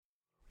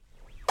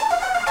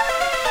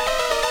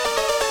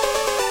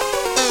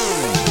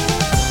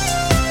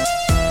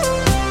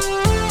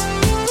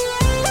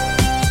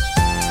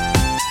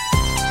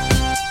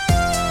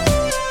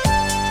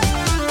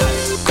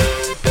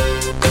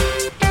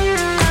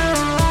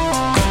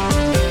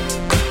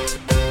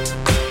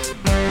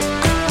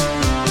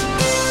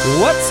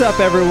What's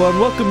up, everyone?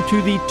 Welcome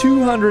to the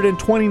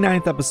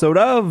 229th episode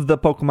of the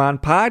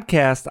Pokemon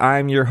Podcast.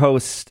 I'm your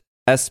host,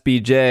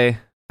 SBJ.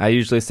 I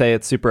usually say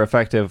it's super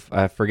effective.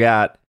 I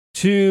forgot.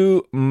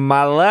 To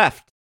my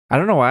left, I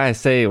don't know why I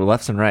say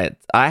lefts and right.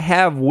 I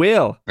have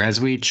Will. As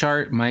we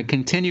chart my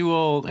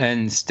continual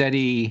and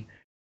steady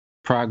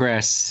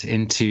progress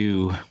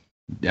into,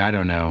 I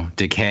don't know,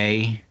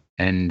 decay,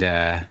 and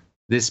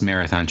this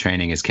marathon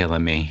training is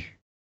killing me.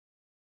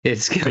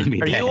 It's killing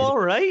me. Are you all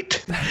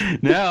right?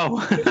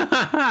 No.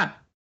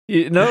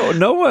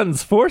 No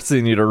one's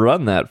forcing you to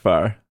run that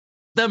far.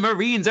 The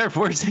Marines are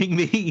forcing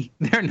me.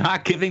 They're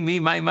not giving me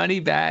my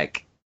money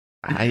back.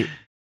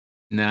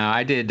 No,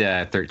 I did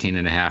 13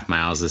 and a half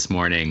miles this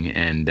morning,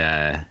 and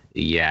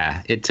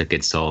yeah, it took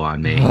its toll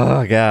on me.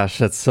 Oh, gosh,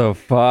 that's so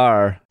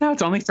far. No,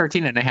 it's only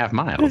 13 and a half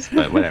miles,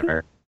 but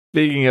whatever.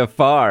 Speaking of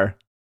far,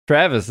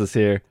 Travis is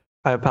here.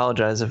 I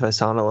apologize if I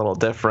sound a little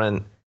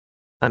different.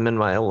 I'm in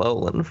my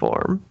Alolan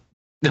form.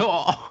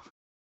 Oh.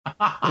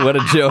 What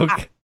a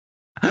joke.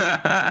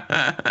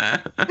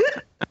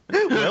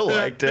 Will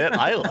liked it.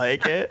 I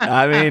like it.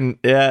 I mean,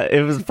 yeah,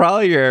 it was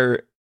probably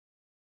your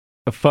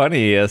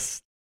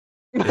funniest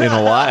in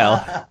a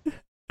while.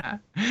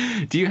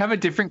 Do you have a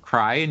different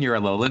cry in your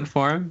Alolan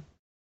form?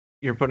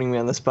 You're putting me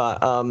on the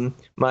spot.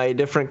 My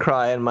different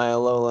cry in my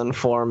Alolan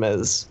form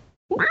is...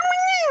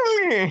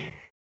 That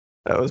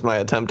was my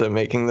attempt at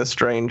making the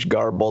strange,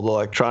 garbled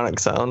electronic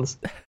sounds.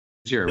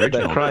 Your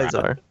original that cries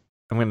are.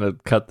 I'm going to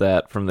cut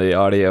that from the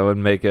audio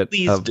and make it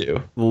Please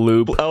do.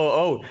 Loop.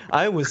 Oh,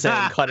 I was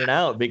saying cut it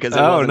out because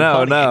it Oh, wasn't no,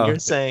 funny, no. and you're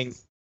saying...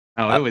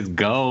 Oh, it was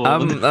gold.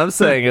 I'm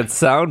saying it's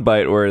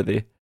soundbite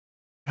worthy.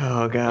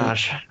 Oh,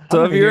 gosh.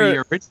 So if you're...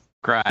 your original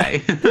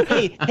cry.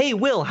 Hey,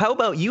 Will, how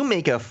about you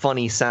make a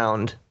funny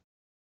sound?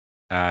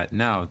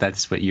 No,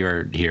 that's what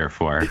you're here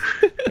for.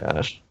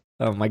 Gosh.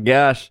 Oh, my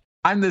gosh.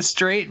 I'm the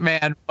straight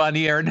man,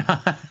 funny or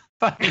not.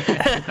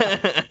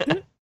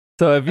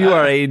 So if you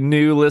are a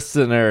new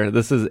listener,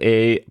 this is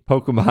a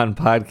Pokemon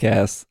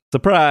podcast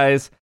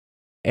surprise,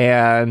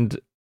 and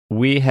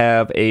we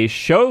have a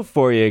show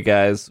for you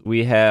guys.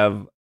 We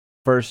have,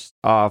 first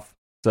off,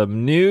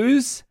 some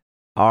news.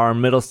 Our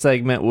middle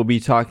segment will be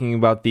talking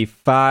about the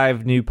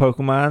 5 new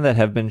Pokemon that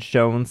have been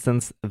shown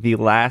since the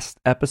last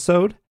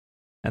episode,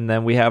 and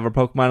then we have our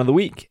Pokemon of the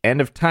week.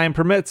 And if time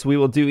permits, we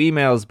will do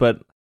emails,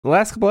 but the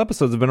last couple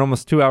episodes have been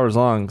almost 2 hours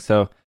long,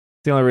 so it's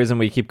the only reason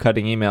we keep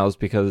cutting emails,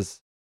 because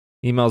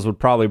emails would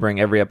probably bring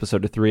every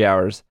episode to 3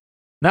 hours.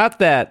 Not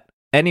that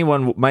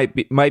anyone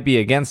might be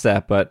against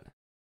that, but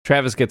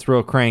Travis gets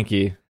real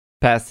cranky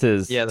past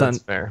his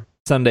fair.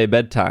 Sunday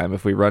bedtime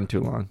if we run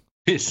too long.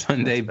 His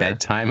Sunday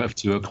bedtime of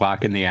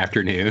 2:00 in the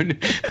afternoon.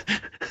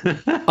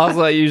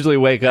 Also, I usually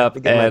wake up to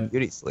get my and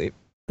beauty sleep.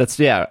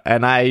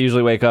 and I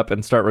usually wake up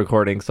and start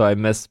recording, so I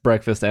miss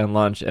breakfast and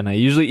lunch, and I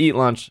usually eat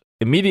lunch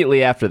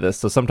immediately after this,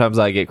 so sometimes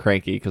I get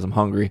cranky because I'm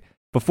hungry.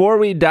 Before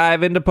we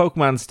dive into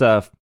Pokemon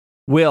stuff,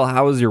 Will,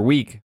 how was your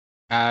week?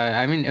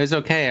 I mean, it was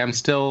okay. I'm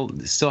still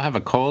have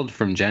a cold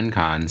from Gen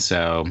Con,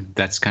 so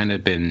that's kind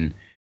of been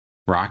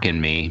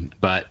rocking me.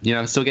 But,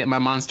 I'm still getting my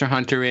Monster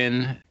Hunter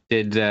in.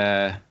 Did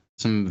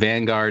some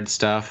Vanguard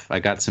stuff. I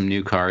got some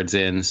new cards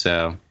in,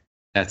 so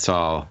that's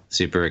all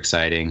super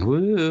exciting.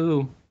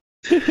 Woo!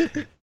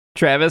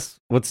 Travis,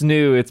 what's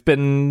new? It's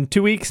been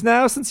 2 weeks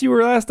now since you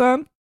were last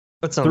on?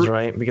 That sounds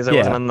right, because I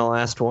wasn't on the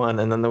last one,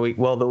 and then the week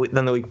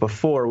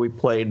before we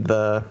played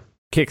the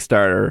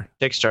Kickstarter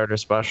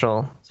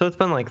special. So it's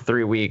been like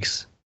 3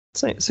 weeks.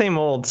 Same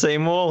old.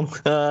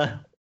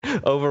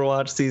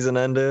 Overwatch season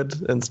ended.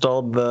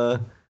 Installed the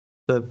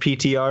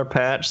PTR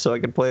patch so I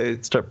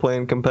could start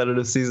playing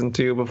competitive season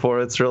 2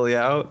 before it's really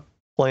out.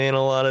 Playing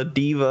a lot of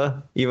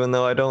Diva, even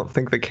though I don't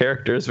think the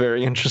character is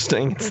very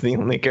interesting. It's the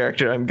only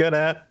character I'm good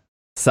at.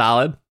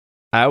 Solid.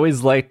 I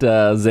always liked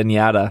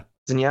Zenyatta.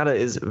 Zenyatta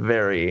is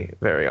very,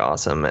 very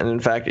awesome, and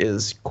in fact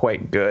is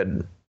quite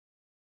good.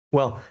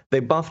 Well,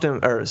 they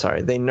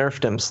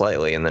nerfed him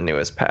slightly in the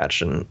newest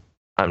patch, and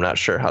I'm not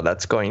sure how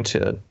that's going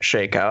to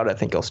shake out. I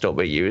think he'll still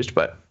be used,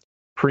 but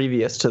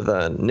previous to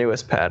the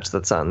newest patch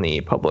that's on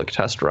the public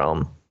test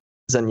realm,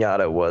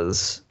 Zenyatta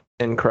was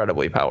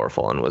incredibly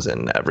powerful and was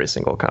in every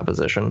single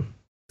composition.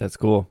 That's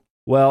cool.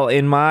 Well,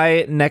 in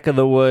my neck of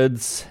the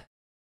woods,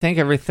 I think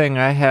everything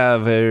I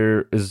have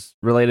is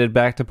related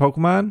back to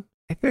Pokemon,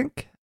 I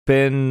think.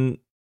 Been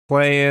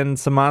playing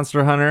some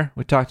Monster Hunter.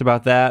 We talked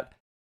about that.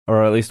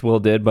 Or at least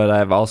Will did, but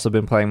I've also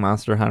been playing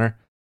Monster Hunter.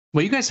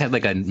 Well, you guys had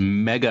like a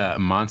mega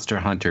Monster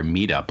Hunter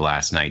meetup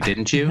last night,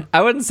 didn't you?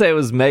 I wouldn't say it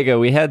was mega.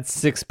 We had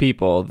 6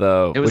 people,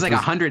 though. It was like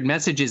 100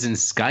 messages in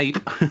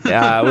Skype.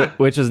 Yeah,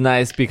 which is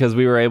nice because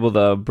we were able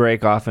to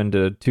break off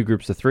into 2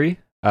 groups of 3.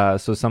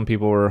 So some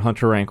people were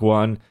Hunter rank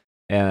 1,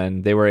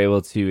 and they were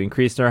able to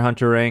increase their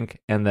Hunter rank.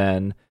 And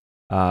then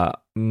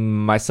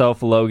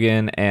myself,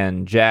 Logan,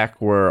 and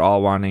Jack were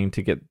all wanting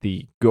to get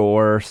the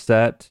Gore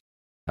set.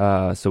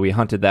 So we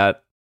hunted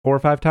that 4 or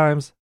 5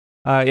 times.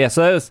 So that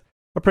was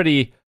a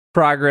pretty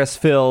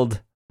progress-filled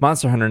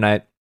Monster Hunter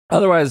night.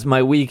 Otherwise,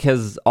 my week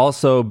has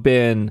also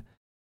been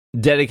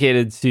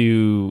dedicated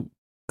to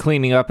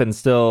cleaning up and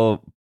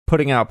still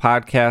putting out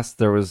podcasts.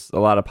 There was a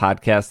lot of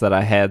podcasts that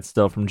I had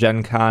still from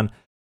Gen Con.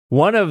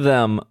 One of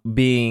them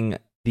being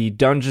the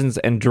Dungeons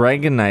and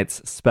Dragon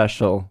Knights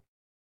special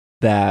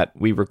that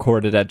we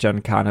recorded at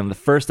Gen Con. And the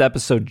first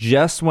episode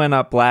just went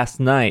up last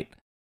night.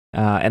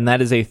 And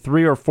that is a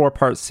 3 or 4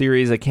 part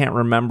series. I can't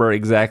remember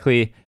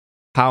exactly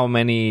how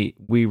many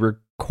we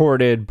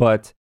recorded,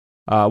 but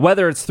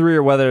whether it's 3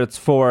 or whether it's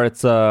 4,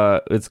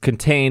 it's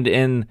contained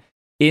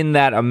in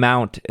that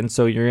amount, and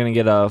so you're gonna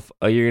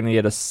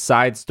get a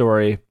side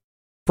story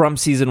from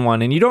season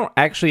 1, and you don't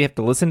actually have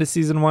to listen to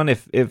season 1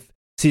 if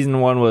season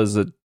 1 was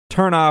a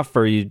turnoff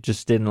or you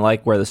just didn't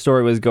like where the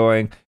story was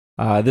going.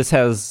 This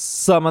has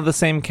some of the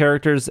same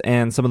characters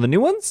and some of the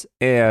new ones,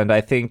 and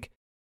I think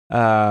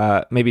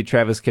maybe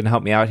Travis can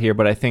help me out here,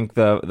 but I think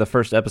the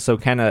first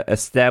episode kind of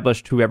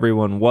established who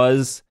everyone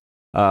was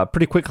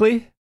pretty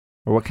quickly,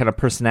 or what kind of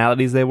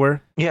personalities they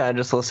were. Yeah, I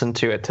just listened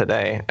to it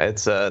today.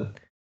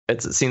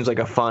 It seems like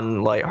a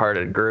fun,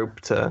 lighthearted group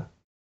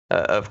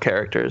of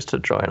characters to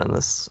join on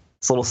this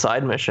little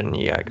side mission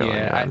you got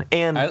going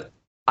on.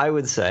 I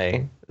would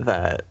say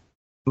that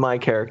my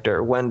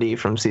character, Wendy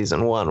from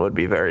season 1, would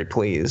be very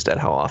pleased at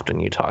how often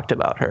you talked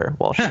about her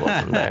while she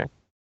wasn't there.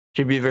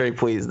 She'd be very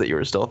pleased that you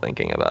were still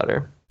thinking about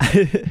her.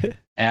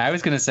 And I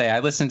was going to say, I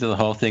listened to the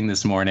whole thing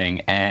this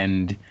morning,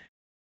 and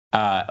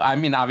I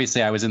mean,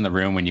 obviously I was in the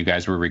room when you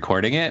guys were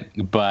recording it,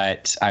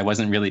 but I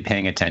wasn't really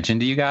paying attention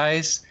to you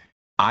guys.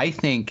 I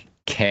think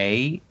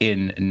Kay,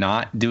 in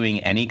not doing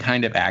any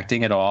kind of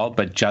acting at all,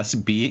 but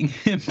just being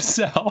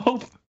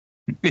himself,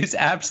 is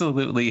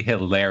absolutely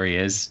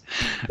hilarious.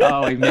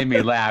 Oh, he made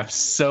me laugh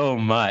so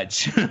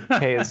much.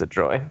 Kay is a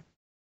joy.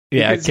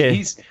 Yeah,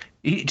 Kay.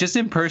 He just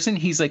in person,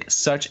 he's like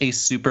such a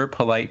super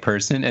polite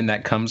person, and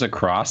that comes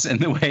across in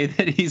the way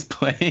that he's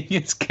playing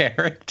his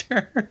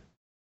character.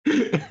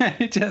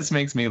 It just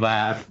makes me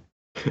laugh.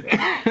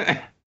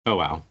 Oh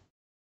wow.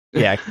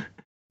 Yeah,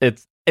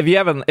 it's if you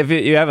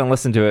haven't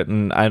listened to it,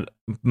 and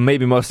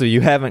maybe most of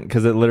you haven't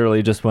because it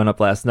literally just went up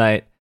last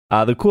night.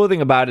 The cool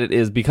thing about it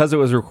is because it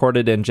was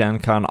recorded in Gen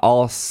Con,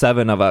 all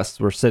 7 of us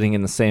were sitting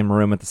in the same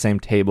room at the same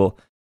table,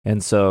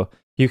 and so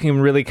you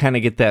can really kind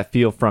of get that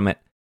feel from it.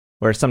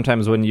 Where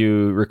sometimes when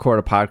you record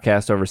a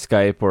podcast over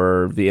Skype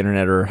or the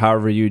internet or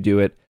however you do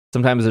it,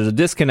 sometimes there's a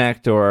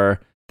disconnect or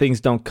things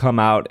don't come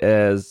out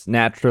as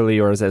naturally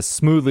or as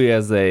smoothly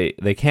as they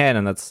can.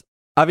 And that's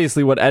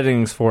obviously what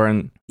editing's for.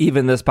 And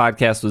even this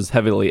podcast was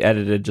heavily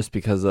edited just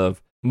because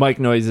of mic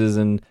noises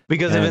and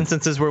because of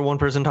instances where one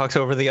person talks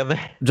over the other.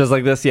 Just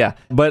like this, yeah.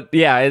 But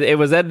yeah, it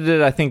was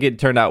edited. I think it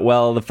turned out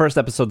well. The first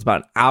episode's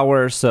about an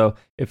hour, so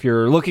if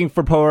you're looking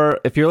for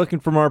more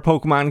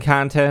Pokemon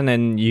content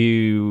and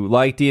you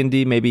like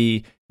D&D,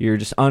 maybe you're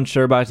just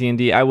unsure about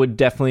D&D, I would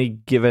definitely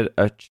give it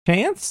a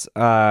chance.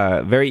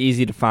 Very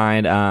easy to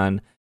find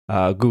on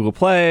Google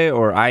Play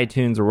or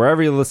iTunes or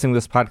wherever you're listening to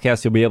this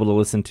podcast. You'll be able to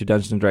listen to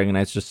Dungeons & Dragon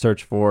Knights. Just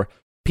search for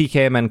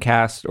PKMN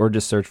Cast or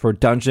just search for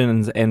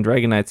Dungeons and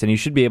Dragon Knights and you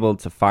should be able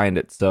to find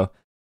it. So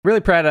really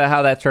proud of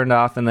how that turned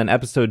off. And then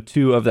episode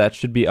 2 of that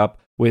should be up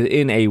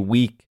within a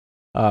week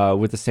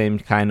with the same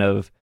kind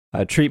of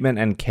treatment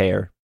and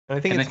care. I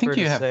think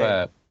you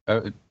have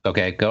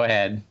okay, go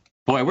ahead.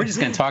 Boy, we're just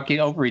going to talk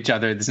over each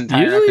other this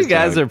entire Usually episode. You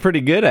guys are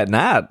pretty good at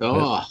not.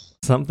 Oh.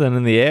 Something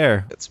in the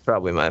air. It's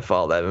probably my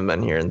fault. I haven't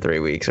been here in 3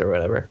 weeks or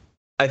whatever.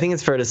 I think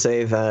it's fair to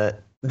say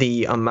that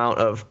the amount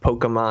of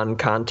Pokemon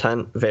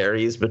content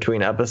varies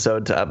between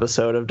episode to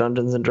episode of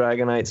Dungeons and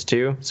Dragon Knights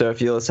too. So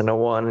if you listen to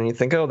one and you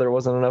think, oh, there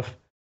wasn't enough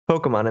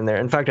Pokemon in there.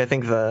 In fact, I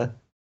think the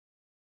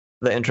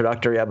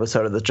introductory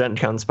episode of the Gen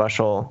Con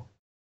special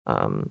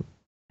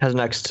has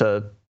next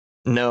to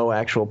no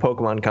actual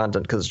Pokemon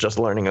content because it's just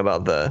learning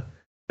about the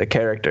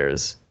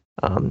characters.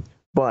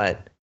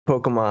 But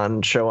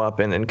Pokemon show up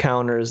in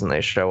encounters and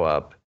they show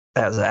up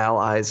as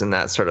allies and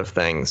that sort of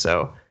thing.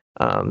 So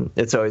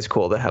it's always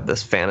cool to have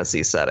this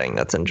fantasy setting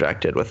that's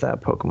injected with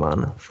that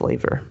Pokemon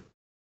flavor.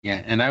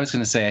 Yeah, and I was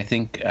going to say, I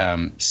think,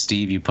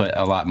 Steve, you put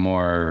a lot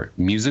more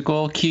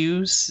musical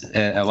cues,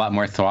 a lot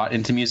more thought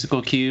into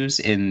musical cues,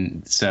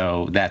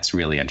 so that's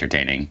really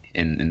entertaining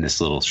in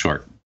this little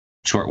short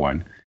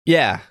one.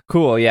 Yeah,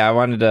 cool. Yeah, I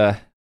wanted to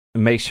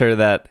make sure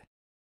that,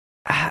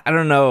 I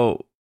don't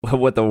know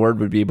what the word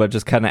would be, but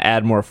just kind of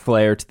add more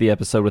flair to the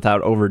episode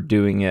without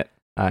overdoing it.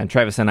 And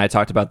Travis and I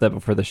talked about that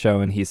before the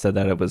show, and he said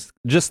that it was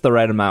just the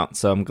right amount.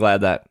 So I'm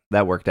glad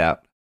that worked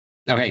out.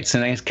 Okay,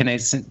 so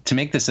to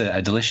make this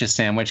a delicious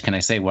sandwich, can I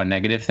say one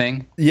negative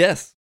thing?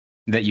 Yes.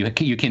 That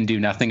you can do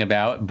nothing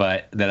about,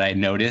 but that I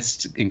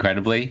noticed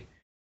incredibly.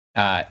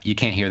 You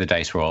can't hear the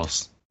dice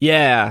rolls.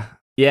 Yeah.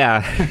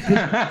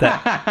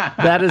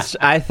 that is.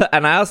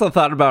 And I also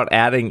thought about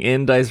adding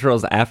in dice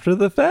rolls after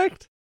the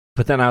fact,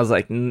 but then I was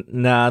like,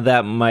 nah,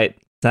 that might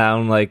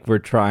sound like we're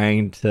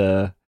trying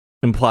to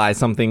imply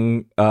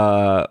something,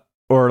 or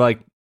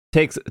like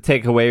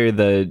take away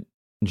the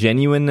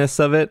genuineness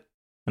of it.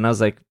 And I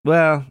was like,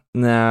 well,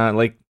 nah,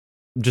 like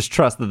just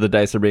trust that the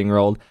dice are being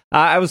rolled.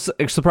 I was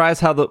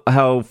surprised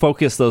how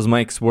focused those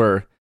mics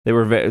were.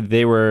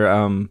 They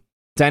were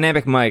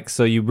dynamic mics,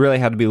 so you really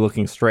had to be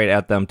looking straight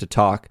at them to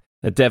talk.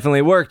 It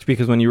definitely worked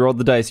because when you rolled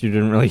the dice, you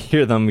didn't really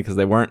hear them because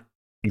they weren't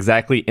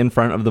exactly in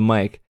front of the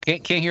mic.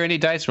 Can't hear any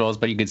dice rolls,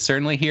 but you could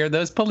certainly hear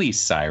those police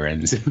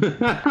sirens.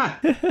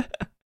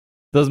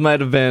 Those might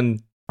have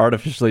been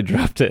artificially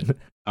dropped in.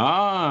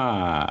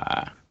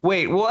 Ah.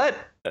 Wait, what?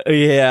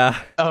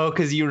 Yeah. Oh,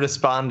 because you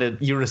responded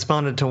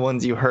to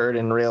ones you heard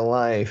in real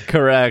life.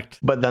 Correct.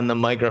 But then the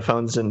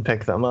microphones didn't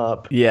pick them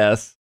up.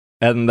 Yes.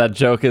 And that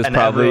joke is and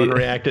probably... everyone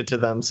reacted to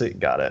them, so you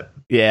got it.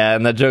 Yeah,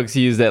 and that joke's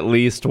used at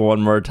least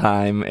one more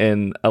time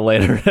in a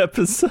later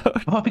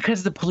episode. Well,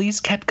 because the police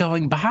kept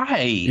going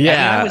by.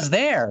 Yeah. I was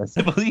there.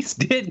 The police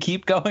did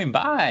keep going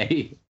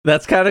by.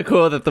 That's kind of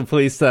cool that the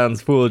police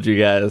sounds fooled you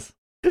guys.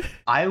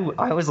 I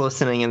was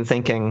listening and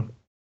thinking,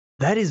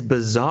 that is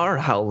bizarre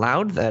how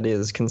loud that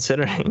is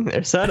considering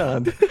their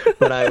setup.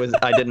 But I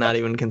did not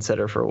even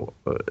consider for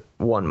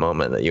one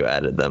moment that you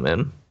added them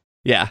in.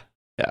 Yeah.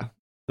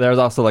 There was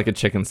also like a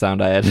chicken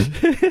sound I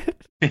added.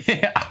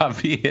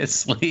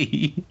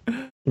 Obviously.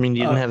 I mean,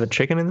 you didn't have a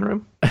chicken in the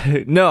room?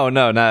 No,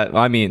 not.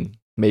 I mean,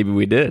 maybe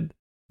we did.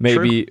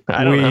 Maybe True.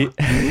 I don't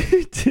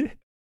know.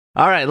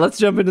 All right, let's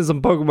jump into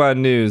some Pokemon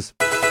news.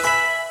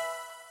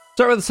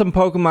 Start with some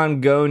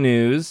Pokemon Go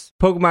news.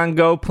 Pokemon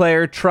Go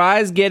player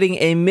tries getting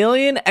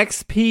 1,000,000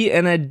 XP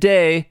in a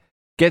day,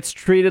 gets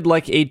treated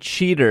like a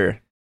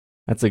cheater.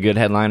 That's a good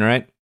headline,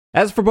 right?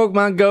 As for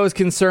Pokemon Go is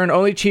concerned,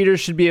 only cheaters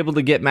should be able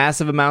to get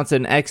massive amounts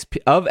of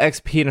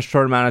XP in a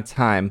short amount of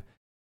time.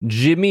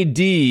 Jimmy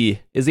D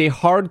is a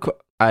hardcore...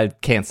 I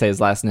can't say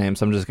his last name,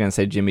 so I'm just going to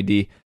say Jimmy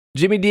D.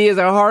 Jimmy D is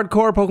a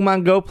hardcore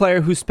Pokemon Go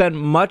player who spent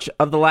much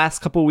of the last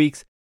couple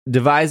weeks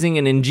devising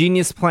an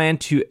ingenious plan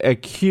to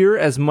accrue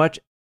as much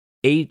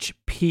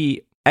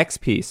XP,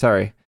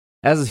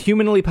 as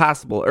humanly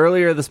possible.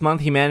 Earlier this month,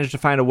 he managed to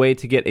find a way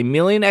to get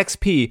 1,000,000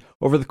 XP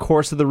over the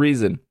course of the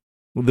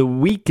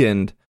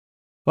weekend.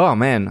 Oh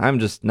man, I'm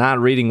just not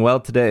reading well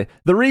today.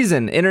 The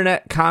reason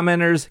internet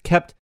commenters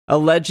kept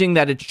alleging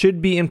that it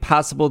should be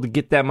impossible to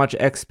get that much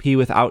XP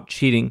without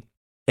cheating.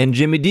 And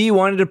Jimmy D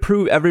wanted to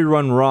prove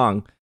everyone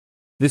wrong.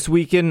 This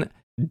weekend,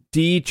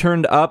 D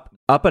turned up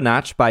a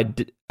notch by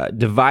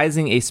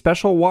devising a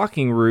special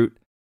walking route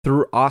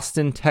through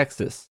Austin,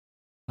 Texas.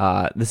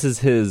 This is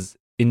his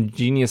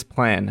ingenious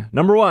plan.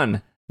 Number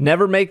 1,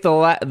 never make a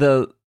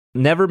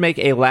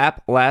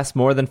lap last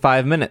more than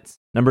 5 minutes.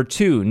 Number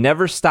 2,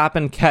 never stop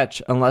and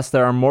catch unless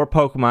there are more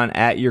Pokemon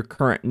at your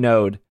current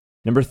node.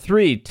 Number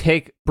 3,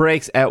 take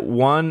breaks at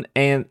 1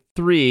 and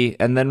 3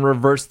 and then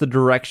reverse the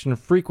direction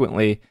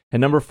frequently. And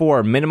number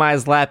 4,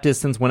 minimize lap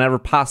distance whenever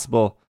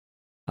possible.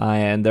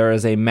 And there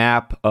is a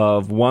map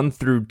of 1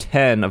 through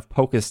 10 of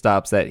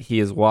Pokestops that he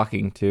is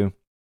walking to.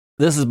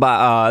 This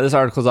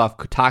article's off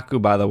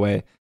Kotaku, by the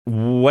way.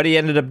 What he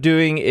ended up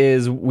doing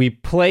is we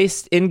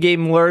placed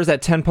in-game lures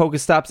at 10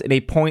 Pokestops in a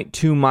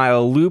 0.2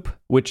 mile loop,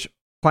 which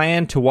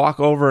planned to walk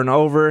over and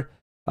over.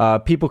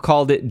 People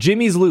called it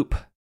Jimmy's Loop.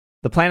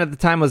 The plan at the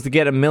time was to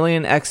get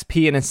 1,000,000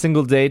 XP in a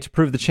single day to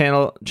prove the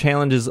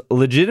challenge's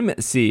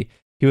legitimacy.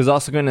 He was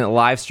also going to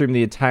live stream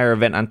the entire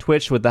event on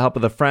Twitch with the help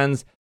of the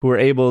friends who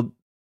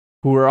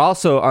were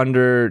also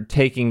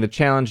undertaking the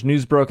challenge.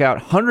 News broke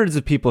out. Hundreds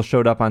of people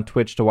showed up on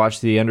Twitch to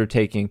watch the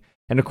undertaking.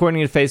 And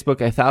according to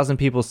Facebook, 1,000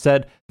 people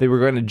said they were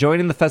going to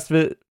join in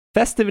the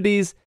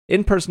festivities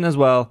in person as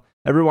well.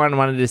 Everyone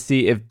wanted to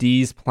see if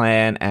D's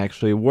plan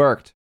actually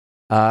worked.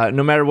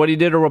 No matter what he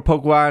did or what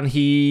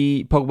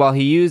Pokeball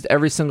he used,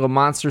 every single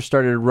monster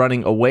started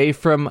running away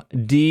from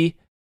D.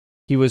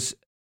 He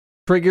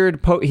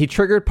triggered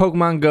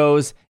Pokemon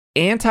Go's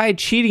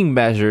anti-cheating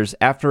measures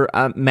after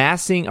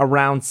amassing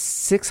around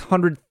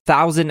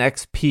 600,000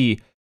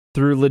 XP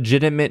through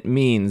legitimate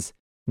means.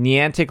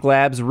 Niantic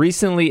Labs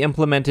recently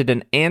implemented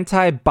an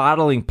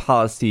anti-bottling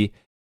policy,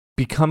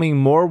 becoming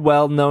more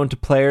well-known to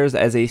players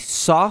as a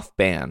soft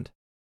ban.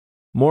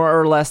 More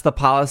or less, the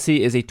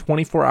policy is a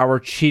 24-hour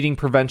cheating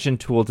prevention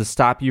tool to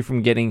stop you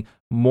from getting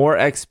more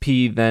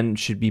XP than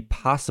should be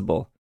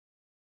possible.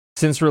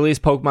 Since release,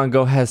 Pokemon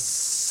Go has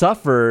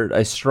suffered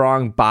a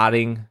strong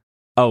botting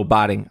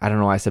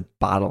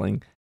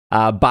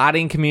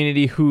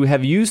community who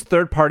have used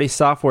third-party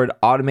software to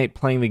automate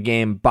playing the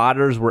game.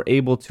 Botters were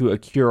able to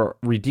accrue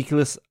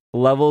ridiculous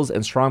levels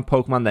and strong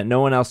Pokemon that no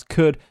one else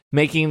could,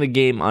 making the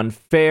game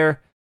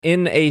unfair.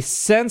 In a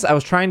sense, I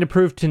was trying to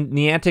prove to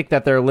Niantic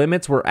that their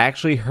limits were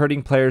actually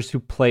hurting players who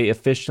play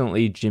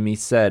efficiently, Jimmy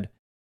said.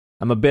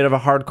 I'm a bit of a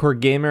hardcore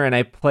gamer and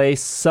I play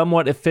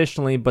somewhat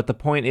efficiently, but the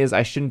point is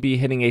I shouldn't be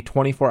hitting a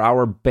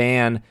 24-hour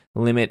ban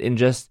limit in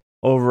just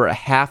over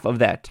half of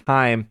that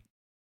time.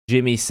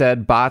 Jimmy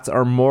said bots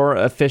are more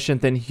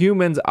efficient than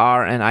humans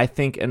are, and I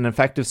think an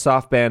effective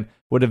soft ban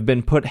would have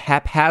been put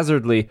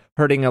haphazardly,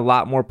 hurting a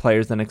lot more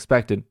players than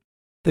expected.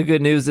 The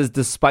good news is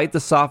despite the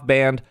soft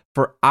ban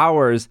for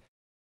hours,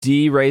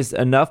 D raised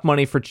enough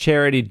money for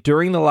charity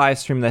during the live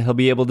stream that he'll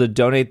be able to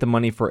donate the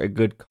money for a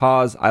good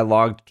cause. I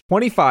logged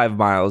 25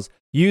 miles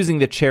using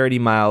the charity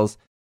miles,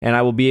 and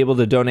I will be able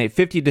to donate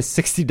 $50 to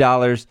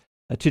 $60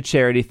 to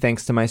charity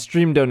thanks to my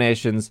stream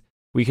donations.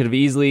 We could have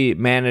easily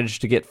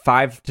managed to get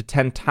 5 to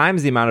 10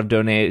 times the amount of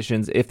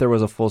donations if there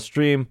was a full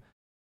stream.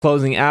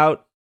 Closing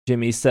out,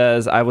 Jimmy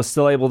says, I was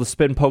still able to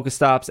spin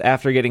Pokestops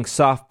after getting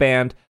soft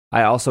banned.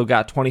 I also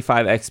got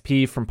 25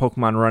 XP from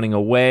Pokemon running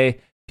away.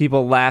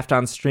 People laughed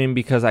on stream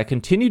because I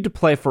continued to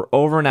play for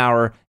over an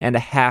hour and a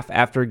half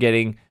after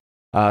getting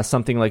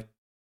something like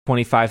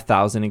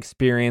 25,000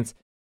 experience.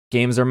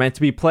 Games are meant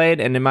to be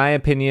played, and in my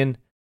opinion,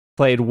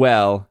 played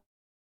well,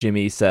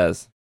 Jimmy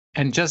says.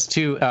 And just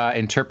to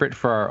interpret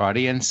for our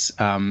audience,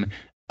 a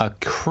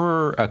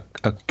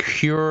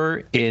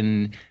cure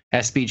in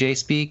SBJ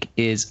speak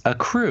is a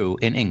crew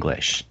in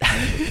English.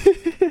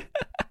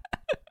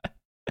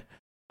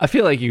 I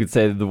feel like you could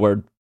say the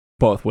word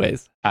both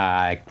ways.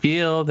 I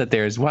feel that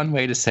there's one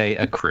way to say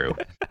a crew.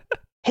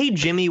 Hey,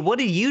 Jimmy, what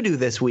did you do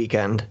this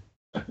weekend?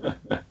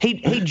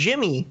 Hey,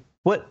 Jimmy,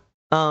 what,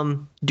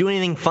 do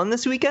anything fun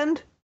this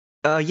weekend?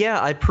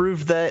 Yeah, I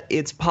proved that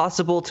it's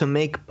possible to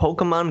make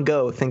Pokemon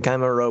Go think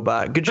I'm a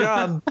robot. Good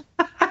job.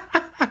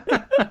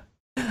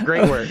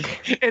 Great work.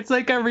 It's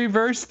like a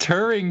reverse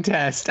Turing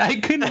test. I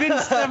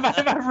convinced them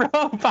I'm a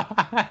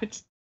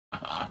robot.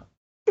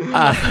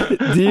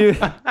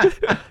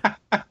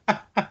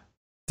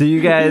 Do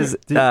you guys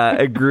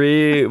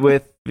agree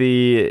with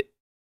the...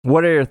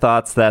 What are your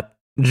thoughts that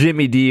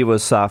Jimmy D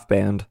was soft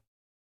banned?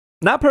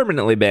 Not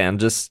permanently banned,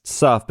 just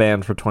soft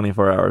banned for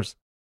 24 hours.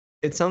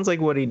 It sounds like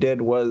what he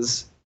did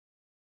was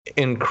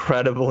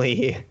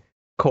incredibly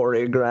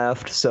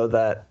choreographed so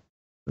that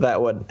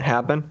that would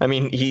happen. I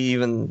mean, he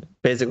even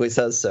basically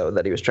says so,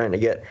 that he was trying to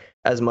get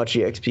as much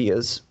EXP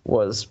as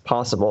was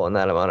possible in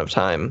that amount of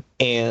time.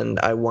 And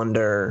I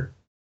wonder,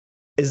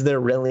 is there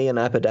really an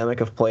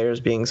epidemic of players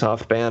being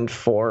soft banned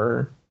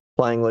for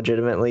playing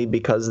legitimately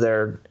because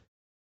they're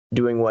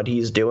doing what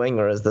he's doing,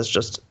 or is this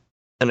just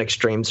an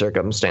extreme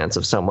circumstance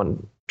of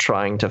someone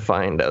trying to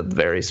find a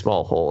very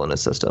small hole in a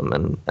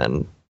system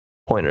and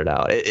point it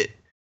out?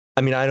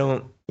 I mean, I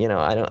don't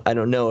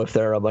know if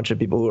there are a bunch of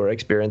people who are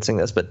experiencing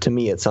this, but to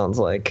me, it sounds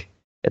like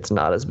it's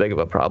not as big of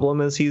a problem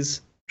as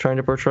he's trying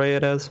to portray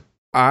it as.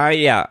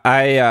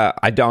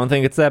 I don't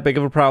think it's that big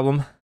of a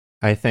problem.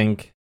 I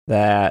think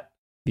that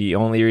the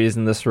only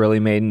reason this really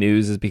made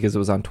news is because it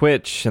was on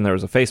Twitch and there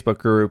was a Facebook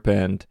group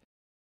and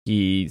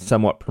he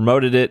somewhat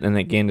promoted it and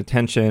it gained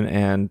attention,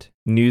 and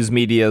news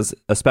medias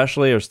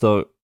especially are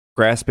still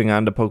grasping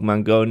onto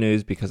Pokemon Go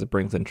news because it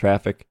brings in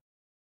traffic.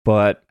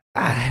 But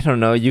I don't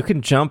know, you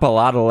can jump a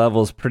lot of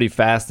levels pretty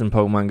fast in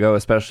Pokemon Go,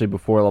 especially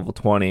before level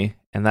 20,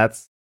 and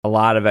that's a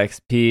lot of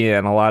XP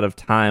and a lot of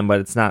time, but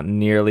it's not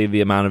nearly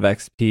the amount of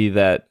XP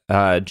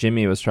that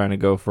Jimmy was trying to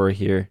go for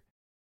here.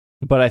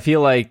 But I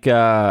feel like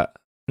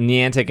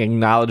Niantic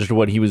acknowledged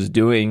what he was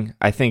doing.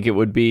 I think it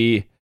would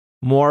be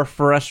more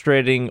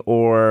frustrating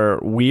or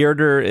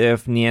weirder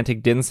if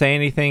Niantic didn't say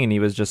anything and he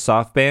was just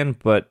soft banned,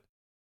 but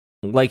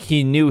like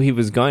he knew he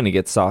was going to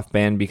get soft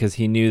banned because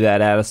he knew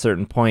that at a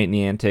certain point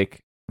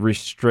Niantic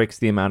restricts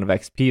the amount of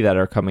XP that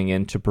are coming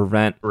in to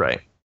prevent. Right.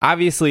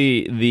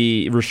 Obviously,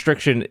 the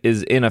restriction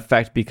is in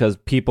effect because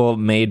people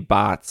made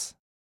bots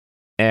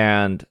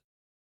and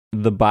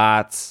the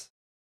bots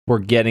were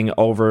getting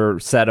over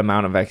set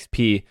amount of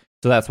XP.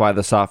 So that's why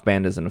the soft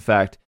ban is in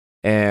effect.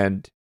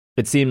 And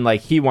it seemed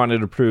like he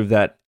wanted to prove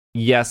that,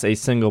 yes, a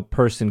single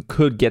person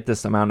could get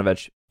this amount of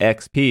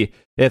XP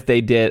if they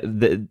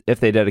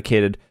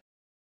dedicated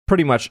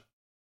pretty much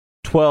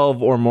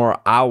 12 or more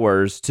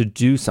hours to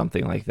do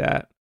something like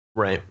that.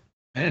 Right.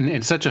 And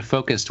in such a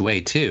focused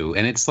way, too.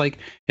 And it's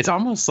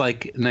almost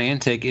like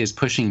Niantic is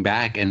pushing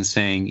back and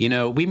saying,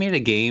 we made a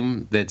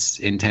game that's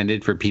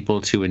intended for people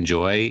to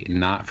enjoy,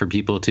 not for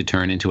people to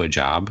turn into a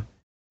job.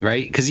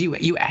 Right? Because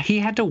he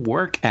had to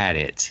work at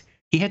it.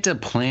 He had to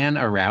plan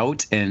a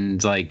route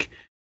and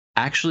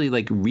actually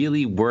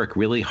really work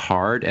really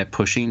hard at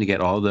pushing to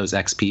get all those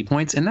XP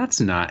points. And that's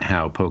not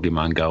how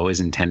Pokemon Go is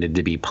intended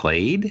to be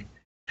played.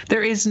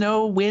 There is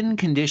no win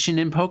condition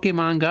in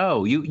Pokemon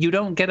Go. You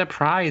don't get a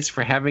prize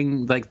for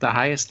having the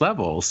highest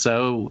level.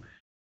 So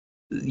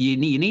you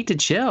need to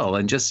chill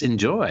and just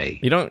enjoy.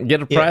 You don't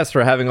get a prize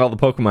for having all the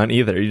Pokemon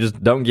either. You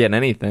just don't get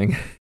anything.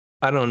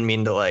 I don't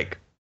mean to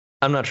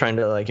I'm not trying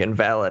to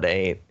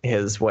invalidate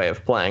his way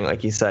of playing.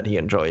 Like he said, he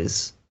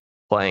enjoys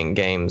playing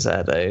games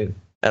at the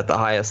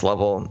highest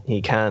level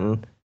he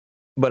can.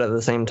 But at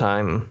the same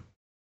time,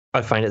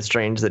 I find it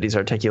strange that he's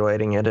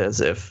articulating it as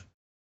if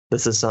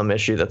this is some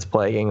issue that's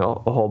plaguing a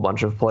whole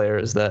bunch of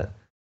players that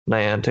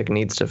Niantic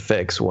needs to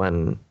fix,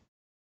 when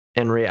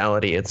in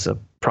reality it's a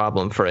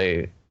problem for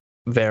a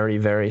very,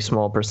 very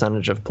small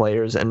percentage of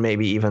players, and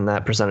maybe even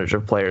that percentage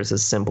of players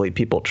is simply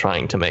people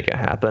trying to make it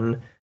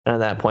happen. And at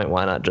that point,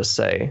 why not just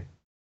say,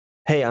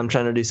 hey, I'm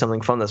trying to do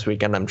something fun this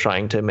weekend. I'm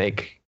trying to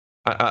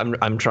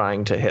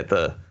hit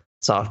the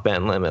soft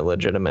ban limit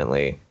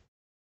legitimately,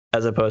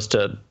 as opposed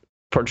to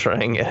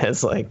portraying it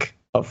as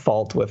a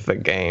fault with the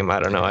game. I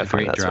don't know. I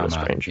find that sort of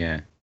strange.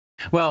 Yeah.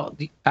 Well,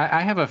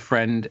 I have a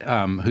friend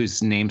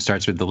whose name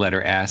starts with the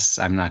letter S.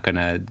 I'm not going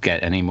to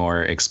get any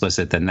more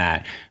explicit than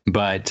that.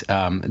 But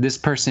this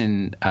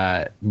person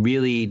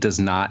really does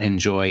not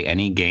enjoy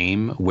any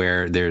game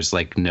where there's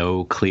like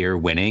no clear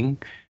winning.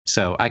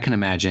 So I can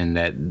imagine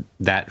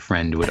that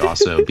friend would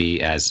also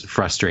be as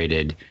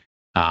frustrated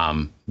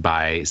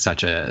by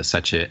such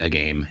a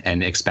game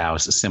and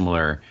espouse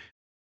similar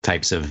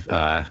types of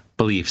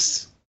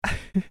beliefs.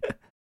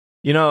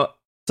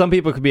 Some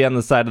people could be on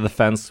the side of the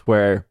fence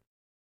where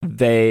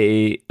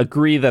they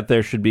agree that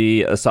there should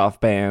be a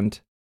soft band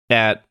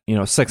at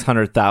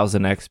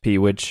 600,000 XP,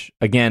 which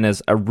again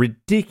is a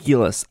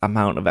ridiculous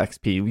amount of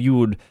XP. You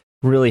would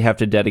really have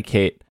to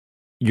dedicate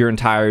your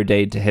entire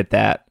day to hit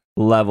that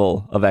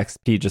level of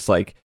XP, just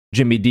like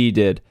Jimmy D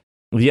did.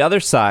 The other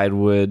side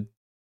would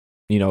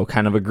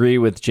kind of agree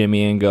with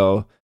Jimmy and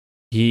go,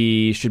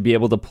 he should be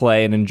able to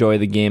play and enjoy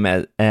the game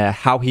as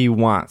how he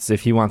wants.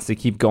 If he wants to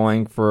keep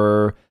going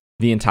for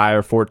the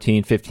entire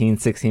 14, 15,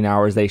 16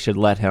 hours, they should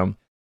let him.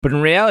 But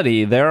in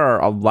reality, there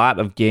are a lot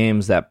of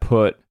games that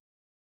put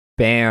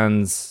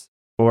bans,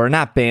 or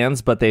not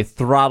bans, but they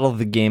throttle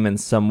the game in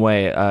some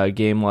way. A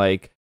game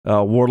like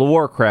World of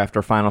Warcraft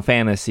or Final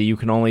Fantasy, you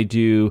can only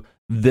do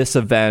this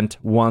event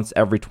once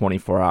every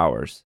 24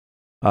 hours.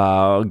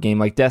 A game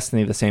like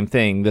Destiny, the same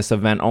thing. This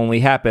event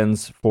only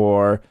happens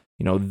for,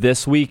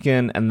 this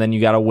weekend, and then you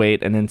got to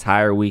wait an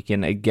entire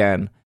weekend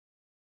again.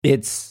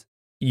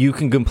 You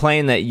can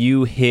complain that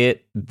you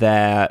hit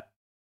that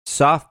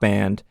soft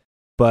band,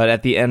 but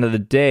at the end of the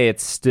day,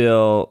 it's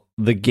still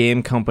the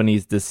game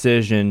company's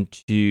decision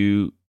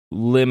to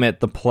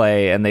limit the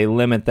play, and they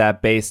limit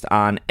that based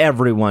on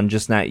everyone,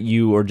 just not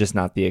you or just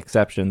not the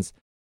exceptions.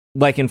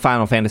 Like in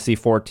Final Fantasy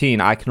 14,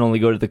 I can only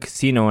go to the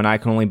casino and I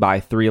can only buy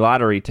 3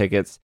 lottery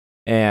tickets,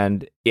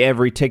 and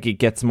every ticket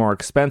gets more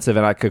expensive,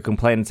 and I could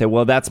complain and say,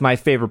 well, that's my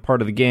favorite part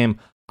of the game.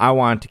 I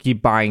want to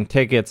keep buying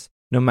tickets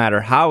no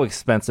matter how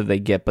expensive they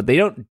get, but they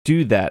don't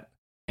do that.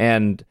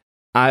 And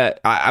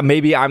I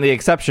maybe I'm the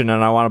exception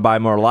and I want to buy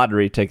more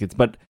lottery tickets,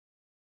 but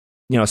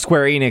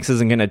Square Enix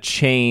isn't going to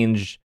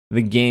change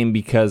the game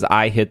because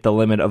I hit the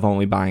limit of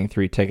only buying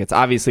 3 tickets.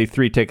 Obviously,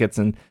 3 tickets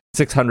and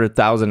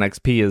 600,000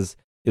 XP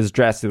is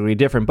drastically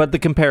different, but the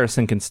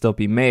comparison can still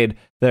be made.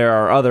 There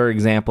are other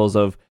examples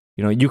of,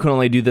 you can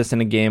only do this in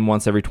a game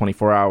once every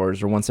 24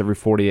 hours or once every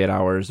 48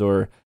 hours,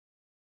 or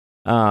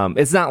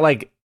it's not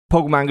like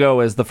Pokemon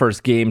Go is the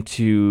first game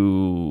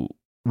to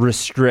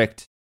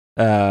restrict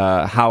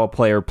how a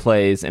player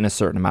plays in a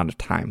certain amount of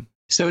time.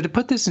 So to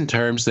put this in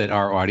terms that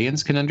our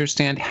audience can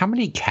understand, how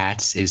many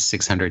cats is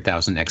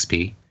 600,000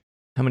 XP?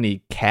 How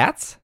many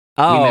cats?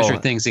 We measure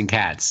things in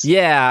cats.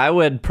 Yeah, I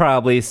would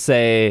probably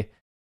say,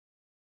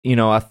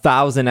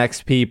 1,000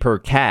 XP per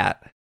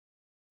cat.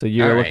 So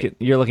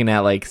you're looking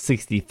at like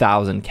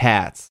 60,000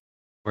 cats.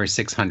 Or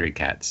 600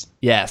 cats.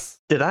 Yes.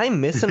 Did I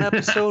miss an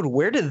episode?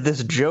 Where did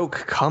this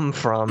joke come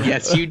from?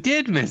 Yes, you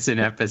did miss an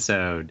epised.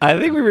 I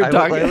think we were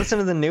talking. I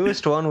listened to the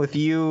newest one with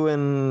you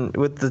and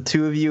with the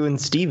two of you and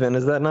Steven.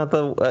 Is that not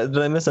the? Did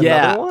I miss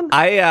another one?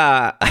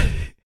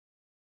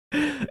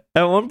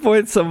 At one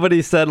point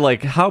somebody said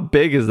like, "How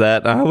big is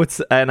that?"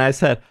 And I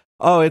said,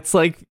 "Oh, it's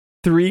like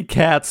 3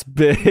 cats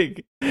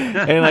big."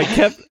 And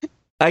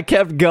I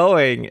kept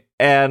going,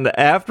 and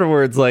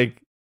afterwards,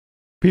 like,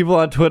 people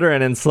on Twitter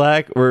and in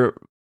Slack were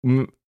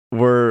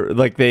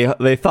like,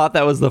 they thought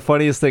that was the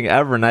funniest thing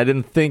ever, and I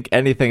didn't think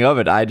anything of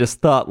it. I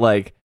just thought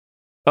like,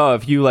 oh,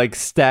 if you like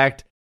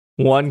stacked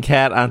 1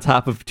 cat on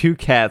top of 2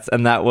 cats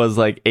and that was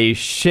like a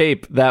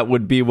shape, that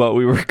would be what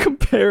we were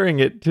comparing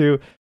it to.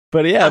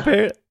 But yeah,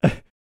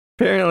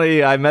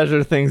 apparently I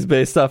measure things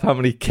based off how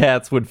many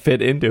cats would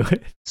fit into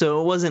it.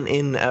 So it wasn't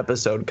in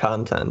episode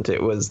content.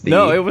 It was the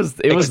it was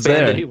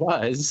there. It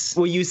was.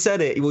 Well, you said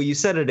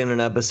it in an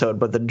episode,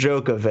 but the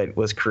joke of it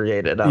was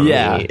created on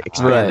the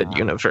expanded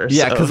universe.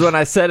 Yeah, because when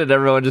I said it,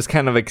 everyone just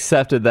kind of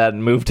accepted that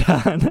and moved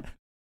on.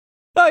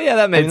 Oh yeah,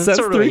 that made sense. That's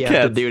sort of 3 what cats. you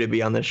have to do to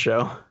be on this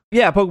show.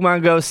 Yeah,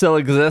 Pokemon Go still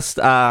exists.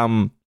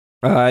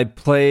 I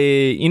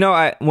play.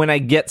 When I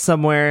get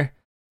somewhere.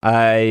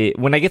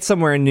 When I get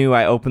somewhere new,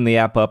 I open the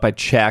app up, I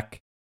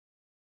check,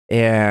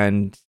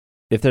 and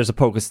if there's a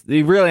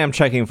really I'm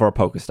checking for a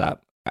Pokestop.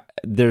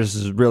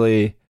 There's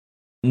really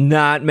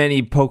not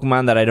many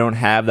Pokemon that I don't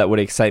have that would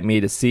excite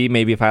me to see.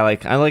 Maybe if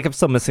I'm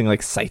still missing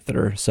like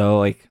Scyther, so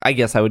like I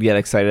guess I would get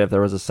excited if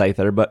there was a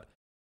Scyther, but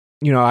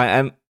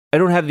I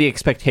don't have the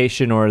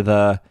expectation or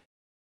the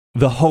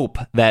hope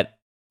that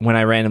when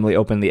I randomly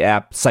open the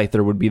app,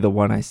 Scyther would be the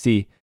one I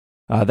see.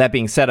 That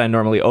being said, I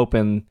normally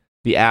open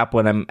the app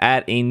when I'm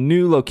at a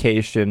new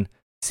location,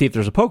 see if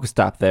there's a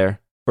Pokestop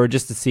there, or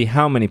just to see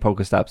how many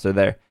Pokestops are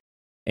there.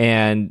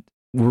 And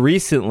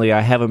recently, I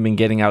haven't been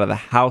getting out of the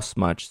house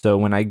much. So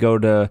when I go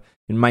to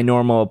in my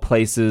normal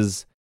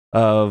places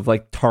of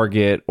like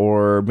Target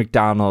or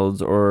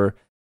McDonald's or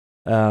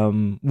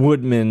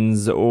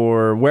Woodman's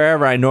or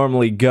wherever I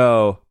normally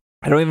go,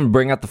 I don't even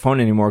bring out the phone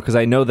anymore because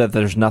I know that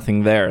there's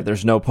nothing there.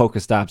 There's no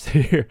Pokestops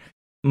here.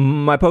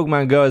 My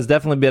Pokemon Go has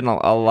definitely been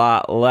a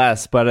lot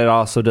less, but it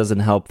also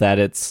doesn't help that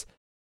it's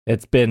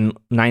It's been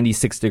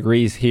 96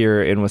 degrees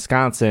here in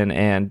Wisconsin,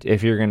 and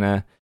if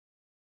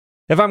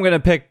I'm gonna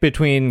pick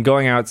between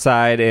going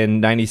outside in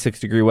 96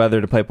 degree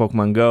weather to play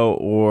Pokemon Go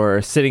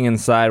or sitting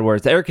inside where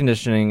it's air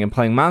conditioning and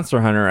playing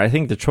Monster Hunter, I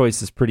think the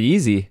choice is pretty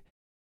easy.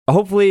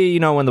 Hopefully,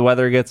 when the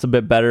weather gets a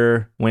bit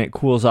better, when it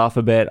cools off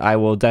a bit, I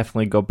will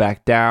definitely go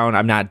back down.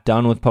 I'm not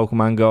done with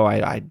Pokemon Go.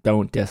 I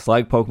don't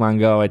dislike Pokemon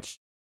Go. It's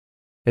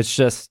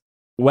just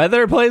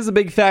weather plays a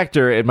big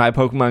factor in my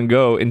Pokemon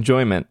Go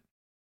enjoyment.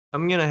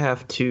 I'm going to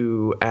have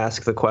to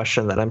ask the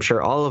question that I'm sure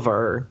all of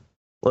our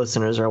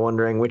listeners are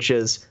wondering, which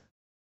is,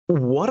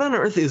 what on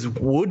earth is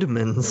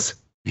Woodman's?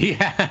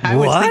 Yeah, I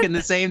was thinking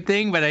the same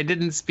thing, but I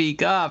didn't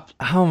speak up.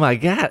 Oh my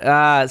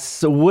God.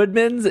 So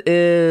Woodman's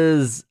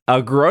is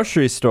a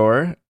grocery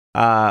store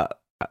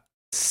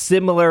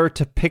similar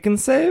to Pick and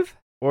Save?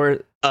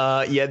 Or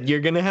yeah, you're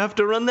going to have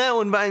to run that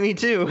one by me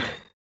too.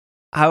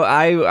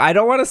 I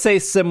don't want to say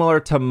similar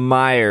to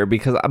Meijer,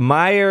 because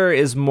Meijer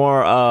is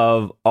more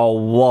of a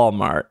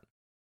Walmart.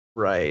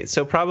 Right.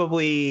 So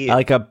probably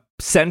like a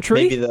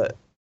Sentry? Maybe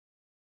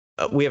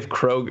we have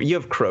Kroger. You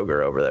have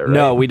Kroger over there, right?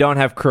 No, we don't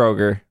have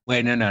Kroger.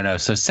 Wait, no.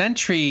 So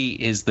Sentry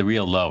is the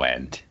real low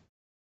end.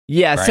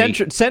 Yeah,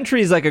 right?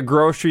 Sentry is like a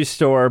grocery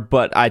store,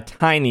 but a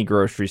tiny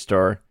grocery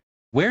store.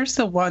 Where's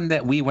the one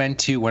that we went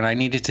to when I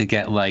needed to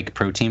get like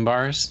protein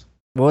bars?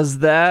 Was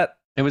that?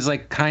 It was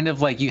like kind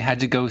of like you had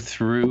to go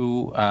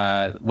through,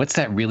 what's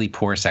that really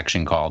poor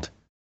section called?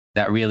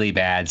 That really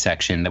bad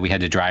section that we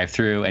had to drive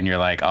through, and you're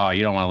like, oh,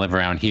 you don't want to live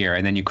around here.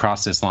 And then you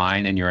cross this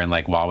line and you're in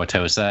like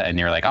Wauwatosa, and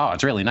you're like, oh,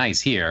 it's really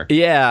nice here.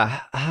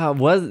 Yeah.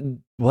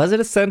 Was it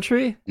a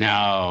Sentry?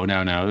 No.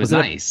 It was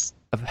nice.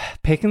 A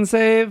Pick and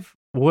Save?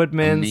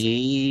 Woodman's?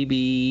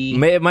 Maybe.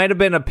 It might have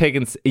been a Pick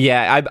and Save.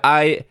 Yeah,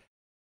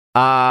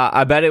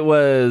 I bet it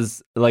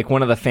was like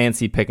one of the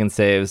fancy Pick and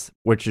Saves,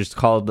 which is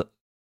called,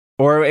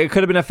 or it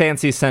could have been a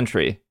fancy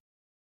Sentry,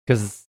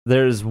 because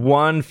there's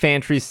one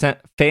fancy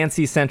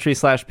Sentry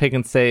 / Pick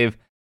and Save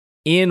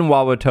in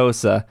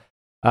Wauwatosa.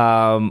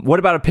 What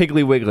about a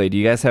Piggly Wiggly? Do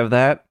you guys have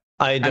that?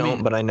 I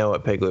don't, but I know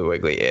what Piggly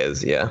Wiggly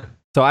is, yeah.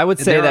 So I would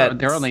say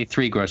there are only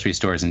 3 grocery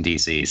stores in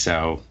DC,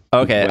 so...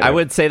 Okay, I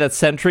would say that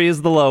Sentry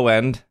is the low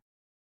end,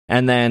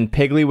 and then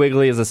Piggly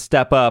Wiggly is a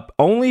step up,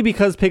 only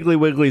because Piggly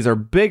Wigglies are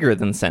bigger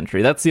than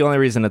Sentry. That's the only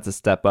reason it's a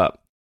step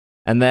up.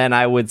 And then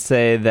I would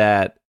say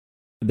that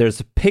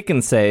there's Pick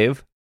and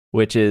Save,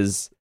 which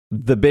is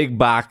the big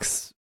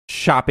box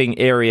shopping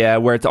area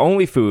where it's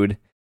only food.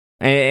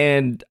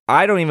 And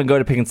I don't even go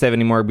to Pick and Save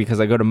anymore because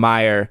I go to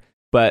Meijer.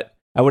 But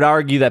I would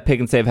argue that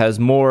Pick and Save has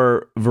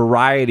more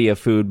variety of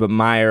food, but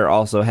Meijer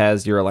also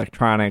has your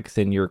electronics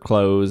and your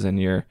clothes and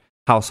your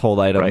household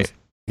items,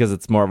 because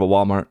it's more of a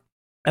Walmart.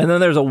 And then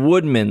there's a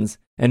Woodman's,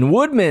 and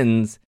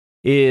Woodman's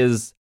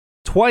is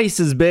twice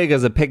as big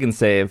as a Pick and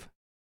Save.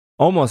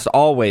 Almost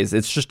always.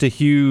 It's just a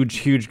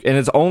huge, and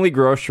it's only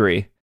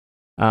grocery.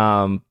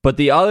 But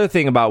the other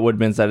thing about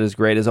Woodman's that is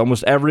great is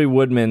almost every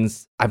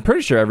Woodman's, I'm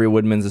pretty sure every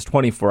Woodman's is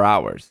 24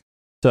 hours.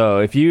 So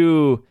if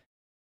you,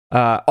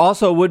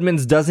 also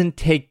Woodman's doesn't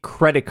take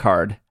credit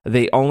card.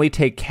 They only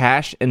take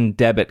cash and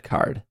debit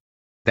card.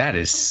 That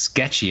is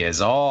sketchy as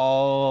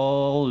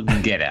all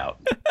get out.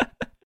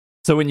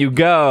 So when you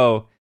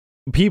go,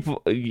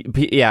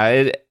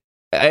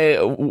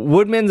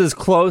 Woodman's is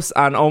close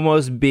on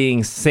almost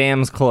being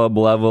Sam's Club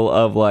level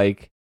of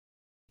like,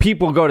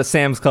 people go to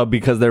Sam's Club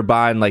because they're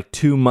buying like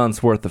 2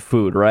 months worth of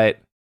food, right?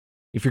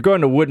 If you're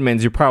going to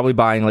Woodman's, you're probably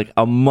buying like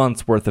a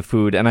month's worth of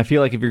food. And I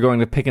feel like if you're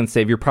going to Pick and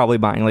Save, you're probably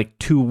buying like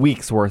 2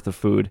 weeks worth of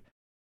food.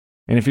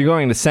 And if you're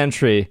going to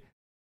Sentry,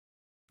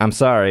 I'm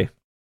sorry.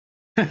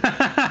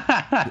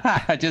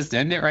 Just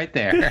end it right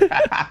there.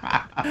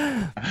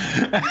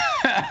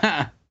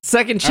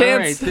 Second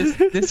chance. All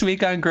right, this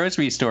week on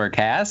Grocery Store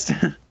Cast,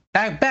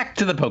 back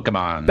to the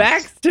Pokemon.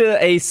 Back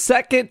to a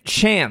second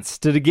chance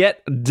to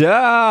get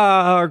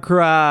Darkrai.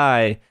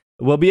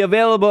 Will be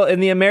available in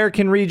the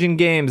American region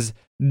games.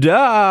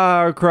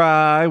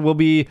 Darkrai will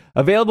be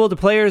available to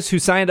players who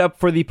signed up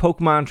for the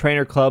Pokemon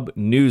Trainer Club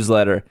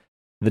newsletter.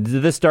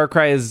 This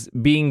Darkrai is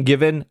being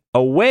given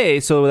away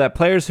so that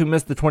players who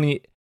missed the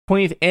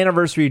 20th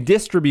anniversary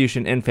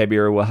distribution in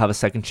February will have a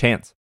second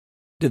chance.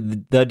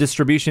 The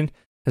distribution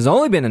has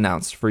only been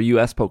announced for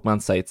U.S. Pokemon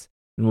sites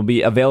and will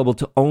be available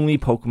to only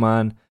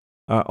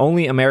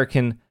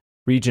American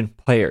region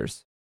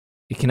players.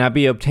 It cannot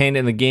be obtained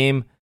in the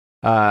game.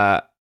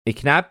 It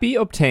cannot be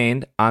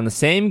obtained on the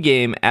same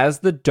game as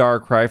the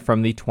Darkrai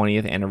from the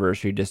 20th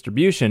anniversary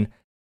distribution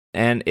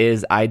and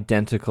is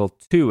identical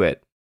to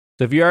it.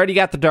 So if you already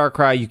got the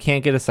Darkrai, you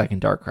can't get a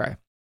second Darkrai.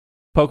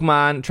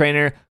 Pokemon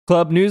Trainer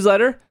Club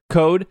newsletter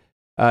code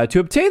to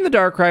obtain the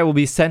Darkrai will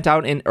be sent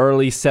out in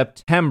early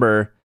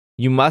September.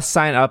 You must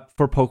sign up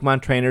for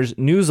Pokemon Trainer's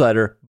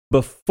newsletter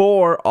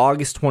before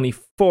August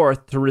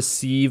 24th to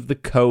receive the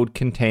code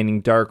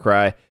containing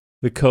Darkrai.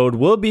 The code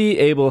will be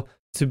able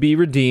to be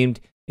redeemed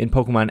in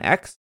Pokemon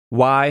X,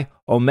 Y,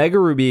 Omega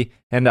Ruby,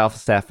 and Alpha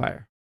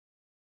Sapphire.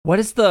 What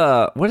is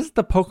the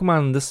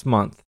Pokemon this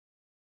month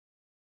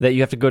that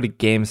you have to go to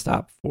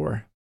GameStop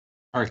for?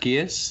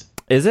 Arceus?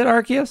 Is it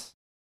Arceus?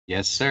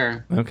 Yes,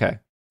 sir. Okay.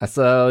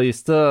 So you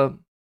still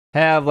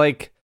have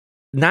like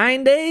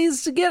 9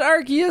 days to get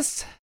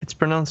Arceus? It's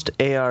pronounced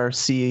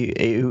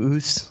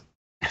Arceus,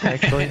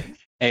 actually.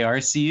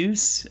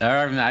 Arceus?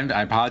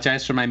 I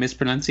apologize for my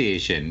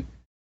mispronunciation.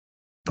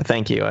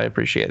 Thank you. I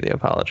appreciate the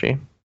apology.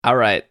 All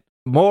right.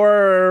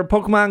 More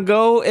Pokemon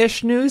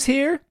Go-ish news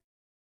here.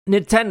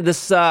 Nintendo.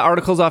 This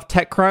article's off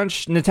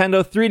TechCrunch.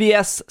 Nintendo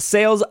 3DS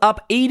sales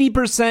up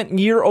 80%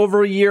 year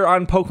over year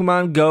on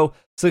Pokemon Go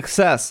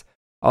success.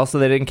 Also,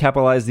 they didn't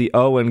capitalize the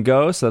O in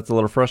Go, so that's a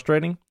little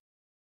frustrating.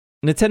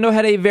 Nintendo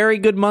had a very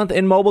good month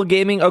in mobile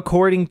gaming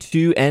according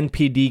to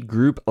NPD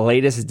Group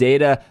latest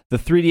data. The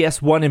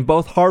 3DS won in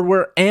both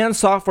hardware and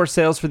software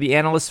sales for the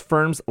analyst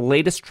firm's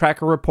latest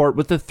tracker report,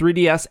 with the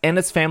 3DS and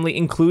its family,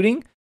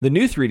 including the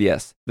new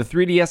 3DS, the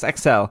 3DS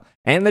XL,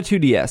 and the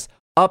 2DS,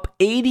 up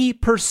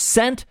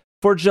 80%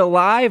 for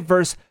July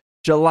versus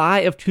July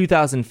of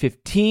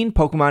 2015.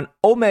 Pokemon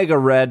Omega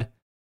Red,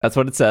 that's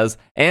what it says,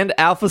 and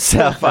Alpha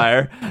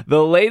Sapphire,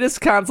 the latest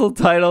console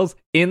titles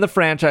in the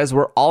franchise,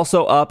 were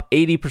also up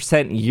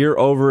 80% year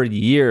over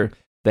year.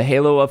 The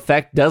halo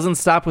effect doesn't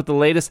stop with the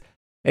latest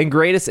and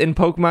greatest in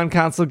Pokemon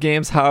console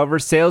games. However,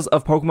 sales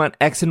of Pokemon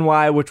X and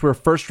Y, which were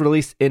first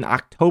released in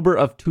October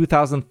of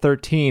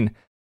 2013,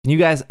 can you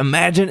guys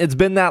imagine it's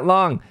been that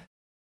long?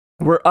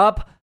 We're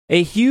up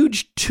a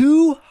huge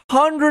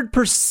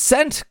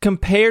 200%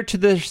 compared to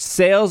the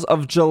sales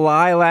of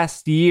July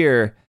last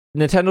year.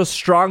 Nintendo's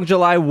strong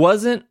July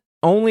wasn't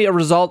only a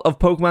result of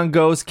Pokemon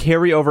Go's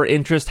carryover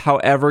interest.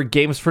 However,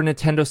 games for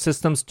Nintendo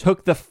systems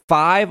took the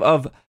 5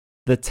 of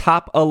the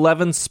top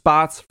 11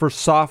 spots for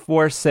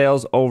software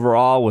sales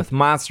overall, with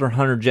Monster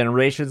Hunter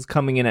Generations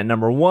coming in at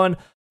number 1,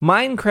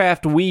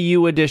 Minecraft Wii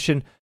U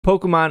Edition,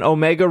 Pokemon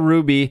Omega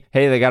Ruby,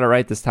 hey, they got it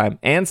right this time,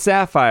 and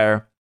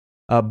Sapphire,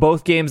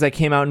 both games that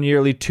came out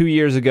nearly 2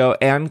 years ago,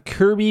 and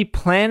Kirby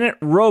Planet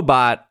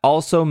Robot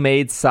also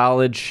made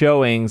solid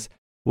showings.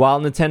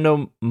 While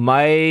Nintendo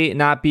might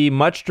not be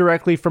much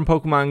directly from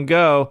Pokemon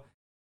Go,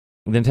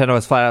 Nintendo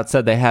has flat out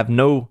said they have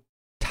no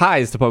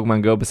ties to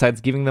Pokemon Go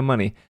besides giving them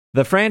money.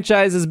 The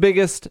franchise's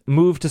biggest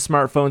move to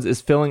smartphones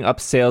is filling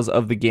up sales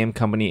of the game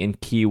company in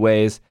key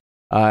ways.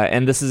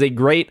 And this is a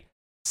great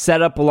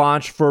setup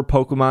launch for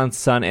Pokemon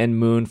Sun and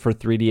Moon for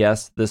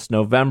 3DS this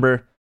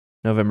November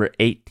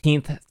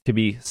 18th to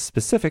be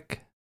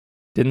specific.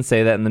 Didn't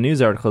say that in the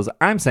news articles.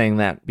 I'm saying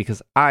that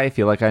because I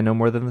feel like I know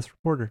more than this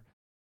reporter,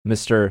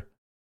 Mr.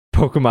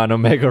 Pokemon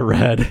Omega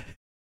Red.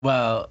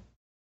 Well,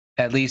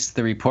 at least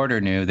the reporter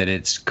knew that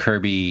it's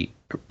Kirby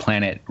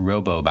Planet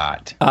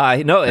Robobot.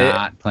 No,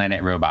 not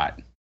Planet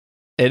Robot.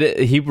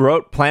 He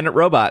wrote Planet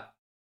Robot.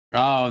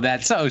 Oh,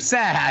 that's so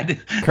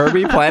sad.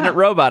 Kirby Planet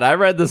Robot. I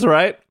read this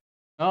right.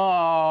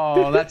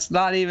 Oh, that's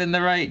not even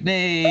the right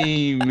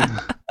name.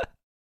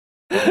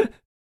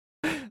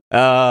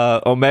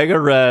 Omega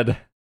Red.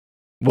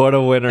 What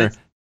a winner.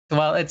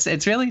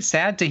 It's really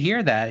sad to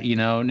hear that,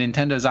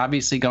 Nintendo's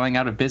obviously going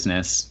out of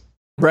business.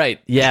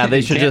 Right. Yeah,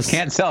 they should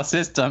can't sell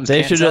systems. They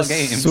can't should sell just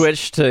games.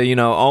 switch to,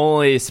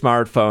 only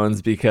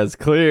smartphones, because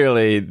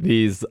clearly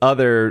these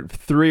other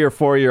 3 or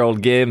 4 year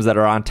old games that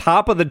are on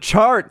top of the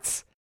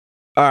charts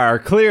are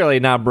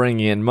clearly not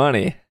bringing in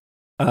money.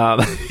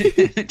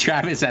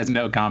 Travis has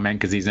no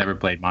comment because he's never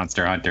played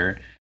Monster Hunter.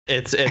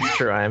 It's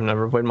true. I have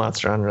never played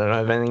Monster Hunter. I don't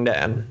have anything to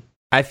add.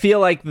 I feel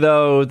like,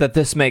 though, that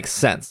this makes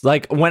sense.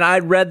 Like, when I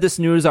read this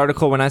news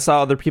article, when I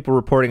saw other people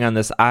reporting on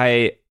this,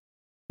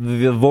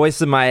 the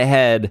voice in my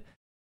head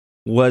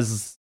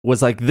was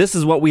like, this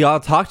is what we all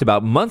talked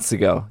about months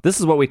ago.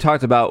 This is what we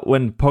talked about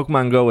when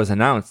Pokemon Go was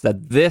announced,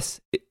 that this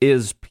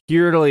is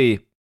purely,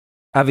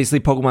 obviously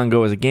Pokemon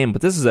Go is a game,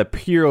 but this is a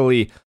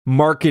purely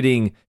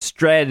marketing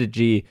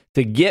strategy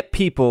to get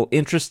people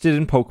interested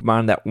in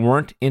Pokemon that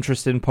weren't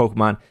interested in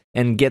Pokemon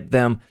and get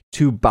them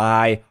to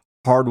buy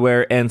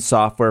hardware and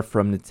software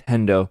from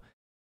Nintendo.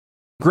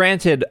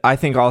 Granted, I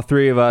think all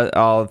three of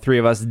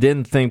us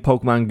didn't think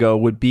Pokemon Go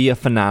would be a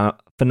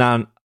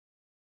phenomenon.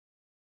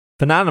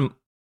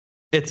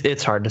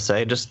 It's hard to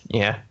say. Just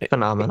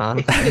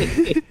phenomenon.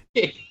 I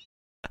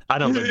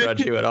don't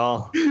begrudge you at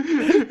all.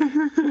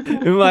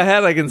 In my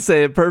head, I can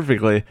say it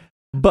perfectly.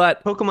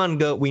 But Pokemon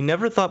Go, we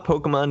never thought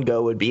Pokemon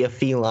Go would be a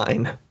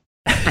feline.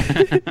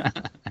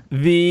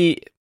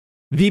 The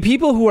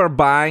people who are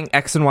buying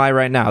X and Y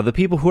right now, the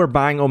people who are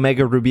buying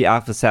Omega Ruby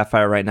Alpha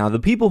Sapphire right now, the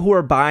people who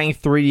are buying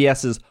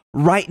 3DSs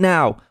right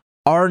now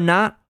are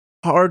not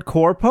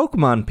hardcore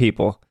Pokemon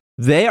people.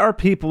 They are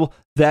people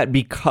that,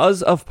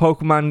 because of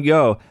Pokemon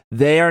Go,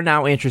 they are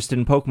now interested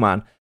in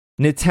Pokemon.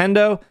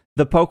 Nintendo,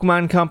 the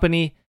Pokemon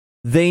company,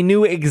 they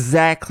knew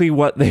exactly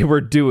what they were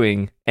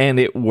doing, and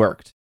it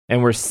worked.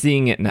 And we're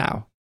seeing it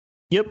now.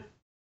 Yep.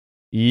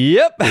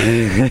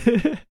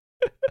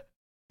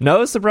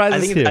 No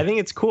surprises here. I think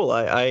it's cool.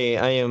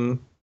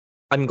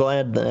 I'm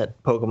glad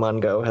that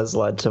Pokemon Go has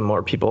led to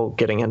more people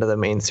getting into the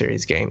main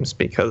series games,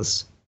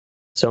 because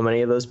so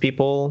many of those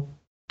people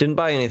didn't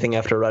buy anything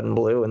after Red and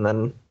Blue, and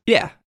then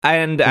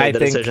made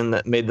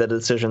the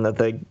decision that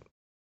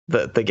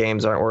the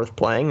games aren't worth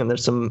playing. And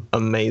there's some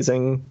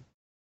amazing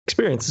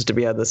experiences to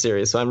be had this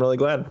series, so I'm really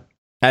glad.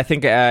 I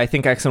think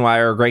X and Y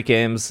are great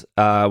games.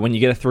 When you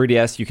get a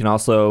 3DS, you can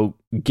also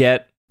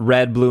get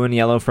Red, Blue, and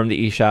Yellow from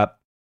the eShop.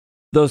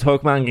 Those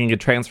Pokemon can get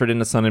transferred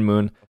into Sun and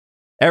Moon.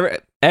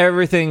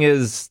 Everything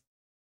is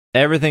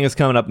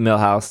coming up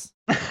Millhouse.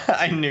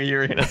 I knew you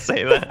were gonna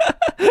say that.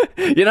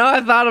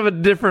 I thought of a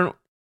different.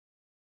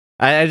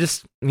 I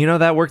just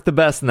that worked the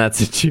best in that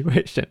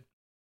situation.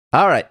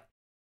 All right,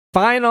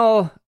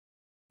 final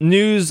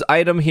news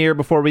item here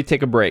before we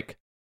take a break.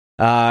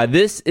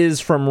 This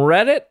is from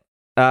Reddit.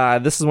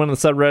 This is one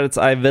of the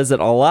subreddits I visit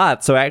a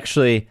lot. So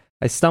actually,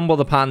 I stumbled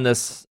upon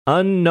this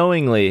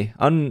unwillingly,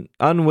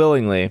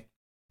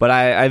 but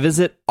I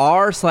visit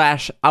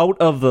r/out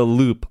of the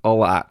loop a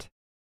lot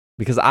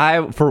because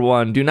I, for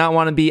one, do not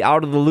want to be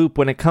out of the loop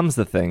when it comes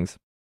to things.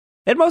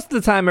 And most of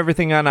the time,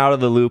 everything on out of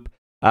the loop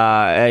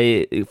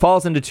it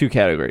falls into two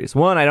categories.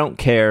 One, I don't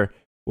care,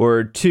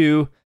 or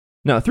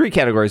three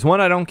categories.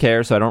 One, I don't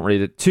care, so I don't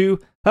read it. Two,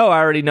 oh, I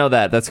already know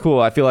that. That's cool.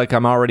 I feel like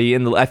I'm already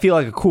I feel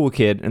like a cool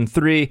kid. And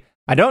three,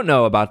 I don't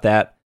know about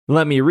that.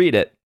 Let me read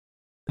it.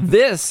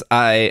 This,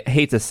 I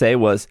hate to say,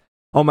 was,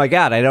 oh my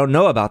god, I don't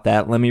know about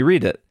that. Let me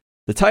read it.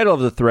 The title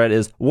of the thread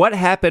is, What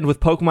Happened with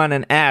Pokemon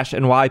and Ash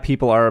and Why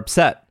People Are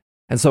Upset.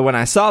 And so when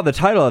I saw the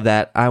title of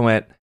that, I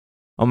went,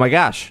 oh my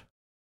gosh,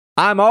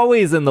 I'm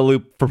always in the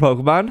loop for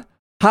Pokemon.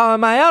 How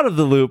am I out of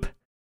the loop?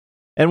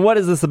 And what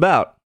is this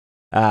about?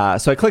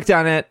 So I clicked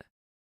on it,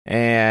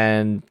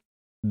 and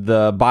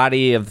the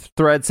body of the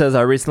thread says,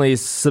 I recently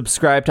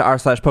subscribed to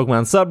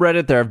r/Pokemon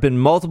subreddit. There have been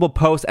multiple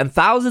posts and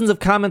thousands of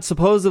comments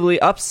supposedly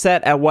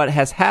upset at what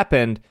has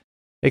happened,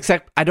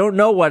 except I don't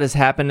know what has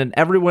happened, and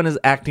everyone is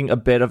acting a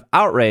bit of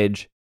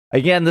outrage.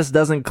 Again, this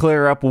doesn't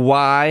clear up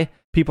why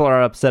people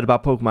are upset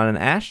about Pokemon and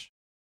Ash,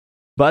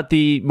 but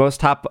the most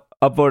top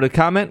upvoted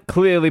comment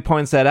clearly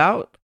points that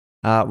out.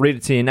 Read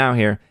it to you now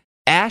here.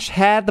 Ash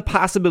had the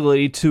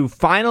possibility to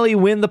finally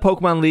win the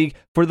Pokemon League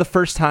for the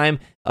first time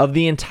of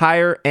the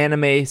entire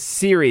anime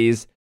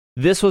series.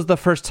 This was the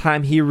first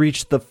time he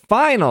reached the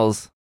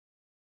finals,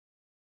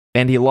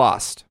 and he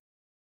lost.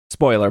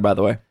 Spoiler, by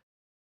the way.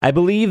 I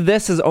believe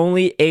this is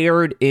only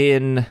aired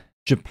in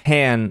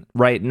Japan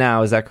right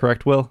now. Is that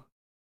correct, Will?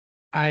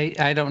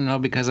 I don't know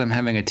because I'm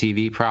having a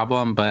TV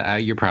problem,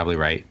 but you're probably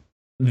right.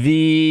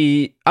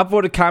 The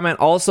upvoted comment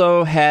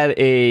also had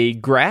a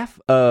graph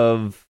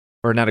of,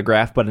 or not a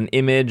graph, but an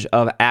image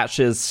of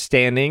Ash's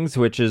standings,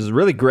 which is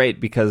really great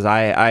because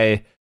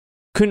I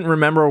couldn't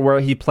remember where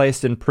he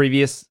placed in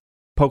previous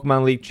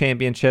Pokemon League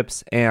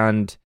championships,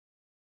 and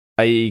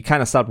I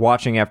kind of stopped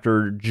watching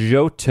after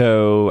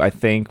Johto, I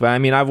think. But I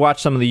mean, I've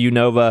watched some of the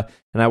Unova,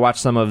 and I watched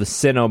some of the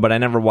Sinnoh, but I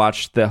never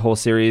watched the whole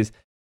series.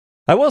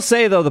 I will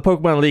say, though, the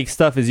Pokemon League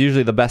stuff is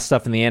usually the best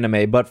stuff in the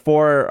anime, but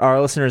for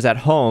our listeners at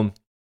home,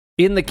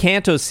 in the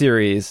Kanto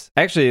series,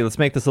 actually, let's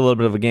make this a little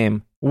bit of a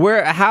game.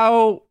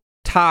 How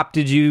top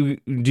do you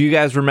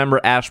guys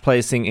remember Ash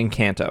placing in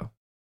Kanto?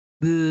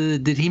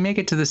 Did he make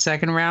it to the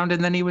second round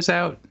and then he was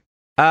out?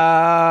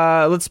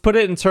 Let's put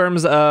it in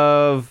terms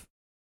of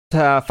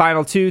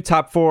final 2,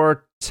 top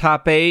 4,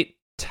 top 8,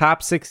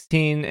 top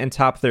 16, and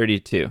top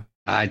 32.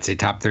 I'd say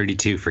top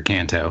 32 for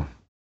Kanto.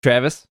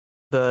 Travis?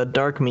 The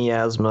dark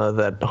miasma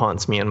that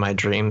haunts me in my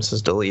dreams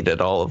has deleted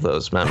all of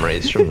those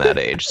memories from that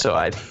age, so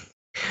I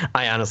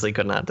honestly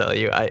could not tell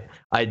you.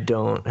 I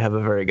don't have a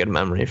very good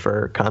memory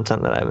for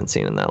content that I haven't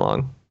seen in that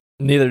long.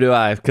 Neither do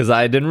I, because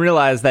I didn't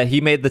realize that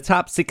he made the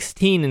top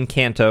 16 in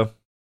Kanto.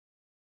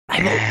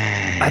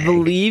 I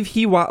believe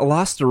he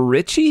lost to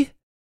Richie?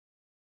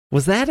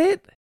 Was that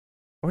it?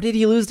 Or did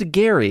he lose to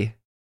Gary?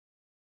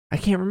 I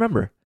can't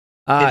remember.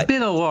 It's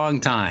been a long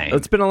time.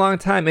 It's been a long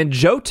time. And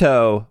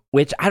Johto,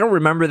 which I don't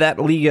remember that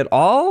league at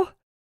all.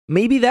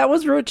 Maybe that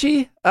was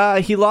Richie.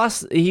 He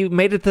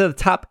made it to the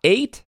top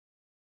 8.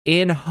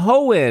 In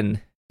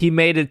Hoenn, he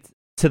made it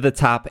to the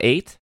top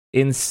 8.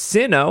 In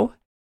Sinnoh,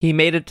 he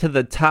made it to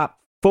the top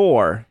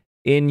 4.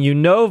 In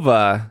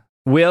Unova,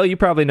 Will, you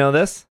probably know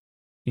this.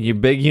 You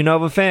big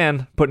Unova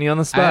fan, putting you on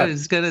the spot. I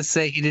was going to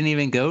say he didn't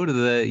even go to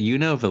the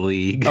Unova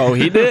League. Oh,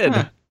 he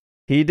did.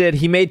 He did.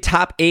 He made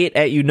top 8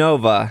 at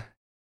Unova.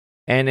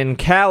 And in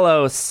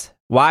Kalos,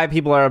 why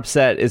people are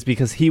upset is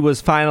because he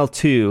was final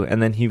 2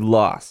 and then he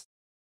lost.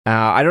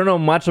 I don't know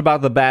much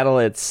about the battle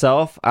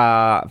itself.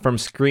 From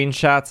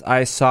screenshots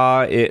I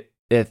saw, I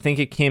think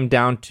it came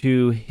down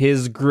to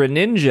his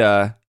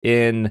Greninja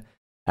in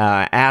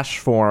Ash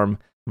form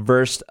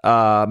versus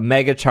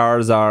Mega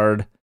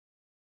Charizard,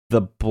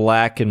 the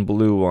black and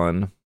blue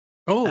one.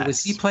 Oh,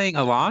 was he playing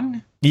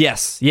Alon?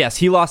 Yes,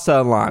 he lost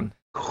to Alon.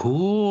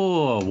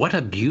 Cool. What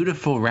a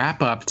beautiful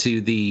wrap up to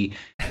the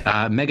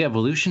Mega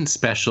Evolution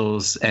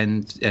specials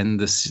and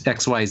the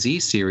XYZ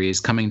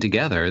series coming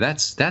together.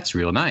 That's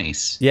real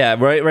nice. Yeah,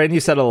 right. And you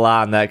said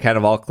Alon. That kind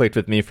of all clicked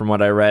with me from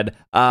what I read.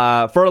 For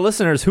our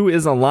listeners, who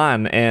is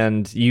Alon?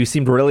 And you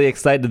seemed really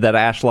excited that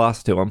Ash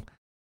lost to him.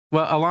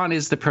 Well, Alon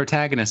is the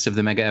protagonist of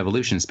the Mega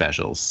Evolution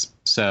specials.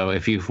 So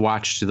if you've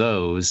watched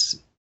those,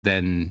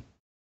 then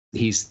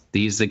he's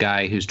the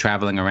guy who's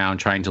traveling around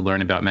trying to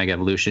learn about Mega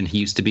Evolution. He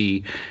used to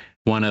be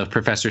one of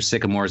Professor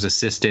Sycamore's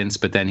assistants,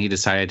 but then he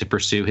decided to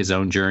pursue his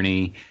own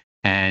journey,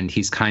 and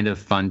he's kind of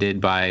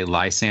funded by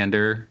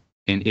Lysander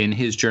in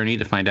his journey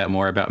to find out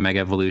more about Mega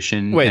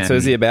Evolution. Wait, so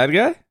is he a bad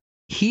guy?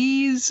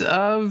 He's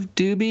of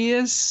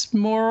dubious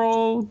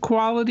moral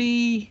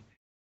quality.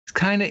 He's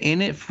kind of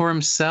in it for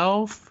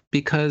himself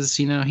because,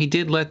 he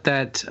did let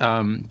that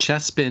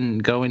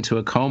Chespin go into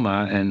a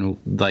coma and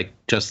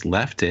just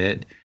left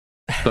it.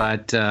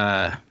 But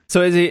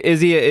so is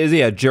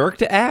he a jerk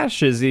to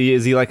Ash? Is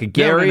he like a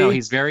Gary? No,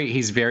 he's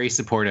very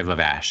supportive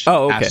of Ash.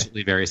 Oh, okay.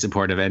 Absolutely very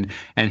supportive,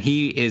 and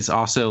he is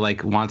also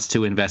wants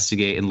to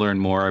investigate and learn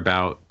more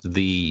about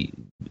the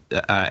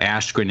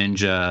Ash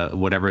Greninja,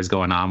 whatever is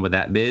going on with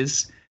that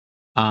biz.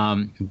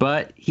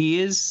 But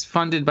he is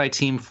funded by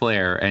Team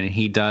Flare, and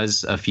he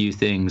does a few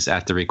things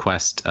at the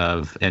request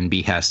of and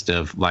behest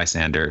of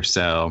Lysander.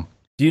 So,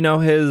 do you know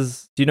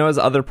his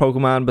other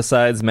Pokemon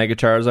besides Mega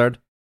Charizard?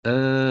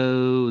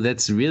 Oh,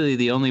 that's really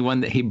the only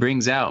one that he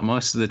brings out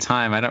most of the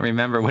time. I don't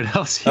remember what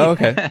else he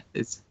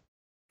has.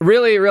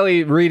 Really,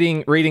 really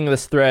reading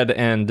this thread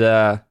and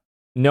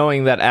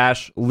knowing that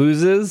Ash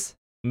loses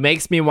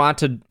makes me want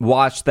to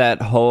watch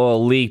that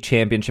whole league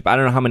championship. I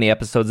don't know how many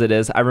episodes it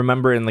is. I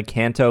remember in the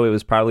Kanto, it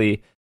was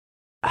probably,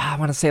 I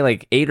want to say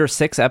 8 or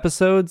 6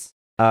 episodes.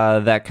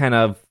 That kind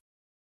of,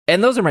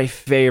 and those are my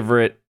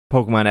favorite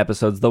Pokemon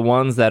episodes. The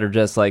ones that are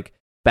just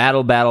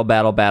battle, battle,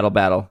 battle, battle,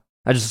 battle.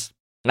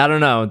 I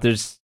don't know.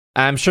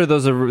 I'm sure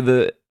those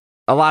are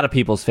a lot of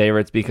people's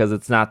favorites because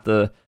it's not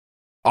the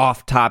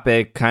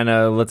off-topic kind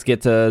of let's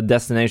get to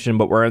destination,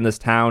 but we're in this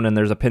town and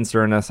there's a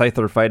Pinsir and a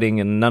Scyther fighting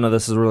and none of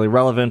this is really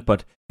relevant,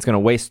 but it's going to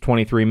waste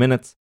 23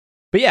 minutes.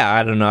 But yeah,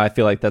 I don't know. I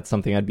feel like that's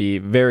something I'd be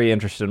very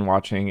interested in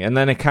watching. And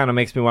then it kind of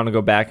makes me want to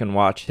go back and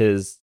watch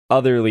his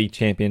other league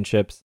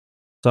championships.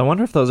 So I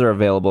wonder if those are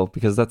available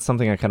because that's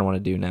something I kind of want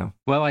to do now.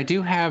 Well, I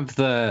do have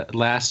the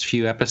last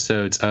few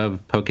episodes of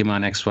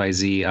Pokemon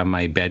XYZ on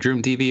my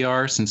bedroom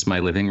DVR since my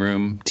living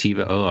room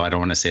TiVo. Oh, I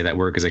don't want to say that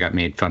word because I got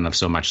made fun of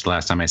so much the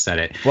last time I said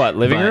it. What,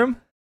 living room?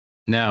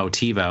 No,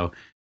 TiVo.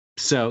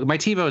 So my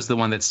TiVo is the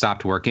one that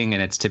stopped working,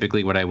 and it's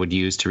typically what I would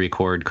use to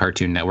record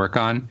Cartoon Network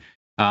on.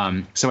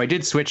 So I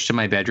did switch to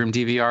my bedroom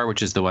DVR,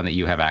 which is the one that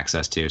you have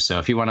access to. So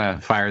if you want to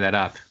fire that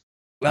up,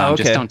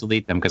 just don't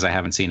delete them because I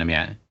haven't seen them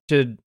yet.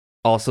 Should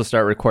also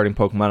start recording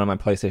Pokemon on my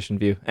PlayStation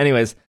View.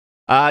 Anyways,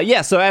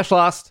 so Ash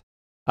lost.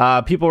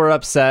 People were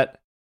upset.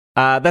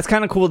 That's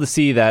kind of cool to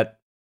see that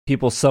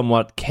people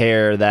somewhat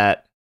care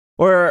that,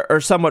 or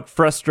somewhat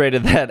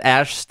frustrated that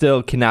Ash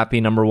still cannot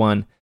be number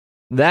one.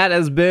 That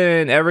has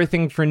been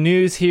everything for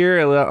news here,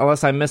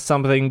 unless I missed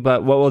something.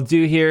 But what we'll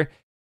do here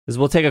is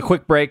we'll take a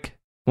quick break.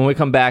 When we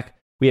come back,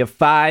 we have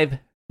 5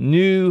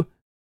 new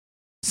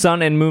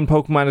Sun and Moon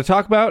Pokemon to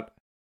talk about.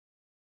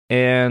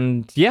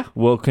 And yeah,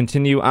 we'll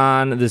continue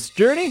on this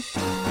journey.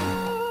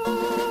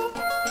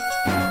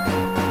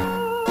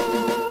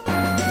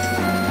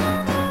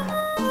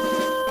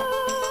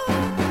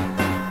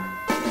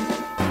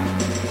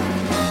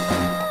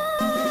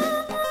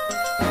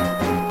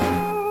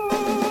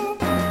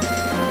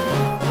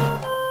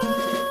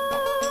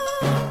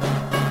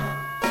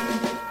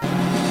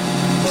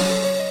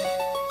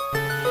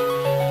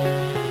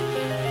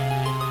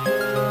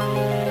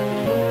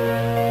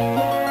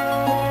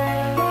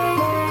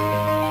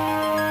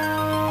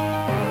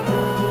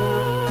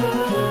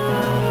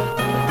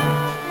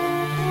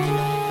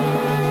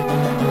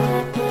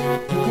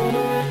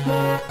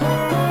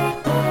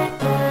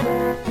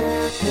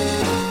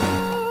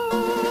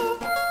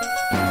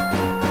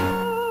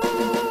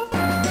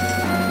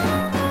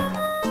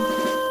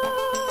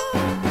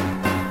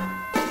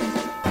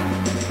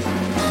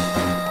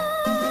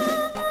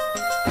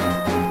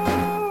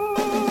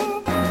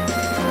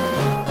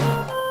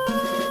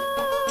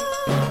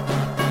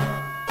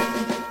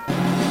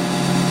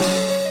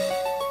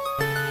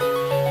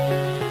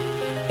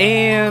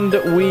 And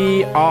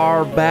we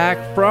are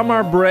back from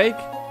our break.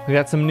 We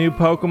got some new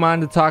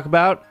Pokemon to talk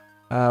about.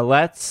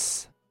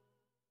 Let's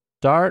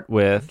start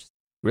with...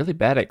 Really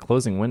bad at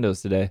closing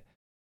windows today.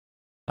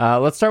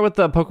 Let's start with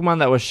the Pokemon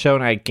that was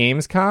shown at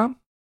Gamescom,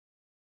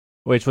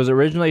 which was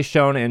originally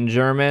shown in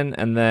German,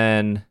 and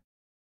then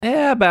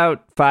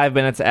about 5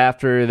 minutes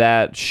after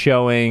that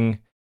showing,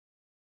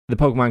 the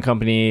Pokemon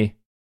Company,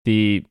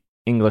 the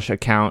English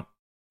account,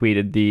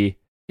 tweeted the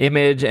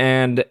image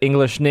and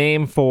English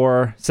name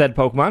for said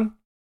Pokemon.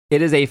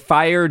 It is a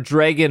fire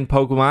dragon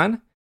Pokemon.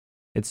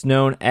 It's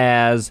known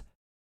as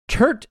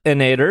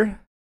Turtonator,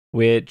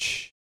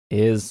 which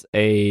is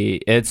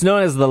it's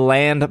known as the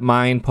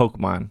landmine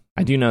Pokemon.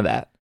 I do know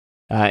that.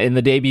 In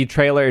the debut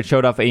trailer, it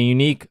showed off a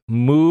unique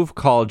move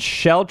called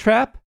Shell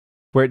Trap,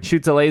 where it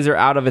shoots a laser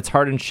out of its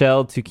hardened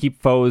shell to keep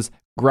foes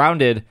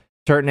grounded.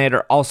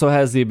 Turtonator also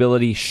has the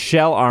ability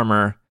Shell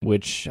Armor,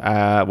 which,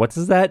 what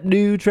does that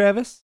do,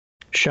 Travis?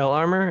 Shell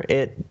armor,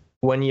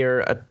 when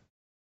you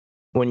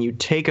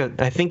take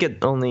I think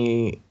it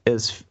only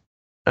is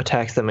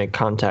attacks that make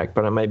contact,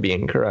 but I might be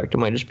incorrect. It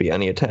might just be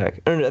any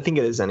attack. I think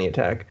it is any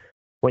attack.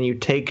 When you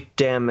take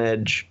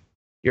damage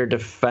your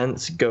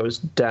defense goes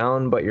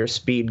down, but your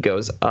speed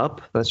goes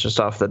up. That's just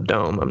off the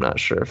dome. I'm not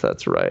sure if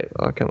that's right.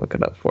 I can look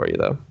it up for you,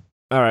 though.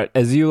 All right.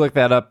 As you look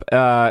that up,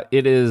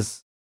 it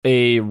is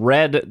a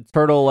red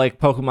turtle-like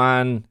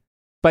Pokemon,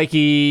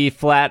 spiky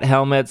flat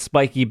helmet,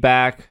 spiky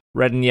back,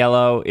 red and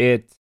yellow.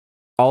 It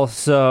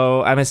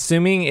also, I'm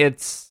assuming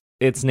its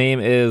name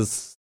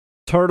is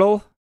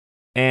Turtle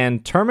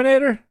and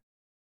Terminator?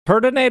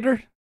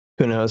 Turtonator?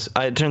 Who knows?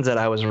 It turns out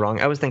I was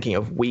wrong. I was thinking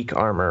of weak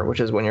armor, which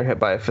is when you're hit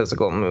by a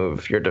physical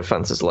move, your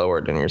defense is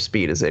lowered and your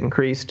speed is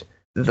increased.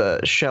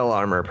 The shell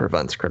armor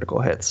prevents critical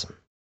hits.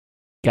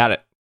 Got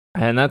it.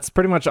 And that's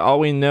pretty much all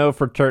we know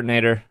for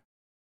Turtonator.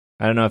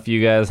 I don't know if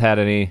you guys had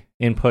any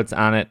inputs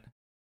on it.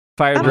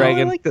 Fire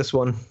Dragon. I like this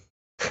one.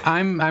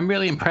 I'm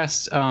really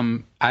impressed.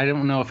 I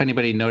don't know if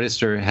anybody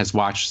noticed or has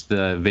watched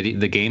the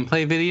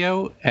gameplay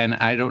video, and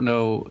I don't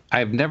know.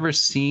 I've never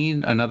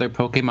seen another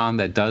Pokemon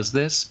that does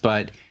this,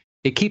 but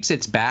it keeps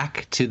its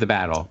back to the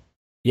battle.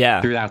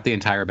 Yeah. Throughout the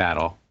entire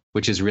battle,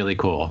 which is really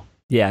cool.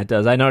 Yeah, it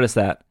does. I noticed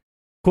that.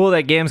 Cool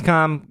that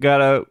Gamescom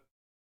got a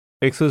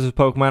exclusive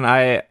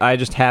Pokemon. I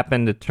just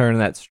happened to turn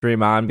that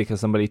stream on because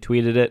somebody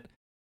tweeted it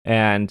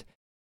and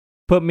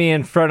put me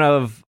in front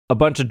of a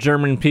bunch of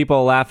German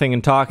people laughing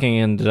and talking,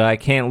 and I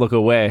can't look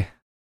away.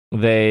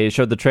 They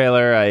showed the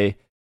trailer. I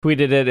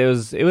tweeted it.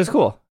 It was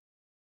cool.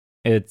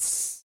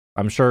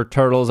 I'm sure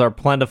turtles are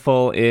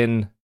plentiful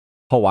in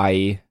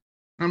Hawaii.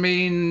 I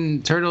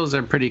mean, turtles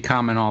are pretty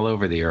common all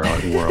over the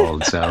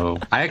world. So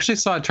I actually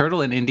saw a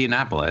turtle in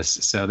Indianapolis.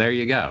 So there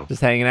you go.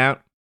 Just hanging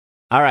out.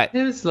 All right.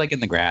 It was like in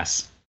the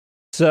grass.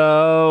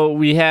 So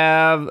we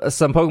have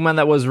some Pokemon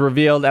that was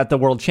revealed at the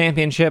World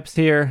Championships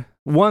here.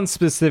 One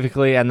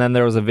specifically, and then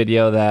there was a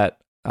video that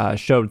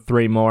showed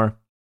 3 more.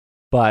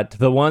 But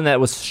the one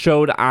that was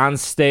showed on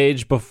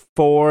stage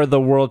before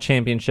the World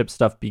Championship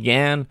stuff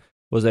began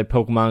was a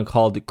Pokemon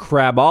called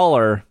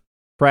Crabrawler.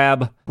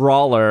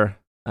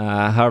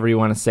 However you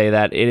want to say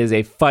that. It is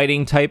a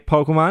fighting type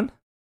Pokemon,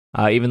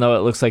 even though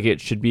it looks like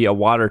it should be a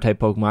water type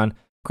Pokemon.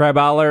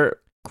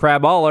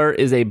 Crabrawler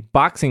is a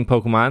boxing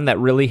Pokemon that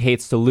really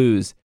hates to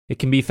lose. It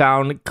can be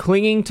found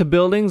clinging to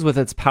buildings with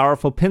its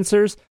powerful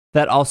pincers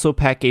that also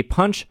pack a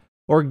punch,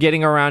 or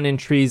getting around in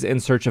trees in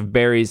search of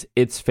berries,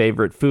 its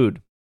favorite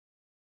food.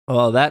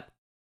 Well, that,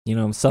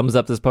 sums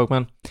up this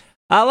Pokemon.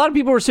 A lot of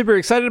people were super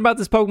excited about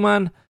this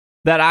Pokemon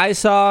that I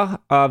saw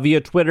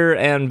via Twitter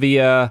and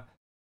via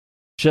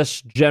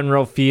just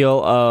general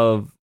feel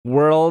of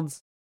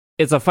Worlds.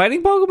 It's a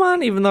fighting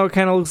Pokemon, even though it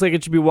kind of looks like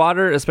it should be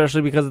water,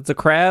 especially because it's a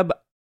crab.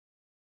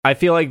 I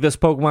feel like this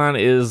Pokemon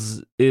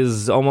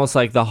is almost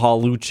like the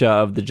Hawlucha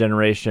of the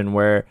generation,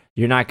 where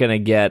you're not going to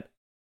get,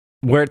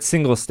 where it's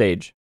single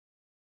stage.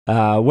 What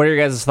are your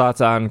guys'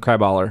 thoughts on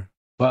Crabrawler?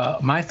 Well,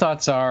 my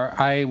thoughts are,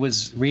 I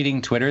was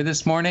reading Twitter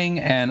this morning,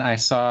 and I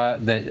saw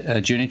that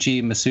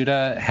Junichi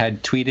Masuda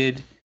had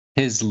tweeted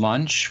his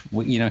lunch,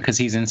 because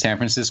he's in San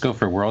Francisco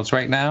for Worlds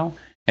right now.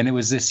 And it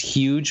was this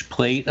huge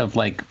plate of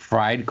like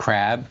fried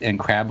crab and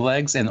crab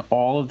legs. And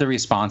all of the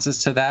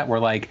responses to that were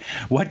like,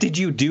 what did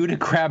you do to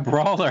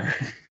Crabrawler?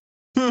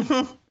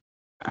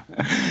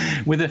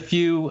 With a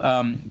few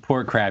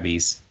poor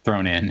crabbies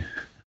thrown in.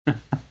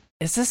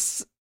 Is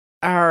this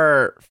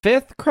our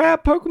 5th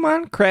crab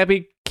Pokemon?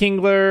 Krabby,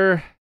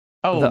 Kingler.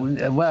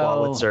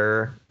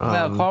 Clawitzer.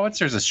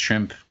 Clawitzer's a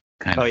shrimp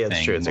kind of thing. Oh, yeah,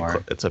 it's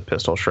true. It's a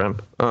pistol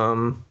shrimp.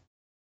 What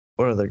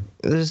are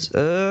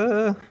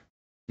the...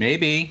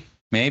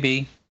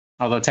 Maybe.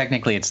 Although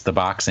technically it's the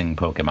boxing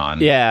Pokemon.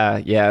 Yeah,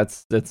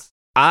 it's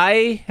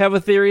I have a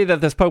theory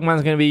that this Pokemon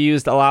is going to be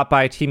used a lot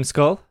by Team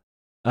Skull.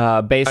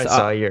 I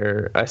saw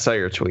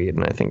your tweet,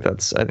 and I think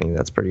that's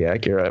pretty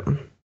accurate.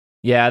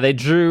 Yeah, they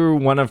drew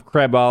one of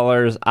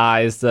Crabrawler's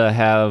eyes to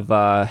have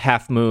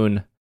half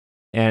moon,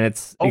 and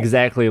it's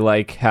exactly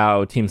like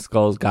how Team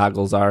Skull's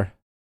goggles are.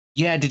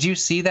 Yeah, did you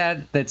see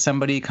that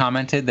somebody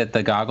commented that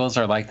the goggles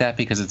are like that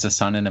because it's a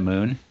sun and a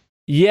moon?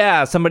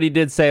 Yeah, somebody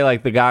did say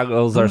like the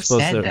goggles are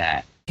supposed to. Who said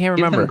that? Can't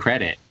remember. Give them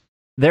credit.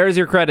 There's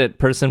your credit,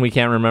 person we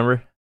can't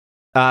remember.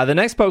 The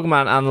next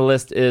Pokemon on the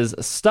list is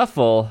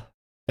Stuffle.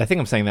 I think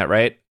I'm saying that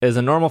right. Is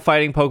a normal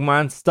fighting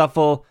Pokemon.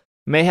 Stuffle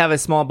may have a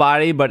small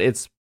body, but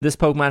this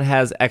Pokemon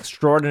has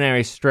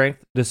extraordinary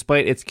strength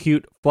despite its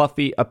cute,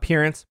 fluffy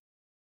appearance.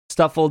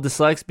 Stuffle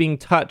dislikes being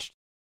touched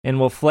and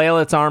will flail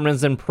its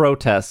arms in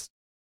protest.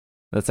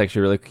 That's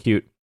actually really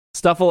cute.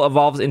 Stuffle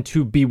evolves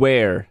into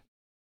Beware.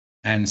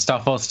 And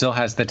Stuffle still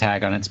has the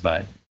tag on its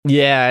butt.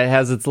 Yeah, it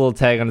has its little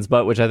tag on its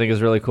butt, which I think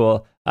is really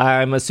cool.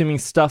 I'm assuming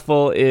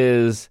Stuffle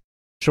is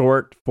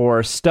short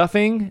for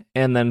stuffing,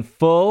 and then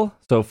full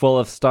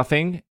of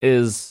stuffing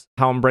is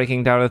how I'm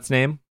breaking down its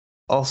name.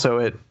 Also,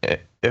 it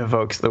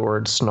evokes the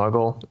word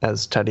snuggle,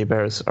 as teddy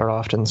bears are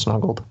often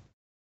snuggled.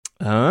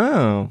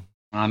 Oh.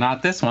 Well,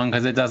 not this one,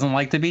 because it doesn't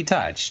like to be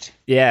touched.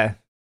 Yeah.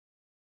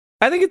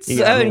 I think it's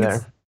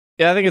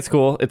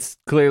cool. It's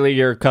clearly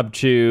your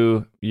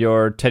Cubchoo,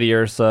 your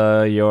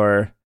Teddiursa,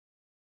 your...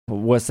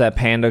 What's that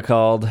panda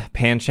called?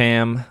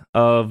 Pancham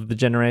of the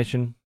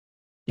generation.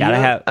 Gotta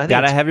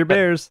have your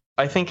bears.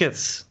 I think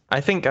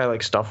I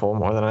like Stuffle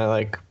more than I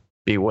like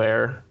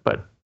Beware,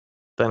 but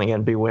then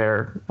again,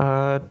 Beware.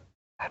 I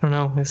don't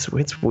know.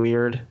 It's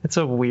weird. It's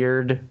a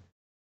weird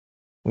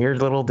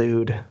little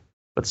dude.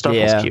 But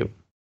Stuffle's cute.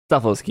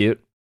 Stuffle's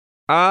cute.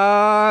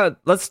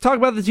 Let's talk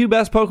about the two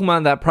best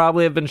Pokemon that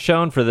probably have been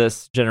shown for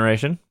this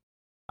generation.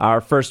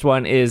 Our first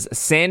one is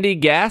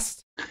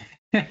Sandygast,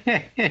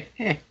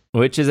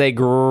 which is a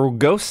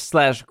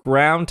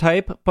ghost/ground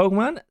type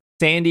Pokemon.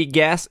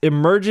 Sandygast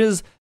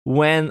emerges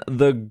when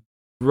the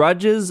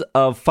grudges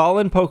of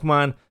fallen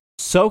Pokemon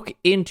soak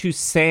into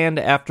sand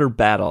after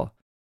battle,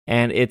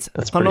 and its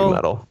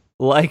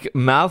tunnel-like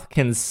mouth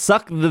can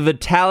suck the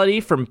vitality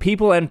from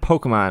people and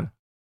Pokemon.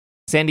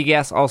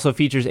 Sandygast also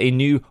features a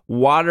new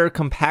water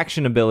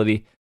compaction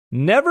ability,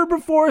 never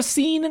before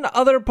seen in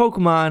other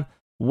Pokemon,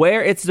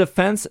 where its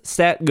defense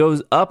stat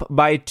goes up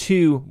by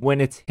 2 when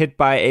it's hit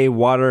by a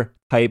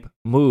water-type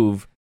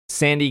move.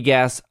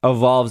 Sandygast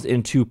evolves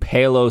into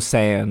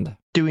Palossand.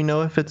 Do we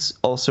know if it's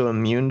also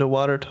immune to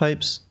water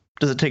types?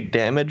 Does it take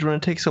damage when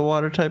it takes a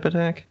water type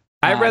attack?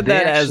 I read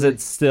that as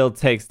it still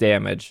takes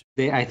damage.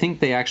 I think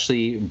they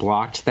actually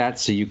blocked that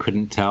so you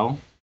couldn't tell.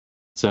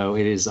 So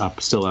it is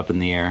still up in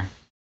the air.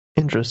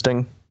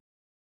 Interesting.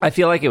 I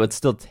feel like it would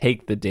still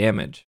take the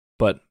damage,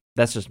 but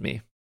that's just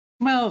me.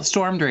 Well,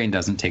 Storm Drain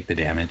doesn't take the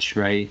damage,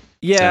 right?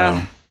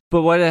 Yeah,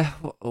 but what?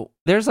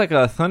 There's like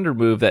a Thunder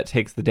move that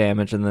takes the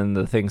damage and then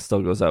the thing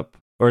still goes up.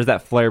 Or is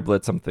that Flare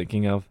Blitz I'm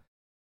thinking of?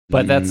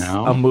 But that's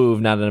a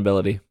move, not an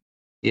ability.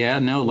 Yeah,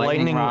 no,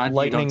 Lightning Rod,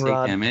 you don't take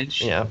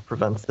damage. Yeah,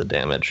 prevents the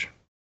damage.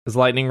 Is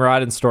Lightning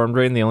Rod and Storm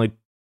Drain the only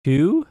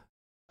two?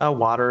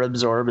 Water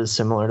Absorb is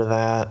similar to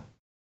that.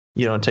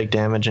 You don't take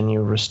damage and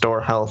you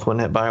restore health when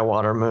hit by a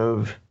water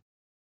move.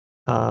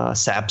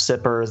 Sap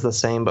Sipper is the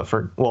same, but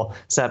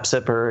Sap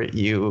Sipper,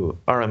 you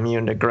are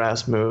immune to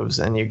grass moves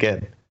and you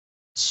get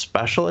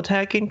special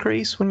attack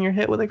increase when you're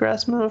hit with a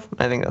grass move.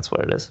 I think that's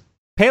what it is.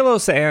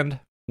 Palossand,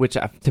 which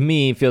to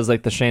me feels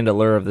like the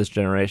Chandelure of this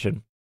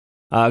generation.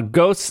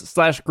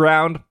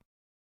 Ghost/ground.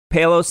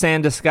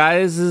 Palossand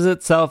disguises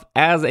itself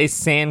as a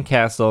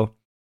sandcastle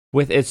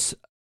with its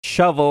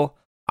shovel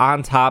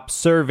on top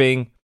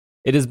serving,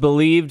 it is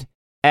believed,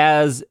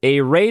 as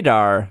a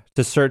radar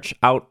to search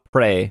out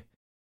prey.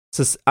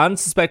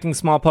 Unsuspecting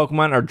small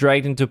Pokemon are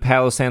dragged into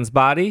Palossand's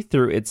body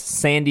through its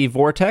sandy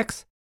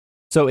vortex,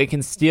 so it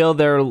can steal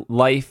their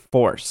life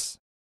force.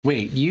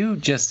 Wait, you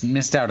just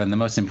missed out on the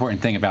most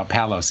important thing about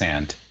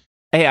Palossand.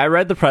 Hey, I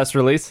read the press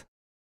release.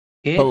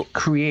 It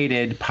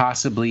created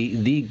possibly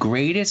the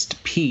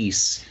greatest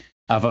piece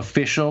of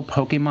official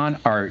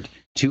Pokemon art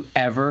to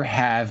ever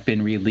have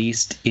been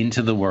released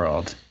into the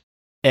world.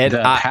 And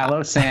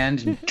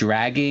Palossand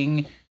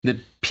dragging the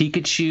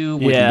Pikachu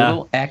with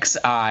little X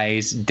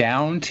eyes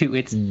down to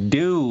its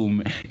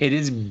doom. It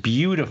is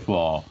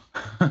beautiful.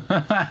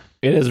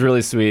 It is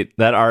really sweet.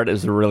 That art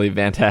is really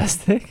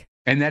fantastic.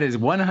 And that is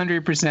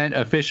 100%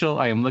 official.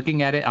 I am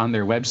looking at it on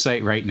their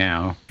website right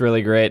now. It's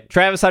really great.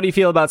 Travis, how do you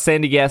feel about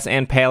Sandygast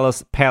and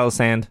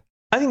Palossand?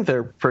 I think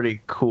they're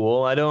pretty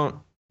cool. I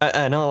know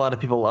a lot of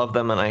people love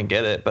them and I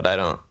get it, but I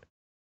don't.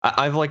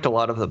 I've liked a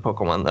lot of the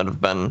Pokemon that have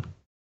been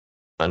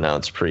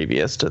announced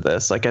previous to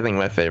this. Like, I think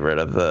my favorite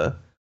of the,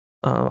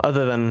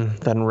 other than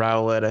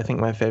Rowlet, I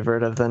think my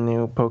favorite of the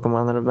new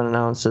Pokemon that have been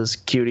announced is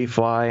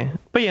Cutiefly.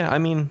 But yeah, I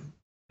mean,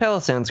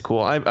 Palossand's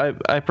cool.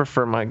 I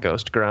prefer my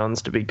Ghost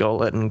Grounds to be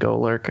Golett and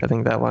Golurk. I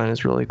think that line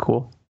is really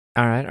cool.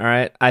 All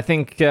right. I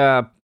think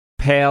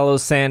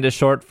Palossand is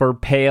short for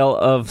Pale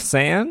of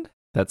Sand.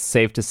 That's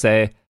safe to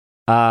say.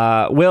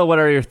 Will, what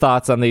are your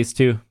thoughts on these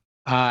two?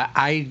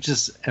 I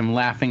just am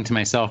laughing to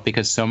myself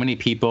because so many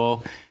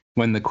people,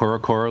 when the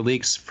Korokoro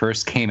leaks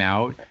first came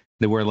out,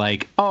 they were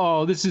like,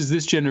 oh, this is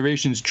this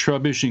generation's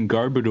Trubbish and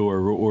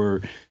Garbodor,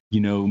 or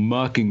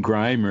Muck and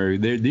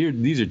Grimer.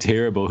 These are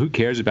terrible. Who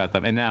cares about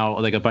them? And now,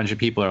 like, a bunch of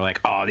people are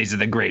like, oh, these are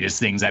the greatest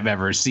things I've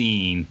ever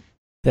seen.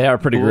 They are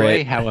pretty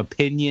great. How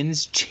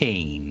opinions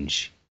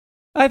change.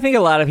 I think a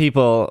lot of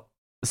people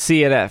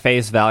see it at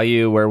face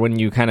value, where when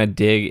you kind of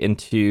dig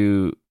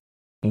into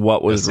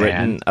what was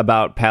written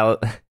about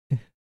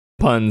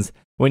puns,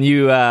 when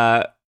you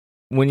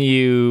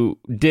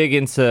dig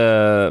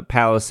into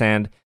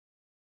Palossand,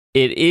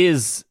 it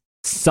is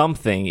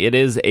something. It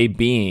is a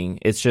being.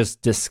 It's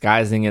just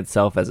disguising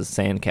itself as a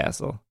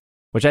sandcastle,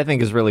 which I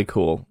think is really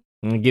cool.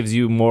 And it gives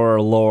you more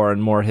lore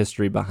and more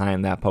history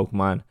behind that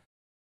Pokemon.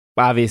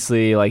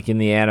 Obviously, like in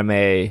the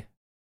anime,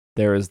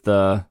 there is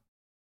the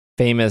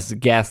famous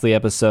Ghastly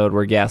episode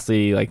where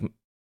Ghastly like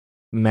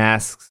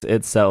masks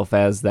itself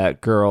as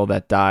that girl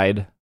that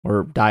died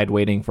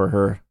waiting for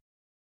her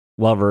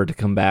lover to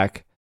come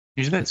back.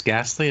 Usually that's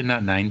Ghastly and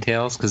not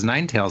Ninetales, because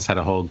Ninetales had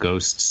a whole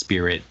ghost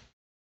spirit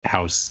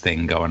house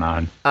thing going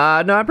on.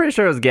 No, I'm pretty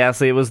sure it was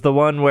Ghastly. It was the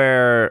one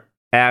where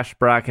Ash,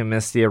 Brock, and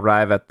Misty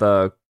arrive at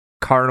the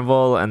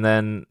carnival, and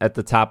then at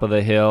the top of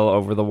the hill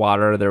over the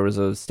water there was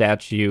a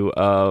statue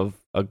of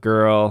a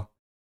girl,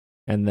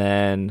 and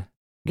then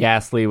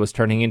Ghastly was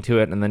turning into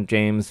it, and then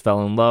James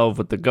fell in love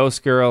with the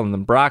ghost girl, and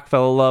then Brock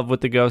fell in love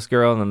with the ghost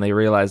girl, and then they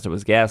realized it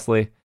was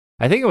Ghastly.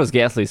 I think it was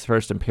Ghastly's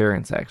first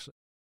appearance, actually.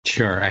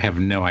 Sure, I have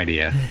no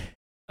idea.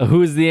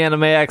 Who's the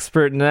anime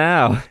expert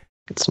now?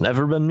 It's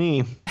never been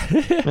me.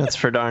 That's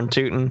for darn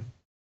tootin'.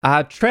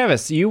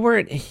 Travis, you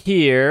weren't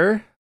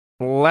here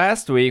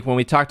last week when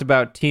we talked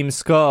about Team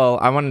Skull.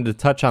 I wanted to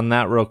touch on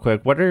that real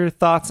quick. What are your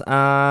thoughts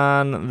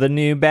on the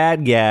new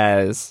bad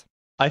guys?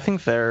 I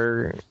think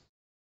they're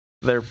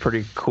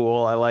pretty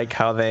cool. I like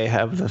how they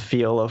have the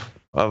feel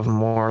of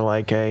more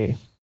like a...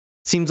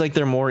 Seems like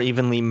they're more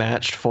evenly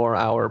matched for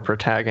our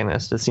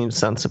protagonist. It seems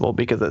sensible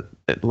because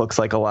it looks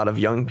like a lot of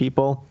young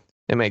people.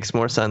 It makes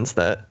more sense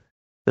that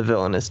the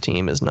villainous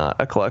team is not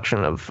a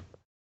collection of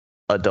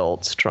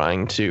adults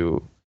trying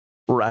to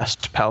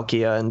wrest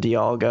Palkia and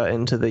Dialga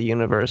into the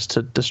universe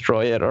to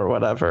destroy it or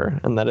whatever,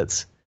 and that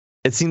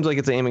it seems like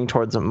it's aiming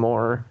towards a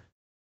more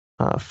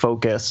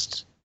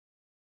focused,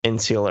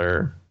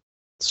 insular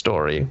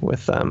story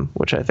with them,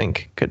 which I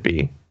think could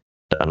be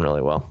done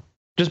really well.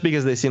 Just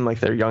because they seem like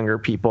they're younger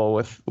people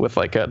with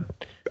like a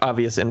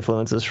obvious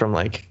influences from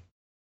I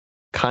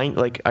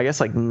guess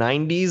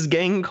 90s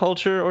gang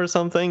culture or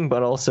something,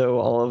 but also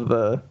all of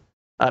the,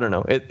 I don't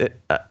know,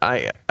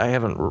 I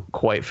haven't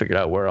quite figured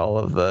out where all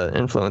of the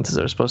influences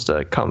are supposed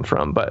to come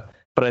from, but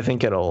I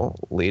think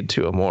it'll lead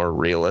to a more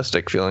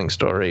realistic feeling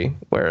story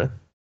where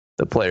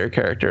the player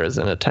character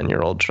isn't a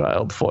 10-year-old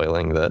child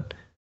foiling the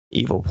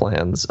evil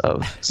plans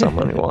of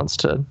someone who wants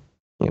to,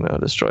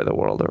 destroy the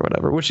world or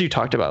whatever, which you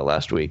talked about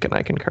last week, and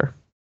I concur.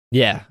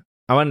 Yeah.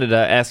 I wanted to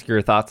ask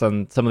your thoughts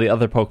on some of the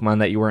other Pokemon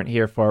that you weren't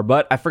here for,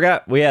 but I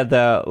forgot we had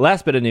the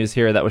last bit of news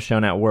here that was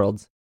shown at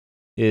Worlds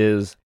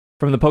is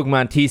from the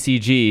Pokemon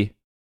TCG.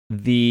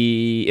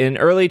 In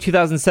early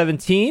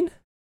 2017,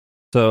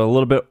 so a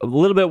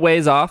little bit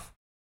ways off,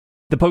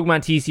 the Pokemon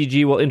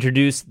TCG will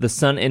introduce the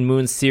Sun and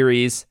Moon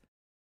series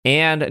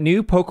and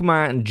new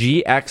Pokemon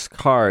GX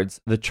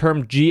cards. The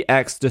term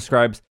GX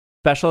describes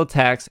special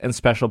attacks and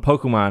special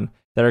Pokemon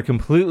that are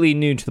completely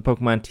new to the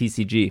Pokemon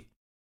TCG.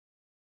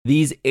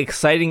 These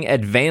exciting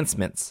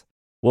advancements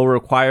will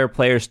require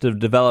players to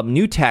develop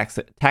new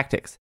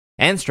tactics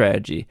and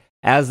strategy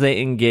as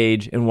they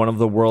engage in one of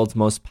the world's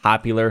most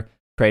popular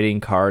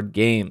trading card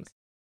games.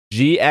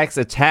 GX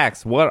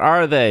attacks, what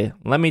are they?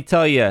 Let me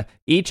tell you,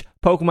 each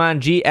Pokemon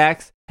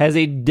GX has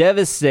a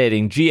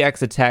devastating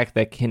GX attack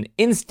that can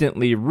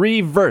instantly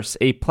reverse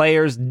a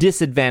player's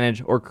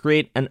disadvantage or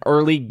create an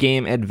early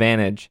game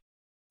advantage.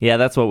 Yeah,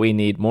 that's what we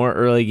need, more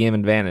early game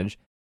advantage.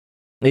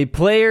 A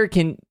player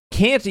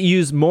can't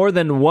use more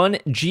than one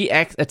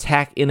GX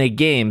attack in a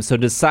game, so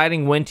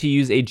deciding when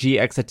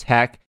GX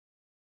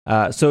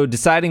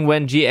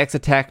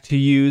attack to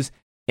use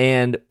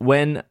and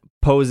when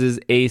poses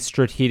a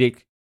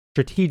strategic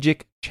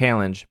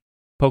challenge.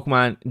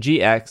 Pokemon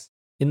GX.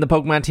 In the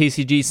Pokemon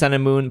TCG Sun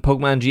and Moon,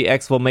 Pokemon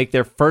GX will make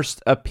their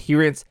first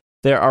appearance.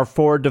 There are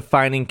 4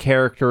 defining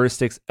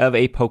characteristics of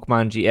a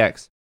Pokemon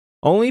GX.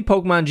 Only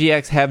Pokemon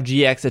GX have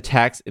GX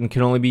attacks and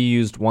can only be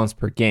used once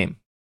per game.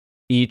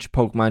 Each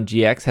Pokemon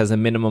GX has a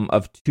minimum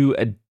of 2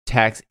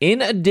 attacks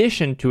in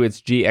addition to its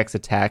GX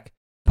attack.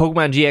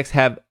 Pokemon GX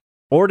have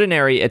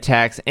ordinary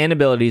attacks and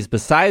abilities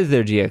besides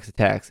their GX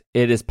attacks.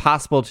 It is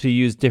possible to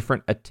use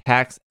different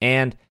attacks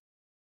and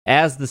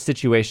as the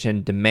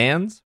situation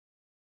demands.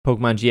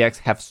 Pokemon GX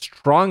have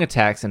strong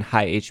attacks and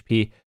high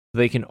HP, so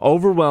they can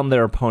overwhelm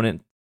their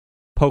opponent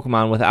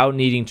Pokemon without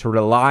needing to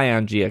rely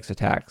on GX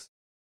attacks.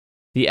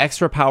 The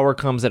extra power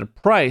comes at a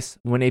price.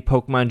 When a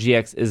Pokemon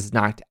GX is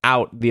knocked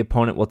out, the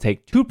opponent will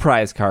take 2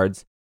 prize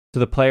cards, so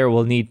the player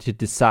will need to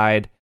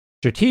decide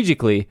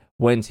strategically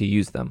when to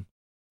use them.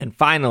 And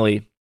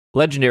finally,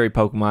 legendary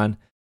Pokemon.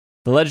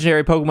 The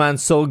legendary Pokemon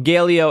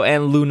Solgaleo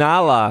and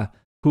Lunala,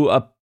 who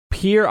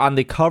appear on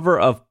the cover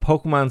of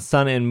Pokemon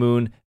Sun and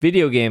Moon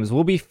video games,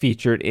 will be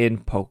featured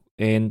in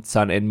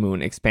Sun and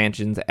Moon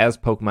expansions as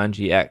Pokemon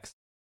GX.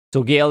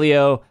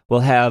 Solgaleo will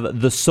have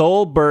the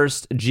Soul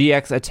Burst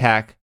GX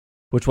attack,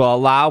 which will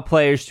allow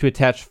players to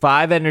attach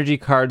 5 energy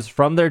cards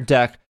from their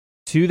deck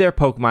to their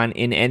Pokemon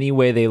in any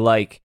way they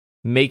like,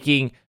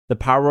 making the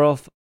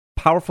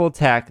powerful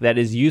attack that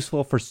is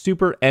useful for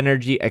super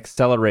energy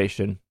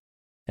acceleration.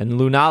 And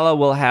Lunala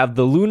will have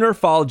the Lunar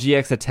Fall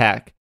GX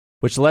attack,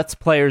 which lets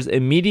players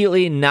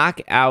immediately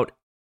knock out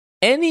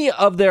any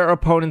of their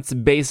opponent's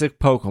basic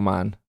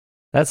Pokemon.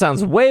 That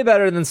sounds way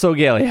better than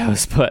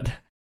Solgaleo's, but...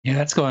 Yeah,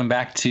 that's going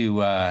back to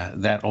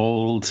that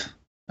old...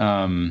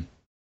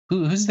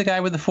 Who's the guy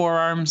with the 4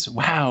 arms?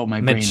 Wow, my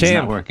brain's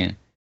not working.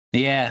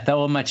 Yeah, that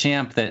old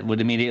Machamp that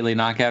would immediately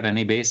knock out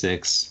any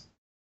basics.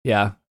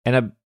 Yeah, and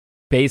a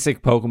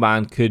basic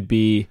Pokemon could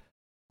be,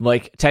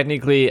 like,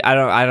 technically,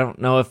 I don't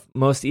know if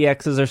most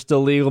EXs are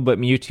still legal, but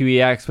Mewtwo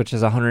EX, which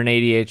is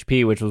 180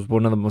 HP, which was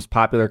one of the most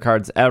popular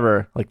cards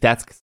ever, like,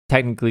 that's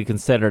technically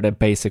considered a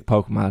basic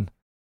Pokemon.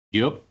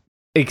 Yep.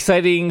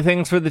 Exciting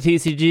things for the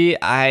TCG.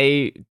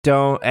 I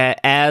don't,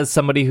 as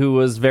somebody who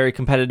was very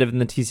competitive in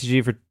the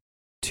TCG for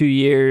 2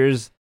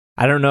 years,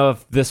 I don't know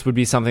if this would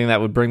be something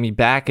that would bring me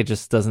back. It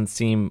just doesn't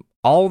seem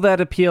all that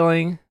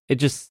appealing.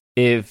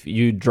 If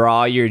you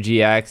draw your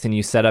GX and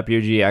you set up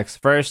your GX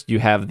first, you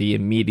have the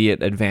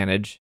immediate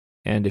advantage.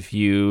 And if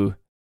you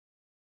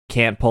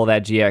can't pull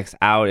that GX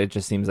out, it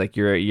just seems like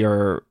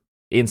you're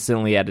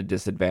instantly at a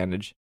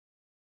disadvantage.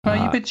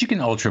 Well, but you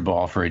can Ultra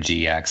Ball for a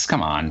GX.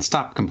 Come on,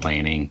 stop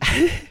complaining.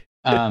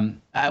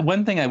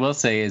 One thing I will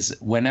say is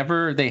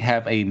whenever they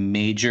have a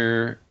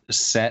major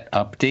set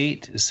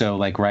update, so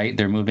like, right,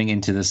 they're moving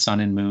into the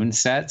Sun and Moon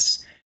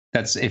sets,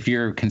 that's, if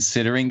you're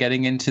considering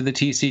getting into the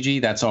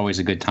TCG, that's always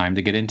a good time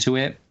to get into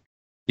it,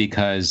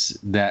 because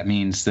that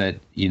means that,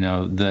 you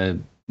know,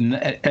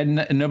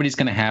 nobody's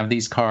going to have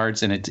these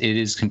cards, and it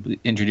is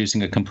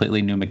introducing a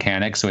completely new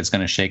mechanic, so it's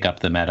going to shake up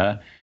the meta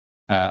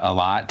a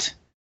lot,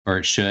 or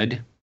it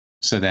should.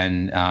 So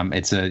then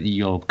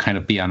you'll kind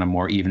of be on a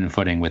more even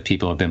footing with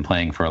people who have been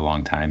playing for a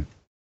long time.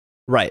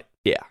 Right.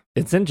 Yeah.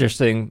 It's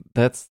interesting.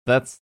 That's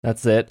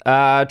it.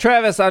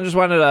 Travis, I just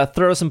wanted to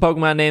throw some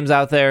Pokemon names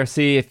out there,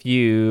 see if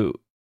you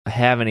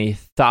have any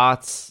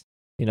thoughts.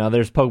 You know,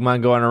 there's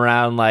Pokemon going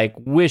around like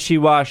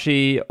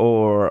Wishy-Washy,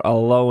 or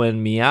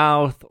Alolan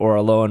Meowth, or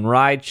Alolan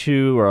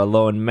Raichu, or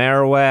Alolan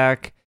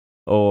Marowak,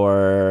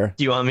 or...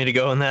 Do you want me to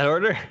go in that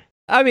order?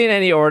 I mean,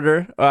 any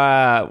order.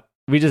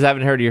 We just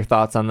haven't heard your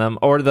thoughts on them.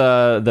 Or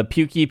the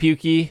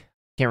Pukey.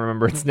 Can't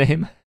remember its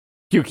name.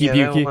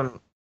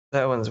 Pukey.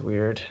 That one's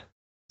weird.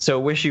 So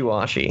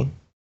Wishy-Washy.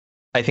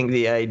 I think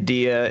the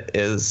idea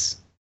is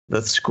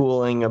the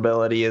schooling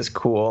ability is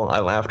cool.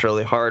 I laughed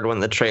really hard when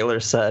the trailer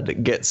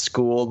said, "Get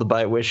schooled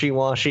by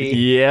Wishy-Washy."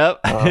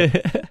 Yep.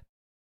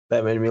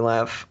 That made me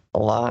laugh a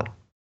lot.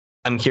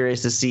 I'm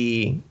curious to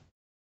see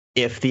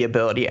if the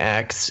ability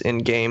acts in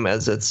game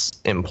as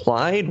it's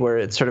implied, where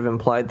it's sort of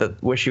implied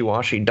that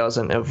Wishy-Washy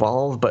doesn't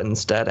evolve, but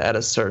instead at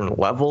a certain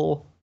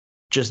level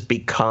just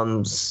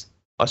becomes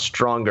a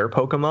stronger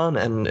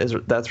Pokemon, and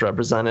that's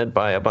represented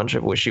by a bunch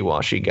of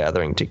Wishy-Washy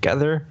gathering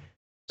together.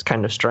 It's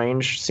kind of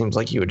strange. Seems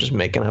like you would just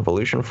make an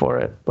evolution for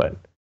it, but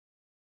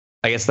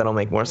I guess that'll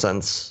make more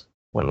sense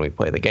when we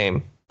play the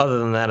game. Other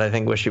than that, I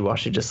think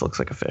Wishy-Washy just looks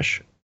like a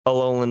fish.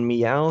 Alolan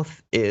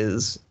Meowth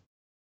is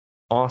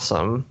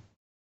awesome.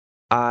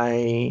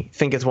 I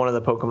think it's one of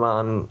the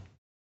Pokemon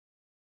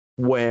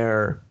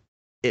where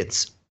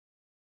its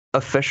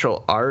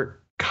official art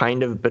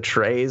kind of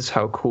betrays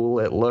how cool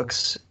it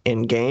looks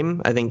in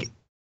game. I think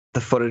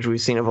the footage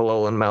we've seen of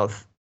Alolan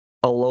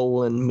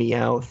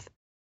Meowth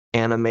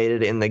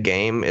animated in the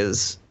game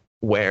is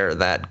where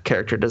that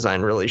character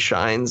design really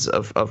shines,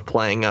 of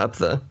playing up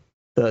the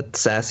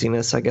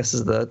sassiness, I guess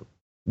is the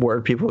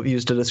word people have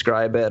used to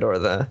describe it, or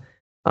the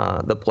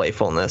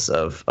playfulness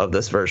of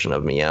this version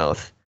of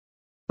Meowth.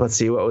 Let's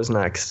see what was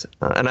next.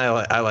 And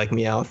I like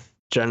Meowth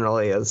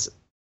generally, as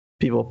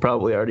people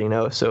probably already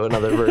know. So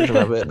another version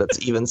of it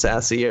that's even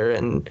sassier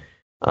and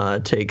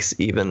takes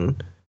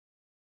even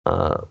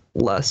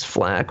less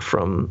flack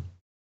from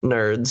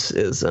nerds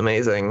is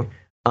amazing.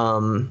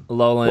 Alolan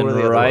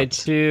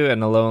Raichu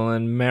and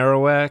Alolan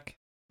Marowak.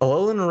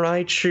 Alolan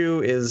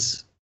Raichu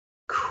is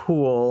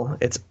cool.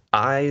 Its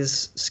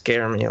eyes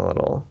scare me a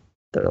little.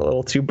 They're a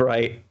little too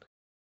bright.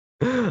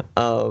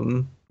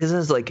 This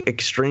has like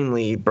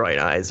extremely bright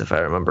eyes, if I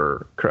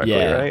remember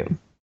correctly, right?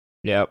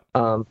 Yep.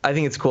 I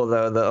think it's cool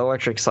though. The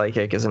electric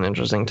psychic is an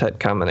interesting type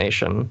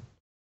combination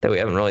that we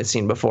haven't really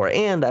seen before,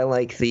 and I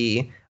like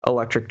the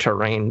electric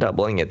terrain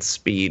doubling its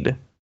speed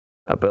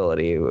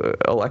ability.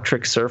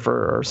 Electric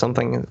surfer or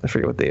something. I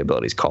forget what the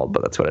ability's called,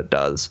 but that's what it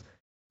does.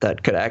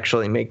 That could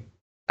actually make.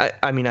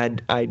 I mean,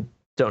 I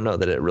don't know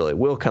that it really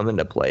will come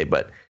into play,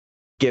 but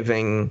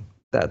giving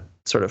that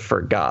sort of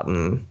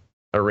forgotten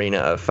arena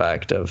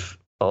effect of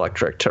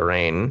electric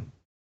terrain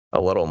a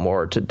little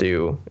more to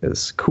do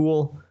is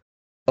cool.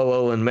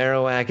 Alolan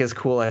Marowak is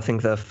cool. I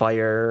think the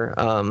fire,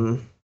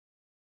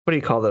 what do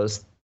you call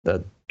those?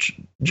 The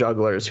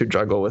jugglers who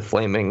juggle with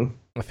flaming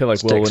I feel like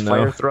sticks, Will would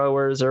fire know.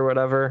 throwers or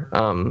whatever.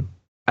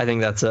 I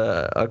think that's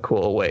a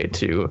cool way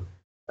to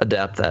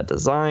adapt that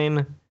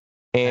design.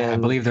 And I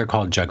believe they're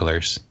called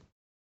jugglers.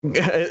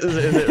 is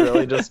it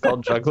really just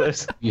called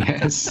jugglers?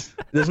 Yes.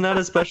 There's not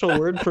a special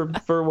word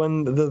for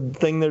when the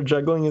thing they're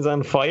juggling is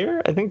on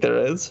fire? I think there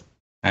is.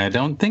 I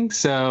don't think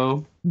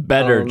so.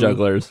 Better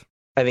jugglers.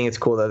 I think it's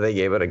cool that they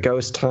gave it a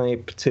ghost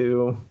type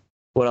too.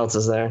 What else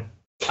is there?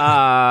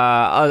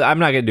 I'm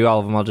not gonna do all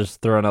of them. I'll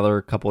just throw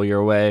another couple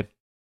your way.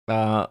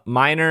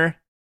 Miner,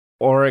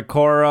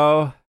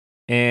 Oricoro,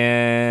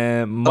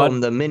 and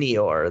the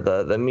Minior,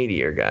 the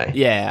meteor guy.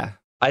 Yeah.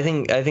 I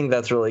think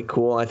that's really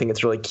cool. I think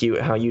it's really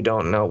cute how you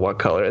don't know what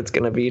color it's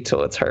gonna be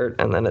till it's hurt,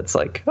 and then it's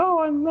like, oh,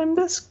 I'm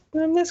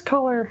this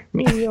color,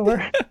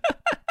 Meteor,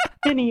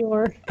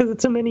 Minior, because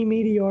it's a mini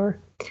meteor.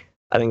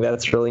 I think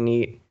that's really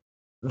neat.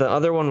 The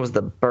other one was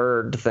the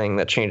bird thing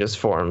that changes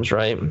forms,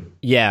 right?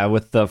 Yeah,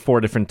 with the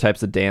 4 different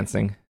types of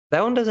dancing.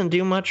 That one doesn't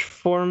do much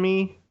for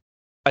me.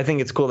 I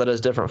think it's cool that it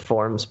has different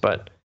forms,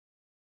 but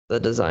the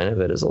design of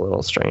it is a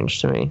little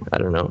strange to me. I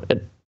don't know.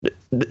 It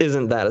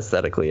isn't that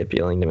aesthetically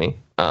appealing to me.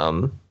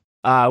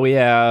 We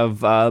have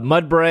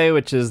Mudbray,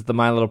 which is the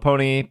My Little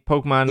Pony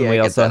Pokemon. Yeah, we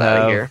also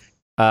have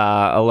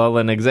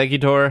Alolan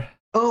Executor.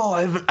 Oh,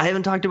 I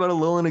haven't talked about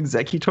Alolan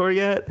Executor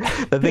yet.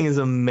 That thing is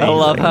amazing. I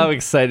love how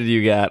excited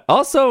you got.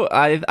 Also,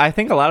 I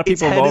think a lot of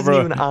people its head over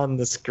isn't even on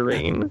the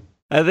screen.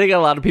 I think a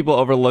lot of people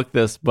overlook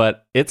this,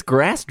 but it's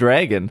Grass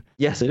Dragon.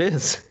 Yes, it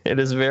is. It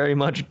is very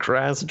much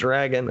Grass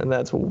Dragon, and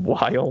that's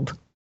wild.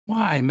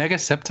 Why? Mega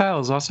Sceptile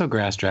is also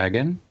Grass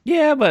Dragon.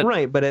 Yeah, but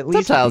Right, but at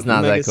least Sceptile's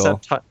not that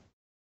cool.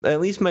 At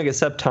least Mega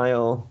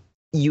Sceptile,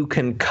 you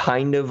can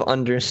kind of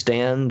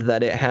understand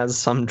that it has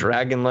some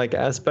dragon-like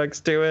aspects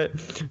to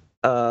it.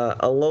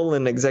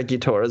 Alolan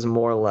Executor is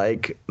more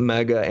like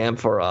Mega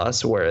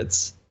Ampharos, where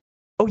it's,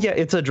 oh yeah,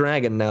 it's a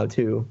dragon now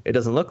too. It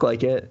doesn't look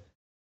like it,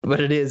 but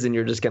it is, and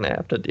you're just gonna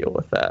have to deal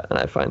with that. And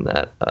I find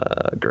that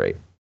great.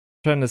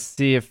 Trying to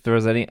see if there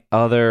was any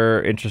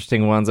other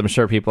interesting ones. I'm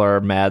sure people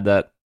are mad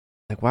that,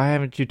 like, why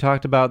haven't you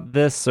talked about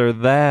this or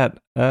that?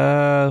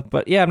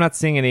 But yeah, I'm not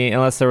seeing any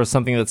unless there was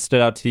something that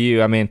stood out to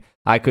you. I mean,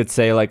 I could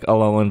say like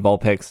Alolan,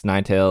 Vulpix,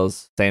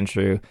 Ninetales,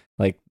 Sandshrew.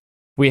 Like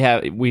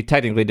we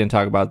technically didn't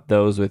talk about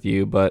those with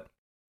you, but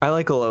I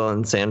like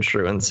Alolan,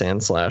 Sandshrew, and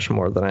Sandslash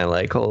more than I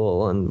like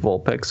Alolan,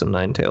 Vulpix, and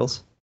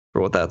Ninetales,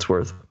 for what that's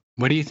worth.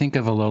 What do you think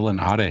of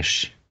Alolan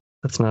Oddish?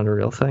 That's not a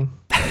real thing.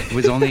 It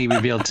was only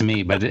revealed to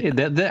me, but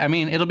I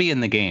mean, it'll be in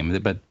the game.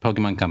 But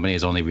Pokemon Company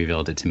has only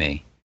revealed it to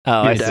me.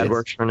 oh,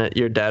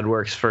 Your dad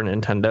works for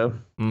Nintendo.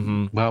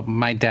 Mm-hmm. Well,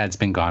 my dad's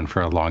been gone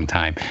for a long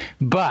time,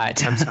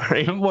 but I'm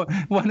sorry.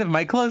 one of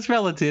my close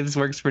relatives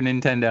works for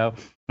Nintendo,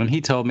 and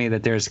he told me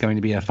that there's going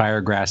to be a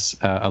Firegrass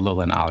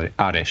Alolan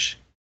Oddish,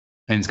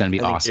 and it's going to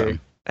be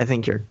awesome. I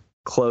think your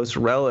close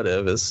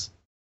relative is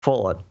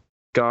full of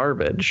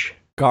garbage.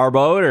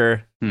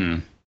 Garbodor. Hmm.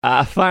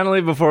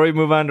 Finally, before we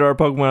move on to our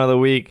Pokemon of the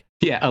week,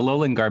 Yeah,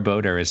 Alolan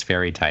Garbodor is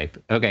fairy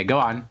type. Okay, go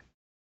on.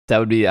 that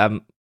would be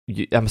I'm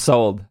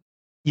sold.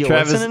 You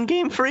Travis- listening,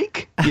 Game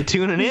Freak? You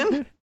tuning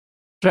in?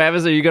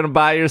 Travis, are you going to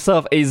buy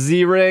yourself a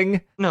Z-Ring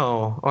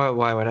No.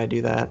 Why would I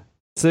do that?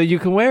 so you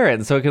can wear it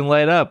and so it can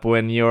light up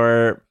when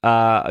you're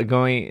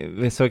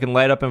going, so it can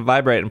light up and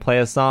vibrate and play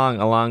a song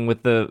along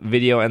with the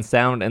video and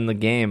sound in the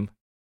game?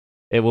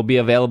 It will be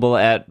available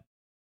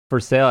for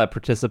sale at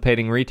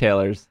participating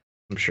retailers.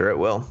 I'm sure it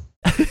will.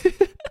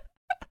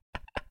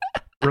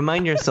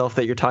 Remind yourself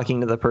that you're talking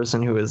to the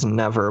person who has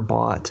never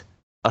bought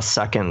a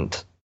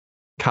second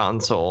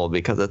console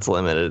because it's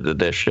limited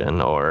edition,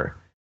 or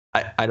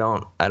I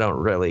don't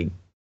really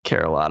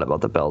care a lot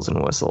about the bells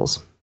and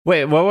whistles.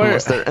 Wait, what were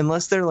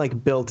unless they're like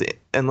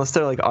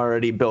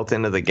already built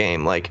into the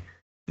game. Like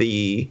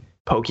the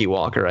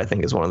Pokewalker, I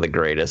think, is one of the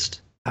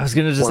greatest. I was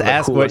gonna just one of the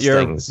ask what coolest your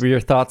things. your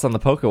thoughts on the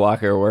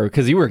Pokewalker were,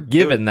 because you were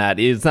given that.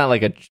 It's not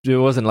like it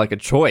wasn't like a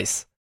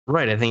choice.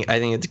 Right, I think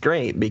it's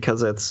great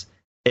because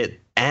it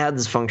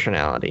adds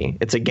functionality.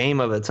 It's a game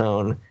of its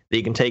own that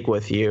you can take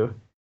with you.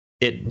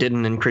 It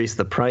didn't increase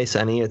the price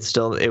any.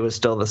 It was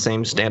still the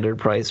same standard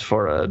price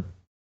for a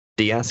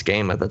DS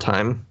game at the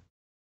time.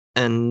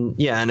 And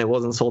yeah, and it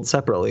wasn't sold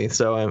separately.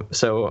 So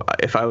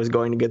if I was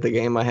going to get the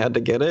game, I had to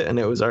get it, and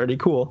it was already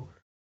cool.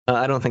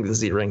 I don't think the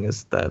Z-Ring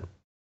is that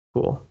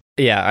cool.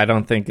 Yeah, I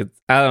don't think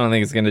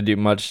it's gonna do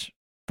much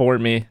for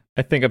me.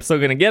 I think I'm still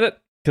gonna get it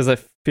because I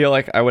feel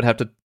like I would have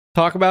to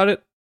talk about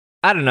it.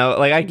 I don't know.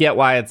 Like, I get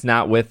why it's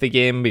not with the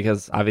game,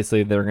 because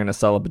obviously they're gonna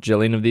sell a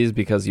bajillion of these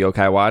because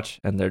Yokai Watch,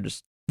 and they're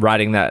just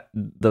riding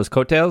those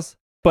coattails.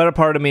 But a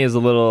part of me is a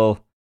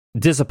little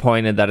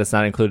disappointed that it's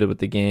not included with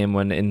the game,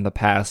 when in the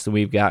past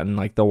we've gotten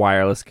like the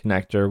wireless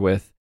connector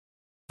with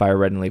Fire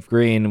Red and Leaf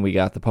Green, we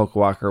got the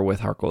Pokewalker with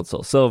Heart Gold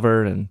Soul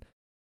Silver, and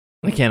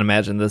I can't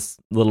imagine this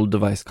little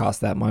device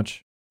costs that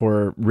much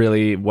for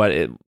really what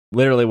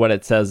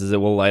it says is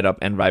it will light up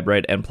and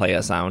vibrate and play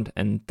a sound,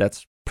 and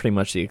that's pretty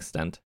much the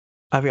extent.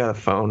 I've got a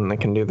phone that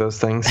can do those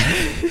things.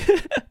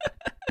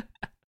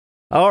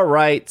 All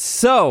right,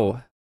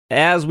 so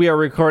as we are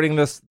recording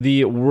this,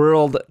 the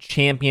World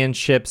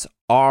Championships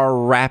are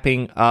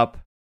wrapping up.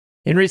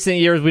 In recent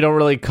years, we don't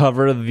really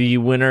cover the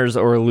winners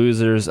or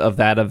losers of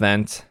that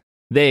event.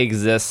 They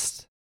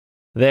exist.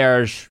 They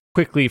are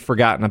quickly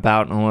forgotten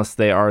about unless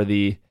they are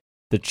the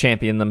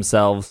champion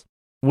themselves.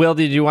 Will,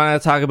 did you want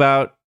to talk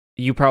about,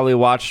 you probably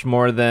watched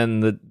more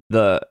than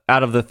the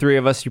out of the three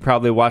of us, you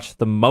probably watched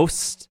the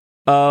most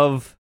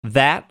of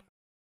that?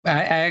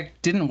 I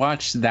didn't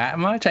watch that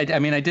much. I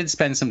mean, I did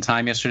spend some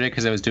time yesterday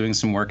because I was doing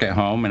some work at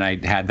home, and I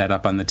had that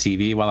up on the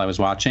TV while I was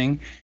watching.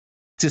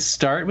 To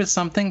start with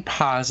something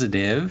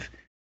positive,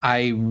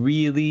 I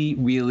really,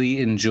 really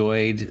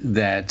enjoyed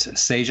that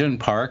Sejun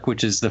Park,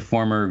 which is the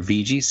former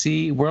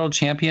VGC world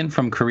champion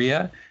from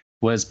Korea,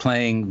 was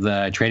playing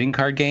the trading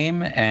card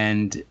game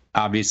and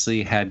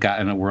obviously had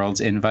gotten a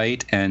world's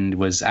invite and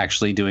was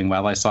actually doing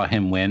well. I saw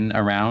him win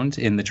a round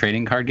in the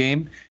trading card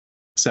game.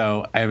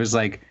 So I was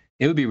like,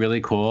 it would be really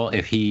cool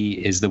if he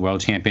is the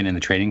world champion in the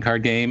trading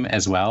card game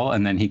as well,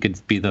 and then he could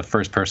be the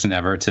first person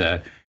ever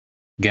to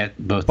get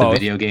both the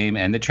video game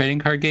and the trading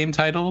card game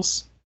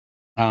titles.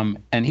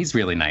 And he's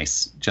really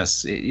nice.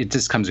 It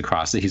just comes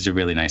across that he's a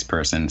really nice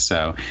person.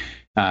 So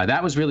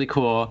that was really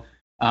cool.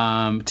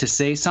 To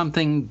say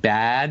something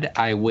bad,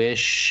 I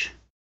wish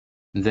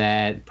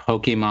that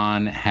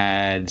Pokemon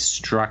had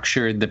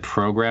structured the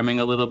programming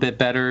a little bit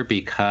better,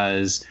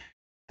 because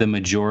the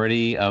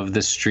majority of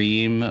the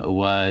stream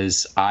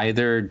was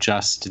either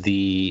just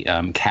the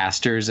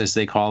casters, as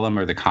they call them,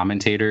 or the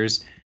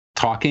commentators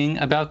talking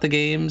about the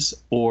games,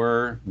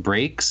 or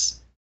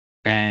breaks,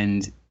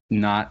 and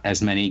not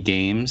as many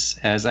games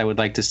as I would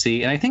like to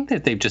see. And I think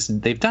that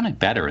they've done it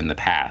better in the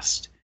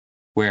past,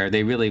 where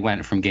they really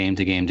went from game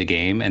to game to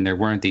game, and there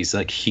weren't these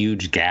like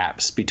huge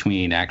gaps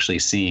between actually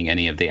seeing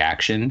any of the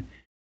action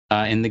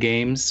in the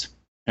games.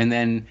 And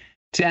then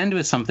to end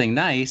with something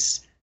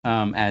nice,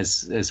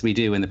 as we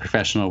do in the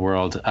professional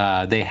world,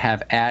 they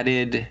have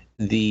added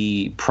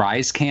the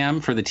prize cam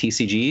for the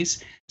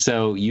TCGs,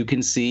 so you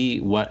can see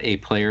what a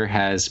player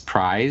has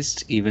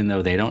prized, even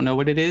though they don't know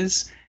what it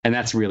is, and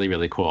that's really,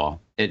 really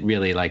cool. It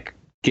really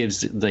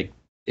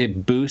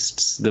it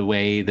boosts the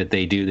way that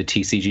they do the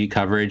TCG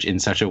coverage in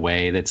such a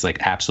way that's like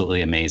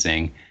absolutely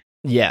amazing.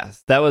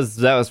 Yes, that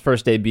was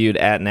first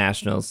debuted at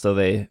Nationals, so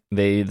they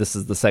this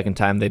is the second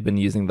time they've been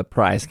using the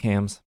prize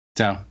cams.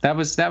 So that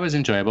was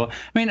enjoyable.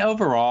 I mean,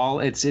 overall,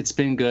 it's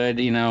been good.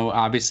 You know,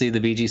 obviously the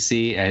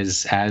VGC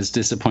is as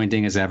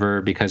disappointing as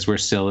ever because we're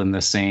still in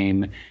the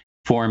same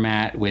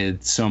format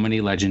with so many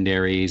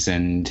legendaries,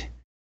 and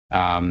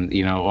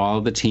all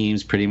of the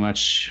teams pretty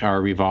much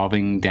are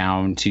revolving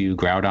down to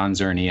Groudon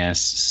Xerneas.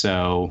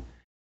 So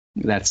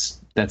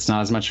that's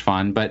not as much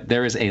fun. But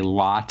there is a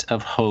lot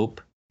of hope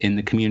in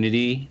the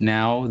community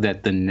now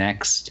that the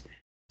next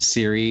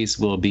series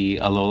will be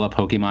Alola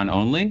Pokemon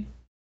only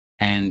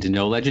and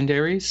no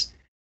legendaries.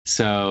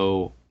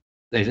 So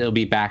it'll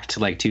be back to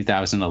like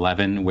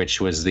 2011,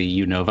 which was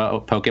the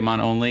Unova Pokemon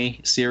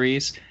only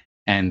series,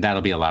 and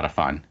that'll be a lot of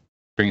fun.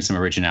 Bring some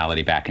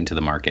originality back into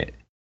the market.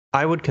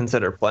 I would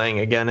consider playing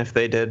again if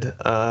they did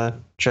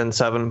Gen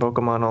 7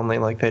 Pokemon only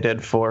like they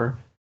did for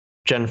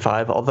Gen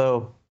 5,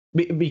 although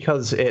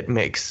because it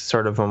makes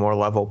sort of a more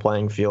level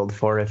playing field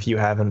for if you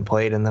haven't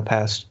played in the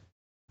past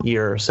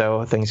year or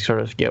so, things sort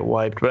of get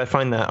wiped. But I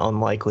find that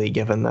unlikely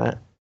given that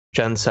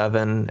Gen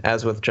 7,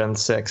 as with Gen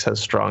 6, has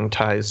strong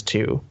ties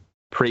to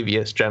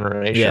previous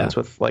generations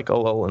with like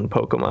Alolan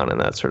Pokemon and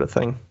that sort of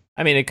thing.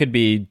 I mean, it could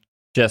be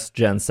just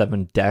Gen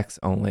 7 decks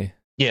only.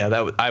 Yeah,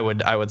 I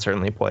would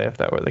certainly play if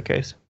that were the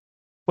case.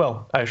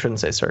 Well, I shouldn't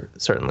say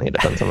certainly. It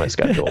depends on my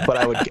schedule, but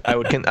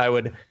I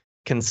would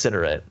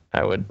consider it.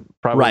 I would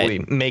probably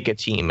make a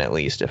team at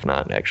least, if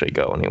not actually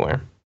go anywhere.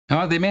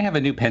 Oh, they may have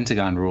a new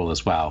Pentagon rule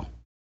as well,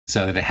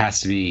 so that it has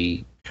to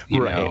be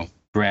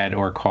bred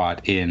or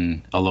caught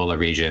in Alola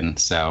region.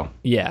 So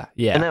yeah,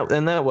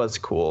 and that was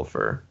cool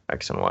for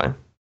X and Y.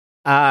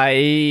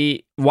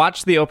 I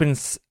watched the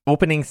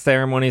opening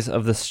ceremonies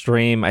of the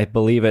stream. I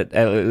believe at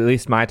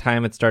least my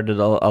time, it started at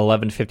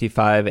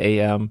 11:55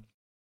 a.m.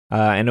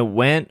 And it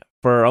went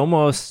for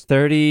almost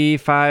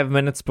 35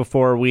 minutes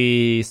before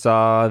we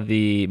saw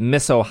the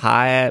Miss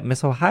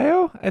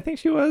Ohio, I think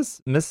she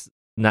was Miss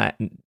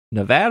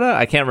Nevada.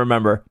 I can't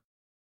remember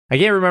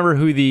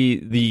who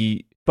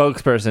the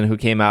spokesperson who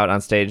came out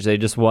on stage. They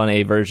just won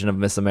a version of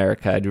Miss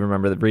America. I do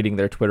remember reading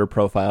their Twitter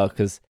profile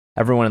because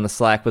everyone in the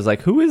Slack was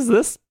like, "Who is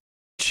this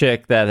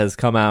chick that has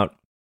come out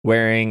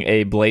wearing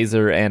a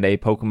blazer and a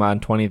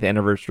Pokemon 20th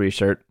anniversary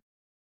shirt?"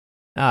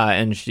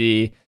 And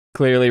she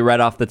clearly read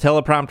off the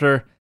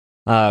teleprompter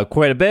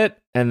quite a bit,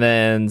 and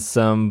then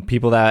some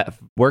people that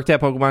worked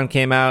at Pokemon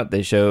came out.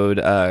 They showed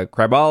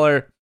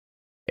Cryballer,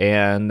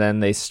 and then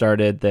they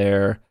started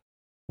their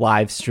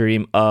live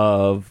stream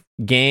of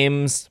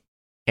games.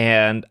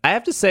 And I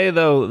have to say,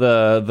 though,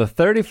 the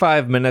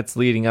 35 minutes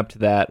leading up to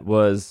that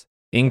was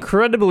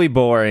incredibly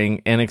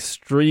boring and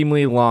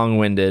extremely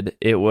long-winded.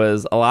 It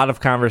was a lot of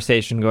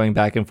conversation going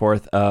back and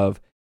forth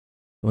of,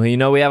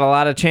 well, we have a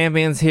lot of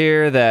champions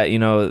here that,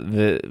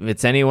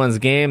 it's anyone's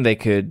game. They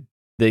could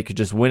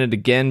just win it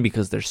again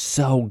because they're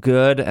so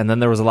good. And then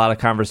there was a lot of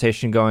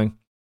conversation going,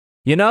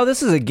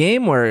 this is a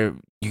game where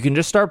you can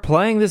just start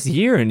playing this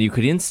year and you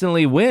could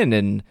instantly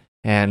win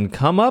and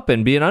come up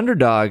and be an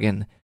underdog,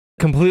 and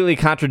completely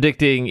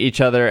contradicting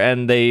each other.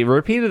 And they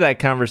repeated that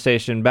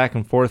conversation back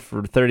and forth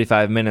for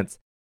 35 minutes.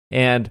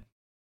 And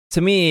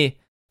to me,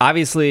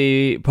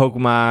 obviously,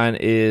 Pokemon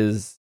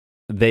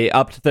they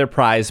upped their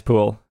prize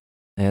pool.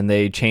 And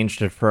they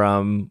changed it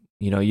from,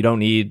 you don't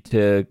need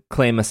to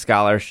claim a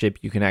scholarship.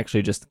 You can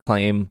actually just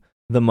claim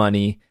the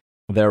money.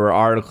 There were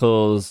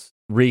articles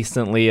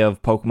recently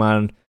of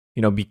Pokemon,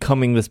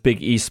 becoming this big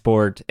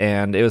esport.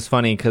 And it was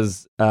funny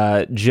because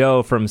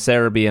Joe from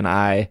Cerebi and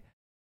I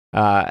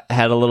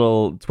had a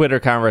little Twitter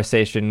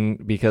conversation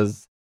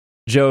because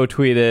Joe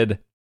tweeted,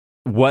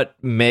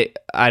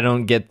 I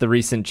don't get the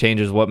recent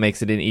changes. What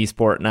makes it an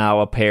esport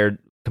now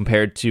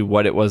compared to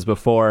what it was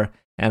before?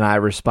 And I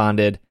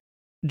responded,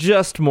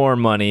 just more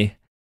money.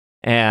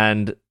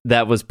 And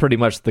that was pretty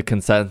much the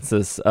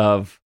consensus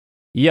of,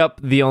 yep,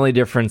 the only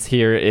difference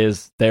here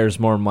is there's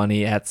more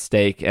money at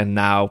stake, and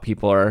now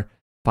people are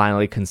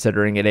finally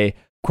considering it a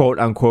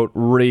quote-unquote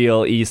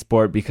real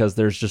esport because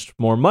there's just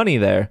more money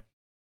there.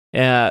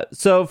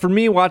 So for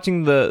me,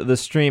 watching the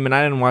stream, and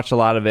I didn't watch a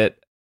lot of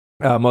it,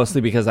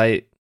 mostly because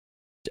I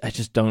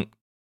just don't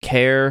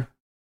care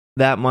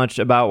that much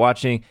about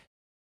watching.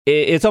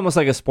 it's almost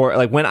like a sport.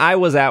 Like when I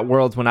was at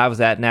Worlds, when I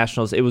was at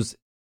Nationals, it was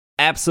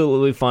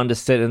absolutely fun to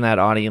sit in that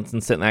audience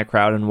and sit in that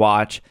crowd and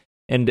watch.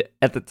 And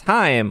at the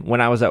time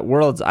when I was at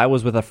Worlds, I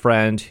was with a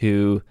friend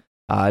who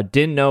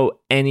didn't know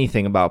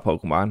anything about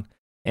Pokemon.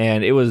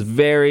 And it was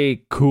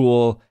very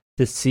cool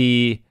to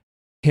see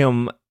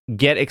him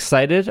get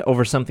excited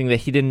over something that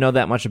he didn't know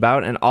that much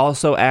about and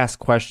also ask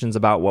questions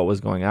about what was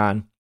going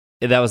on.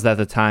 That was at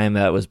the time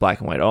that was black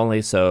and white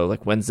only. So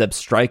like when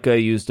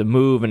Zebstrika used a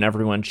move and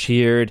everyone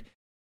cheered,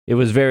 it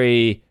was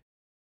very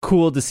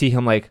cool to see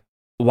him like,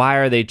 why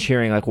are they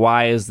cheering? Like,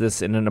 why is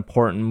this an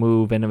important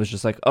move? And it was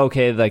just like,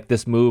 okay, like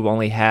this move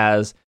only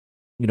has,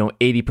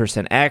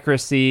 80%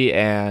 accuracy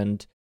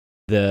and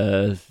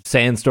the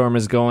Sandstorm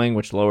is going,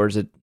 which lowers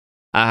it.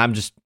 I'm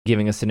just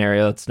giving a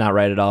scenario. It's not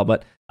right at all,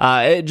 but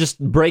it just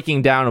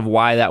breaking down of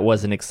why that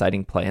was an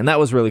exciting play. And that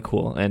was really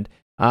cool. And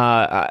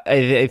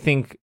I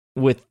think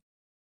with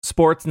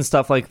sports and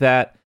stuff like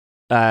that,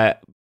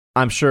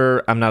 I'm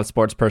sure, I'm not a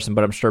sports person,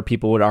 but I'm sure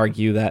people would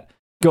argue that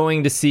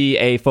going to see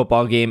a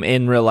football game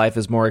in real life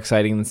is more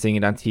exciting than seeing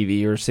it on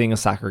TV or seeing a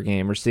soccer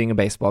game or seeing a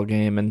baseball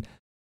game.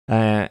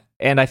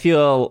 And I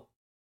feel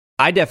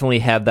I definitely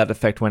have that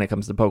effect when it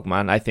comes to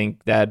Pokemon. I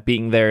think that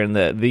being there in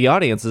the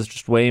audience is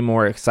just way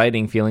more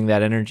exciting, feeling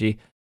that energy.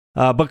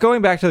 But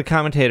going back to the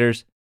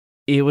commentators,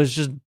 it was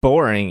just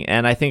boring,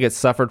 and I think it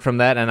suffered from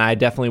that, and I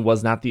definitely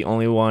was not the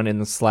only one in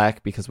the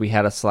Slack, because we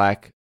had a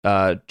Slack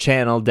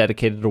channel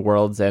dedicated to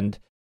Worlds, and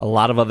a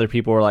lot of other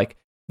people were like,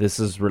 this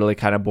is really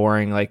kind of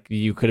boring. Like,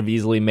 you could have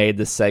easily made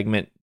this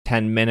segment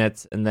 10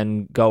 minutes and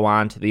then go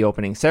on to the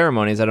opening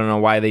ceremonies. I don't know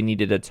why they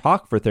needed to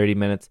talk for 30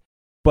 minutes.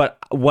 But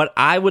what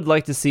I would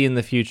like to see in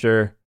the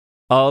future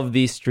of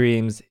these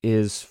streams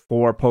is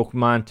for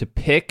Pokemon to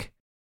pick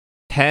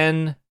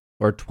 10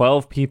 or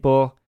 12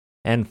 people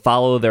and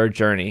follow their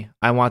journey.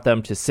 I want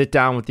them to sit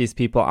down with these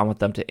people. I want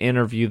them to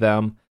interview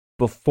them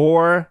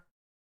before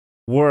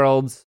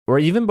Worlds or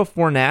even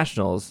before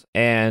Nationals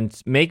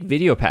and make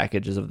video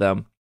packages of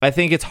them. I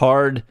think it's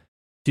hard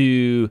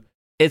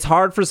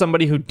for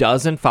somebody who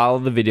doesn't follow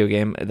the video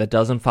game, that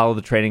doesn't follow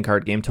the trading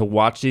card game, to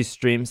watch these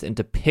streams and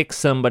to pick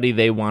somebody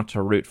they want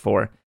to root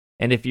for.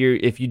 And if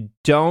you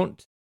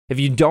don't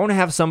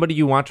have somebody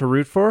you want to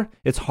root for,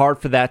 it's hard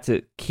for that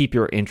to keep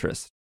your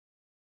interest.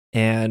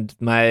 And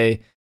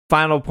my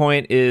final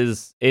point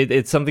is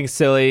it's something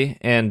silly,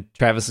 and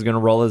Travis is going to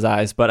roll his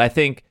eyes, but I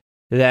think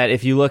that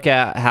if you look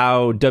at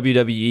how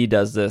WWE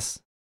does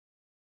this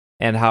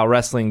and how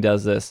wrestling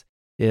does this,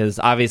 is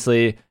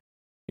obviously,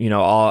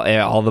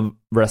 all the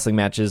wrestling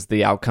matches,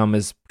 the outcome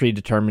is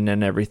predetermined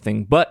and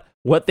everything. But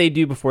what they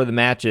do before the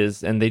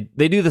matches, and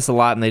they do this a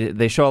lot, and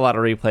they show a lot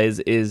of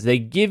replays, is they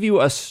give you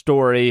a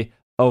story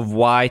of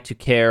why to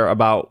care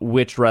about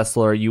which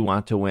wrestler you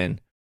want to win.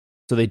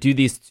 So they do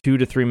these 2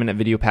 to 3 minute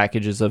video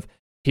packages of,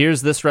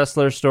 here's this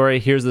wrestler's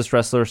story, here's this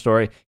wrestler's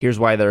story, here's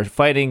why they're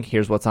fighting,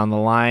 here's what's on the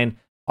line.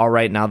 All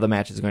right, now the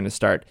match is going to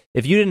start.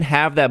 If you didn't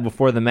have that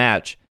before the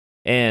match,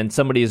 and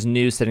somebody is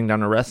new sitting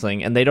down to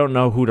wrestling and they don't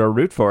know who to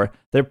root for,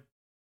 they're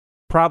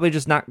probably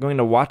just not going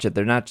to watch it.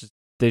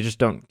 They just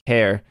don't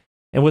care.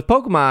 And with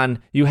Pokemon,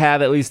 you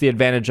have at least the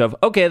advantage of,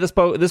 okay, this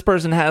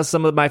person has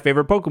some of my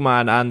favorite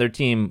Pokemon on their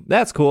team.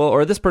 That's cool.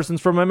 Or this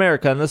person's from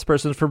America and this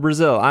person's from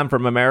Brazil. I'm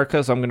from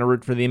America, so I'm going to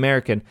root for the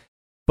American.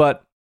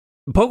 But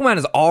Pokemon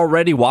is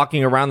already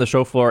walking around the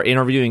show floor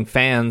interviewing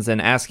fans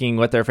and asking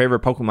what their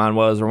favorite Pokemon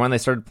was or when they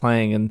started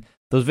playing. And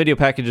those video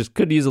packages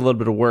could use a little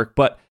bit of work.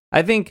 But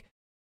I think,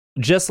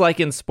 just like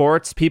in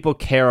sports, people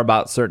care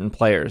about certain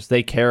players.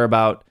 They care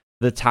about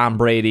the Tom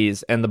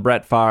Bradys and the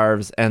Brett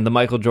Favres and the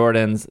Michael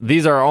Jordans.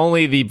 These are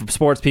only the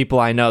sports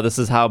people I know. This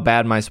is how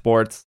bad my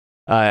sports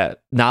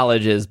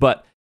knowledge is.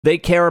 But they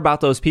care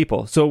about those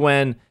people. So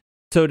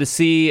to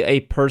see a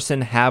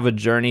person have a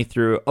journey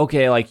through,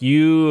 okay, like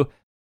you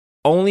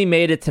only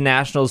made it to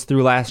Nationals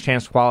through last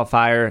chance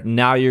qualifier,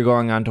 now you're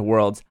going on to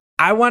Worlds.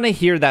 I want to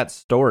hear that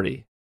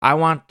story. I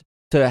want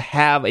to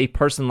have a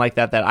person like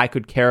that I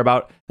could care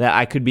about, that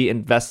I could be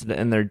invested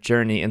in their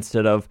journey,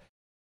 instead of,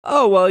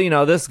 oh, well,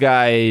 this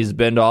guy, he's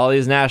been to all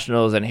these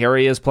Nationals and here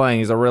he is playing.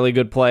 He's a really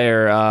good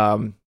player.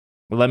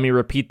 Let me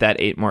repeat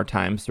that 8 more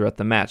times throughout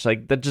the match.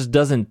 Like, that just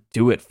doesn't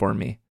do it for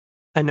me.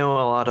 I know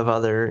a lot of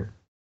other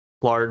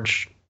the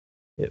larger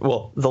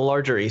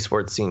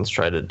esports scenes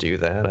try to do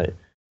that.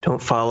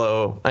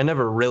 I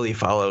never really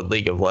followed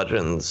League of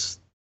Legends,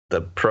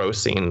 the pro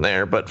scene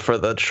there, but for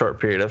the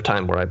short period of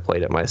time where I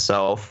played it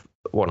myself,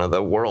 one of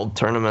the world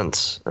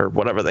tournaments, or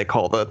whatever they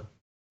call the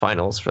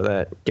finals for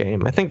that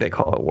game, I think they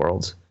call it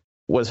Worlds,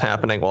 was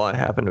happening while I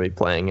happened to be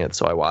playing it,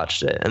 so I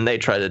watched it. And they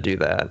try to do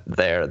that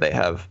there.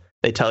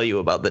 They tell you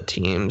about the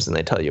teams, and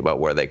they tell you about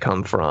where they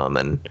come from,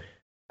 and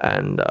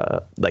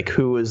like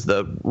who is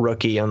the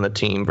rookie on the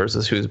team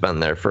versus who's been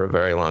there for a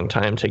very long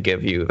time, to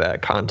give you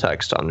that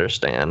context to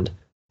understand,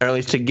 or at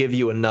least to give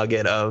you a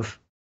nugget of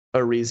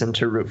a reason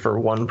to root for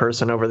one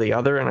person over the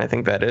other. And I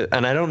think that is,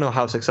 and I don't know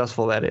how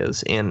successful that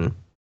is in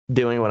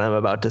doing what I'm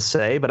about to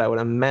say, but I would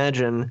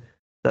imagine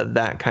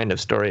that kind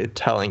of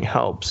storytelling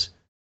helps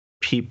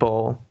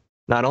people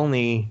not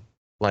only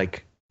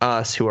like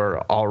us who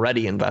are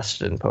already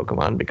invested in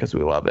Pokemon because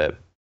we love it,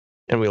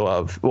 and we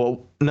love,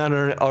 well, not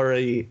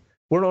already,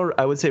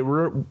 I would say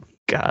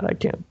God, I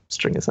can't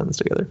string a sentence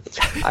together.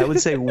 I would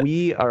say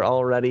we are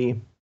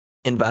already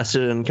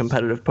invested in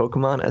competitive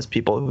Pokemon as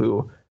people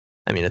who,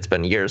 I mean, it's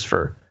been years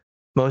for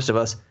most of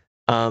us,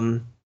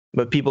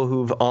 but people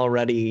who've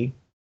already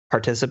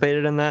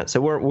participated in that.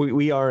 So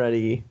we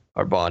already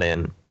are bought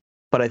in.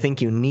 But I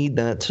think you need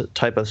that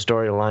type of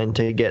storyline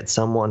to get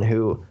someone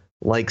who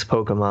likes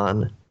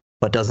Pokemon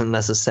but doesn't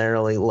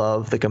necessarily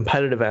love the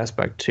competitive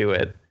aspect to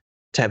it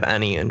to have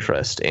any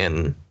interest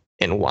in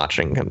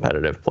watching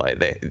competitive play.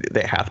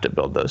 They have to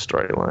build those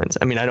storylines.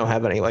 I mean, I don't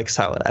have any like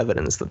solid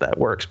evidence that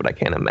works, but I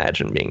can't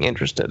imagine being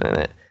interested in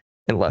it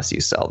unless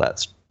you sell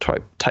that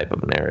type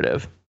of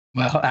narrative.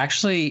 Well,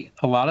 actually,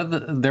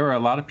 there were a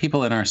lot of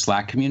people in our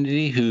Slack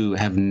community who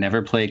have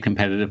never played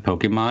competitive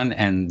Pokemon,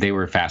 and they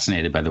were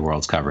fascinated by the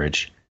World's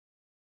coverage,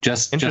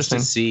 just to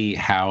see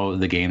how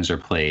the games are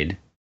played.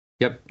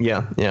 Yep.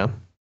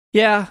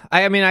 Yeah.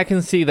 I mean, I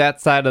can see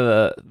that side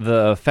of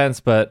the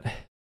fence, but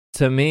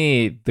to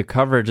me, the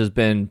coverage has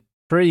been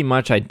pretty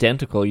much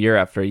identical year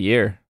after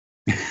year.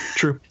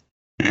 True.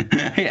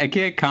 I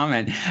can't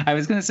comment. I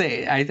was going to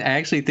say, I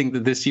actually think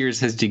that this year's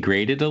has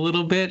degraded a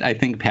little bit. I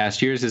think past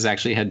years has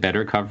actually had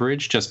better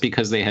coverage just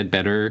because they had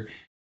better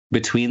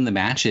between the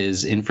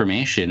matches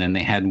information and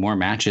they had more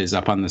matches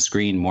up on the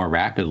screen more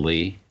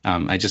rapidly.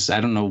 I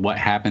don't know what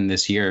happened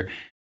this year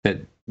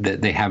that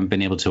they haven't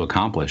been able to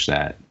accomplish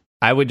that.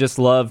 I would just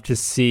love to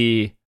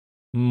see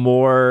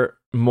more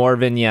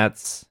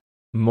vignettes,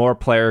 more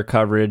player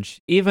coverage,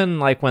 even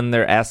like when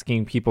they're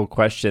asking people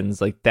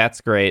questions, like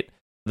that's great.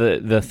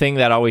 The thing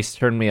that always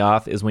turned me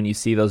off is when you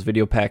see those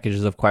video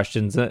packages of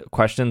questions,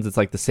 it's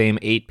like the same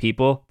 8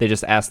 people. They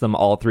just ask them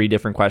all 3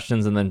 different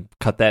questions and then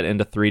cut that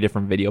into 3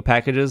 different video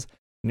packages.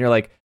 And you're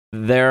like,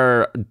 there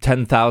are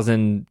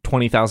 10,000,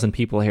 20,000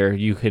 people here.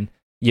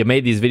 You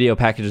made these video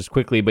packages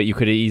quickly, but you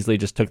could have easily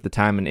just took the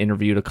time and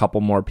interviewed a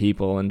couple more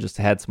people and just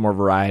had some more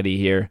variety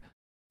here.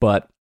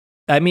 But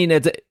I mean,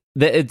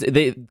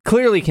 they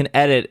clearly can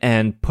edit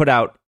and put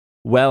out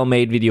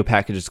well-made video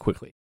packages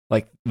quickly.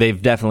 Like, they've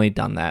definitely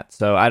done that.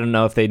 So I don't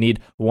know if they need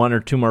 1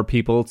 or 2 more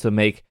people to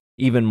make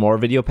even more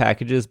video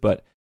packages,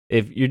 but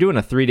if you're doing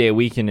a 3-day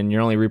weekend and you're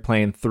only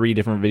replaying 3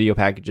 different video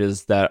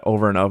packages that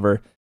over and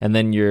over, and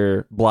then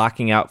you're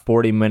blocking out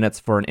 40 minutes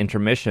for an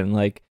intermission,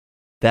 like,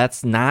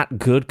 that's not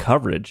good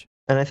coverage.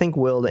 And I think,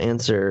 Will, to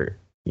answer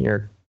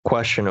your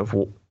question of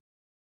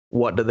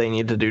what do they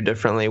need to do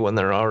differently when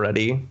they're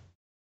already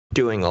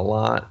doing a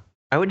lot,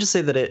 I would just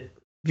say that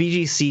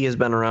VGC has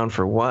been around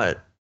for what,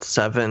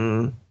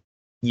 7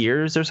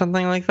 years or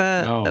something like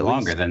that? Oh,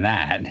 longer than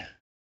that.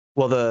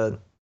 Well, it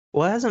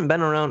hasn't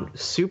been around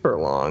super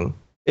long.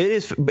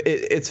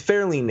 It's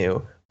fairly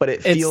new, but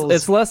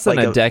it's less than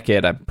like a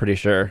decade, I'm pretty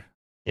sure.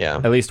 Yeah.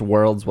 At least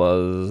Worlds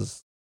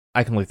was.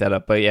 I can look that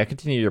up, but yeah,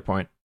 continue your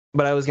point.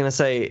 But I was going to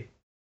say,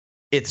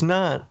 it's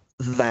not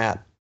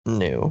that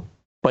new,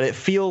 but it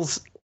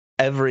feels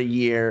every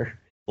year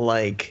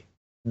like,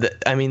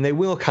 they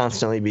will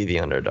constantly be the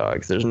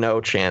underdogs. There's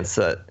no chance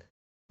that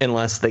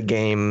unless the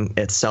game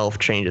itself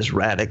changes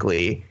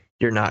radically,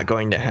 you're not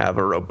going to have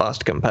a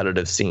robust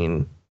competitive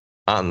scene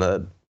on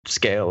the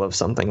scale of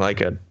something like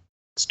a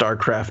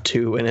StarCraft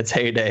 2 in its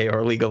heyday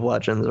or League of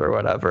Legends or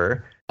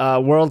whatever.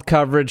 World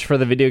coverage for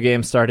the video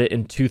game started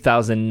in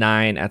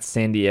 2009 at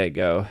San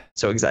Diego.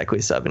 So exactly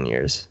 7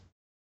 years.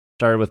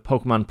 Started with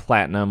Pokemon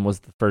Platinum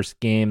was the first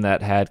game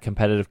that had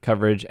competitive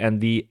coverage,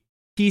 and the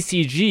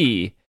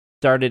TCG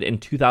started in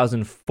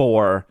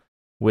 2004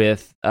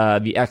 with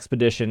the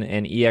Expedition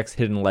and EX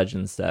Hidden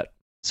Legends set.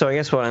 So I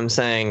guess what I'm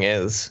saying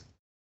is,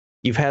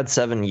 you've had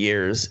 7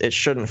 years. It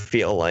shouldn't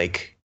feel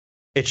like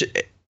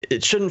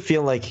it shouldn't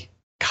feel like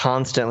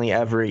constantly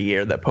every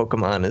year that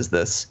Pokemon is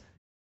this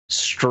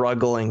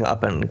struggling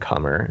up and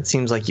comer. It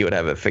seems like you would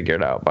have it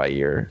figured out by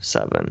year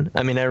 7.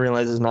 I mean, I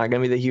realize it's not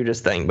going to be the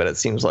hugest thing, but it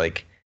seems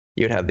like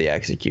you'd have the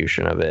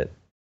execution of it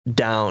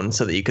down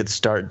so that you could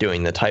start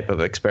doing the type of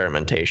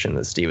experimentation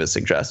that Steve is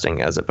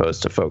suggesting, as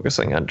opposed to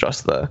focusing on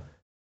just the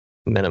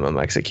minimum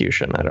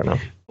execution. I don't know.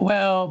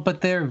 Well,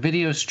 but their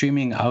video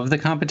streaming of the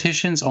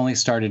competitions only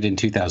started in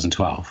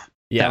 2012.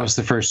 Yeah. That was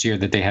the first year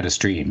that they had a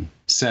stream.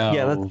 So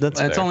yeah,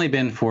 that's only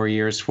been 4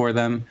 years for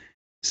them.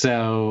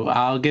 So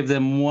I'll give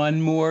them 1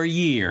 more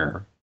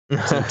year.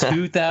 So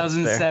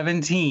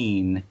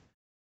 2017,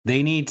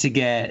 they need to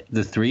get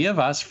the 3 of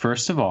us,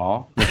 first of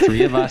all. The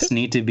 3 of us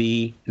need to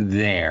be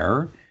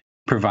there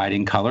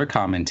providing color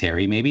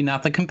commentary. Maybe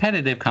not the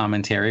competitive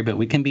commentary, but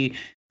we can be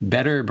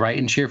better, bright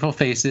and cheerful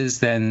faces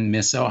than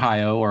Miss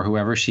Ohio or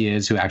whoever she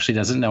is, who actually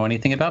doesn't know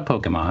anything about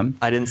Pokemon.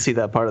 I didn't see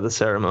that part of the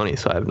ceremony,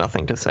 so I have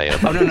nothing to say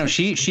about it. No.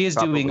 She is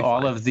doing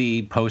all of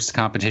the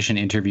post-competition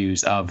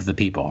interviews of the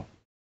people.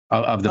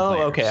 Of the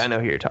players. Okay, I know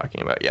who you're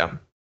talking about, yeah.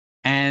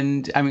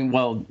 And, I mean,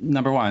 well,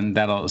 number one,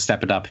 that'll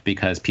step it up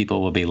because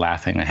people will be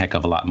laughing a heck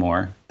of a lot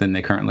more than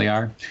they currently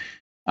are.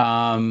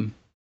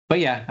 But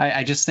yeah,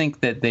 I just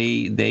think that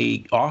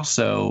they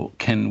also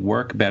can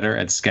work better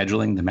at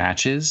scheduling the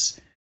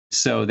matches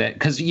so that,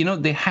 because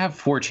they have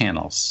 4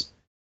 channels.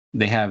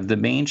 They have the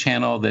main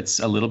channel that's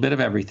a little bit of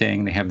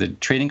everything. They have the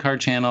trading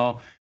card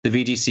channel, the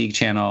VGC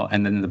channel,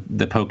 and then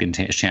the Pokken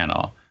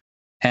channel.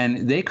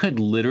 And they could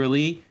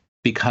literally,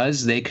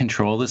 because they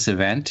control this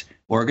event,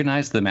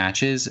 organize the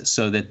matches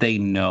so that they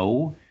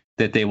know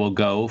that they will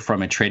go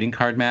from a trading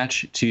card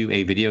match to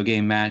a video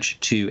game match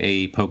to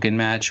a Pokken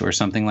match or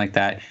something like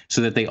that,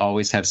 so that they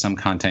always have some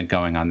content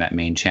going on that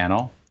main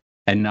channel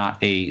and not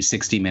a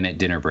 60-minute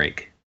dinner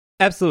break.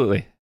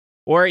 Absolutely.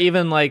 Or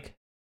even like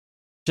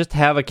just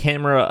have a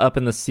camera up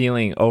in the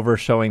ceiling over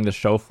showing the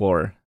show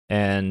floor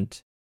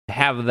and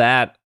have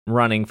that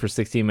running for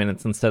 60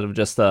 minutes instead of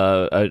just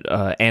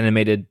a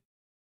animated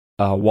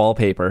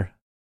wallpaper.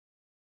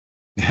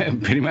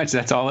 Pretty much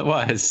that's all it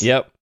was.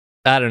 Yep.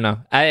 I don't know.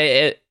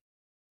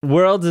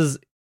 Worlds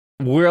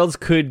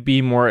could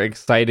be more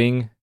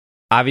exciting.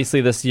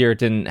 Obviously this year it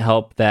didn't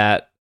help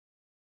that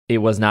it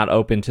was not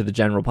open to the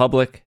general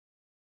public.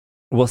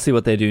 We'll see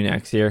what they do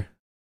next year.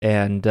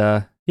 And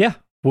yeah,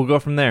 we'll go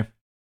from there.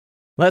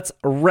 Let's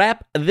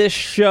wrap this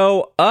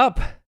show up.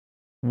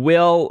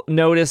 Will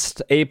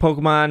noticed a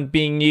Pokemon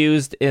being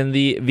used in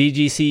the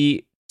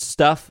VGC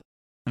stuff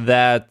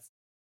that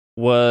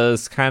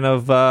was kind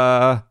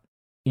of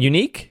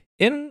unique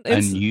in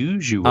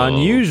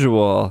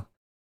unusual.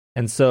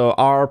 And so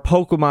our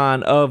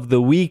Pokemon of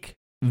the week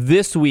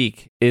this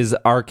week is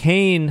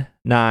Arcanine.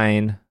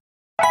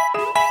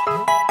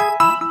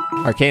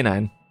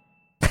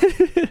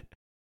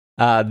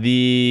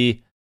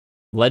 The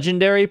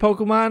legendary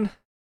Pokemon?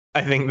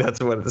 I think that's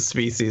what the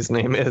species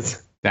name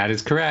is. That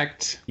is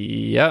correct.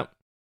 Yep.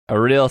 A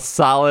real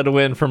solid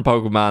win from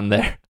Pokemon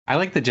there. I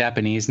like the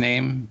Japanese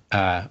name,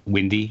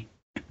 Windy.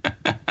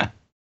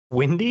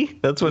 Windy?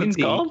 That's what it's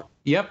called?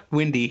 Yep,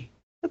 Windy.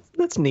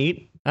 That's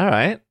neat. All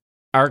right.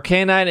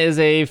 Arcanine is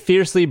a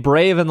fiercely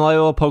brave and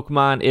loyal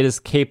Pokemon. It is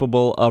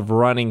capable of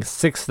running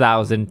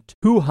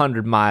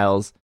 6,200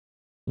 miles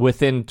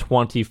within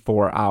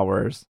 24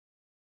 hours.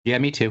 Yeah,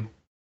 me too.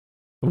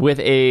 With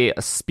a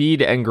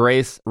speed and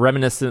grace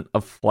reminiscent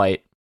of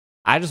flight.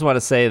 I just want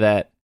to say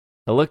that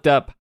I looked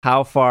up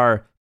how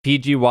far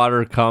Fiji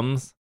water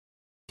comes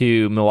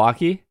to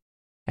Milwaukee,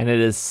 and it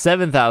is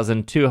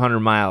 7,200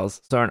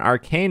 miles. So an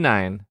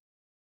Arcanine,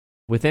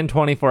 within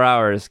 24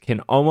 hours,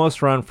 can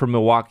almost run from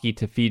Milwaukee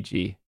to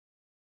Fiji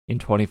in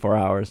 24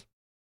 hours.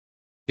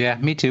 Yeah,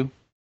 me too.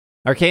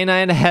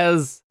 Arcanine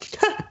has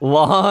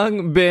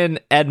long been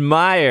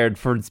admired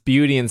for its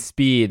beauty and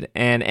speed,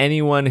 and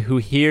anyone who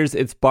hears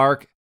its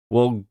bark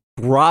will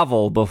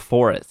grovel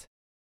before it.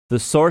 The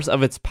source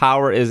of its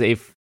power is a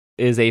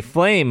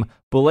flame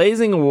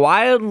blazing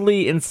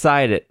wildly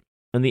inside it.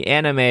 In the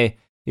anime,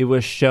 it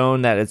was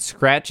shown that it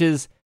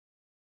stashes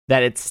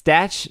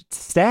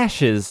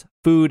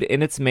food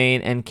in its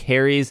mane and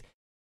carries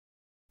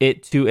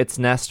it to its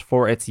nest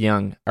for its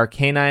young.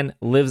 Arcanine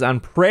lives on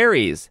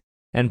prairies,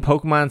 and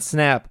Pokemon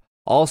Snap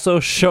also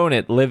shown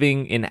it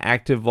living in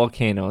active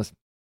volcanoes.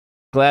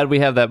 Glad we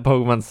have that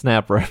Pokemon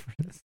Snap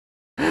reference.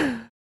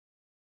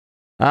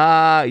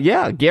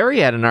 Yeah, Gary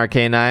had an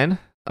Arcanine,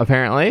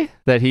 apparently,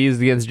 that he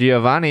used against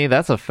Giovanni.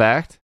 That's a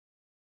fact.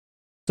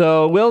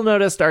 So Will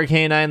noticed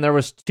Arcanine. There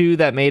was 2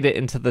 that made it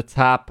into the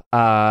top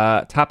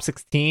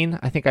 16.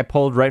 I think I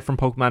pulled right from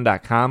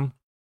Pokemon.com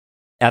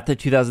at the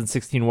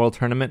 2016 World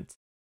Tournament.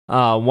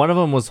 One of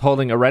them was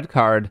holding a red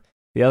card.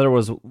 The other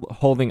was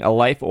holding a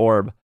life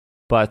orb.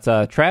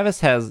 But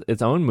Travis has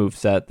its own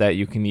moveset that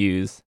you can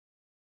use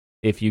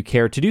if you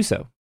care to do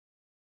so.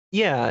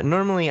 Yeah,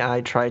 normally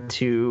I try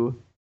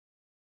to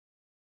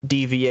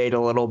deviate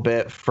a little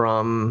bit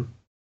from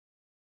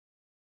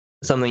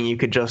something you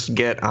could just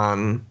get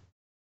on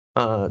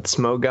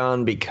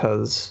Smogon,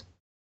 because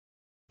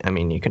I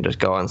mean you can just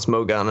go on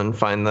Smogon and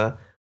find the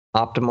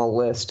optimal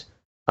list,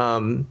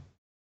 and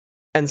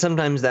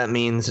sometimes that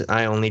means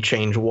I only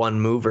change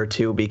one move or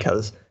two,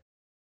 because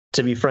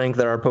to be frank,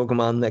 there are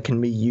Pokemon that can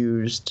be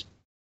used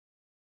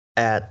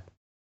at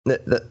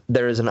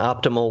there is an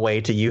optimal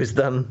way to use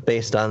them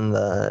based on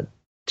the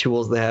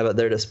tools they have at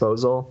their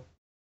disposal.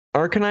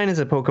 Arcanine is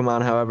a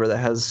Pokemon, however, that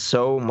has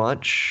so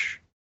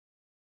much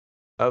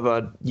of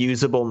a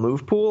usable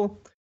move pool.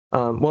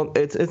 Well,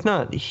 it's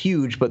not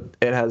huge, but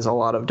it has a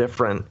lot of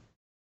different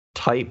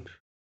type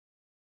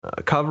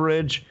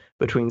coverage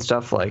between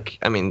stuff like,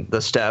 I mean,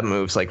 the stab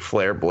moves like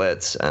Flare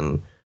Blitz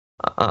and,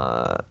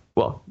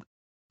 well,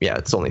 yeah,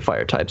 it's only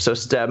fire type. So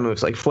stab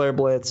moves like Flare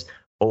Blitz,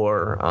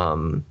 or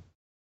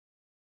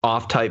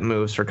off-type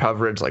moves for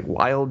coverage like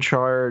Wild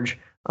Charge,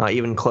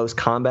 even Close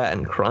Combat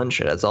and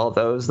Crunch. It has all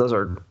those. Those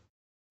are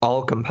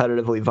all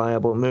competitively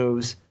viable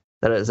moves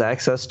that it has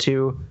access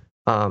to,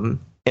 in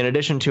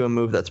addition to a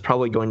move that's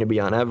probably going to be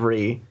on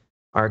every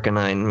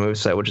Arcanine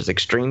moveset, which is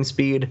Extreme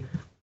Speed,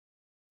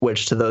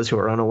 which to those who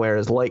are unaware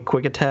is like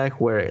Quick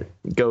Attack, where it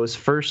goes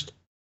first.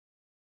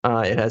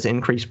 It has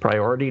increased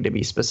priority, to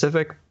be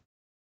specific.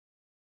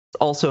 It's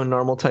also a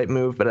normal type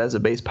move, but it has a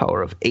base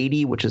power of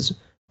 80, which is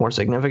more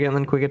significant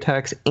than Quick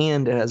Attacks,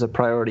 and it has a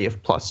priority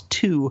of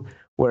 +2,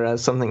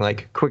 whereas something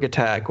like Quick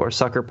Attack or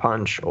Sucker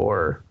Punch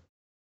or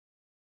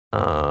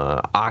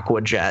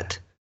Aqua Jet.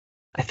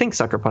 I think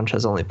Sucker Punch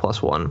has only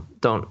 +1.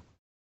 Don't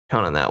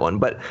count on that one.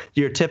 But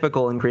your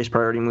typical increased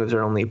priority moves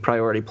are only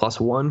priority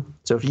 +1.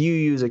 So if you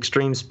use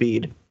Extreme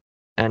Speed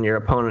and your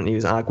opponent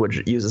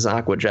uses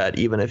Aqua Jet,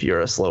 even if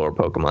you're a slower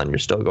Pokemon, you're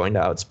still going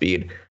to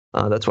outspeed.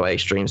 That's why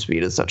Extreme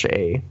Speed is such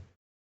a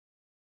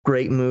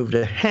great move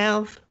to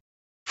have.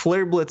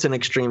 Flare Blitz and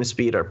Extreme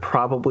Speed are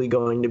probably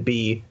going to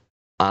be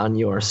on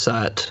your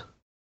set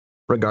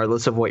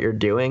regardless of what you're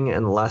doing,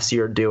 unless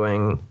you're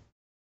doing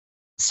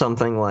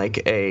something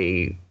like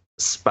a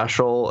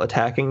special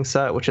attacking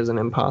set, which isn't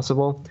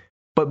impossible.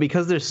 But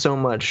because there's so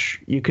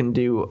much you can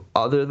do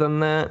other than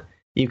that,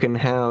 you can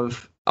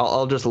have...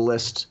 I'll just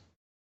list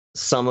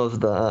some of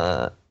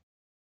the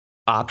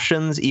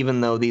options,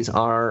 even though these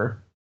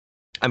are...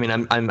 I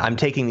mean, I'm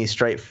taking these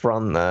straight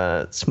from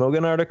the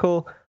Smogon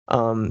article,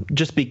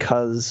 just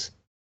because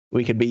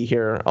we could be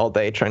here all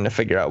day trying to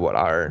figure out what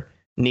our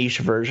niche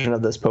version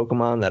of this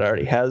Pokemon that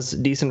already has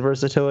decent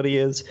versatility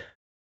is,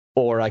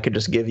 or I could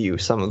just give you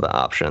some of the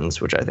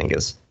options, which I think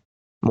is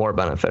more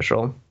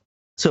beneficial.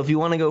 So if you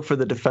want to go for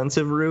the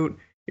defensive route,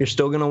 you're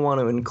still going to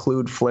want to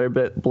include Flare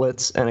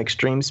Blitz and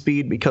Extreme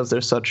Speed because they're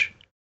such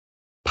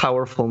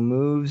powerful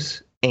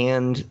moves,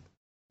 and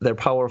they're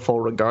powerful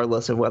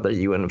regardless of whether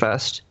you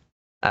invest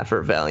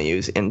effort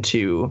values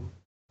into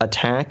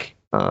attack.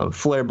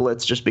 Flare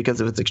Blitz just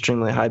because of its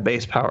extremely high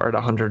base power at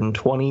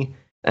 120,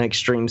 and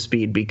Extreme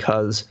Speed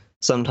because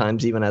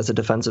sometimes even as a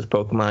defensive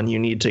Pokemon you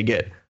need to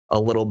get a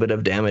little bit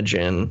of damage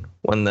in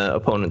when the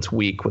opponent's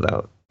weak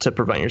to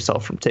prevent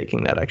yourself from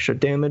taking that extra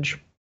damage.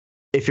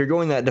 If you're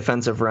going that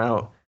defensive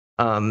route,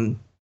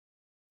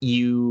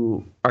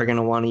 you are going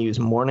to want to use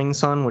Morning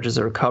Sun, which is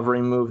a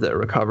recovery move that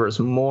recovers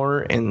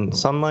more in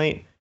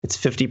sunlight. It's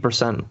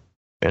 50%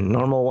 in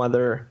normal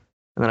weather,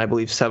 and then I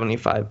believe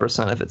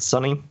 75% if it's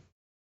sunny.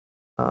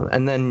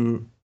 And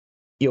then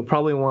you'll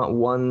probably want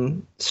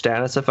one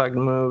status effect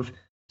move.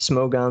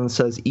 Smogon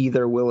says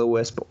either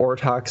Will-O-Wisp or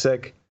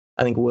Toxic.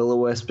 I think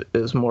Will-O-Wisp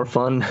is more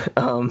fun.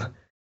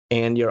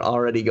 And you're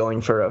already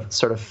going for a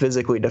sort of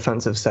physically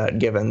defensive set,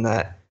 given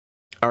that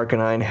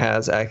Arcanine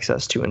has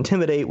access to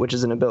Intimidate, which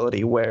is an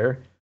ability where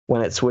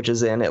when it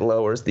switches in, it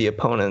lowers the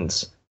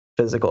opponent's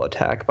physical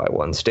attack by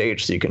 1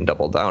 stage, so you can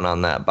double down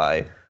on that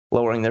by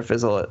lowering their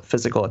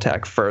physical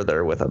attack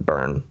further with a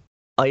burn.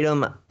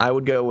 Item, I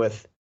would go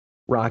with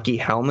Rocky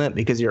Helmet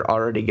because you're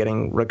already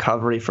getting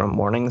recovery from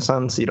Morning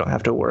Sun, so you don't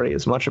have to worry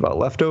as much about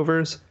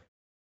leftovers.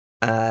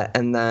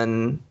 And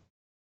then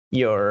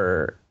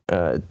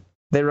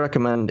they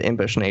recommend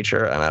Impish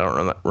Nature, and I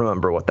don't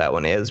remember what that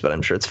one is, but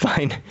I'm sure it's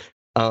fine.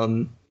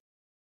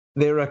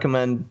 They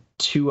recommend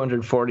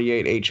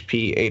 248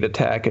 HP, 8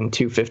 attack, and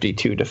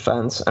 252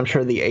 defense. I'm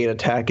sure the 8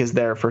 attack is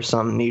there for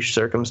some niche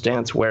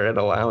circumstance where it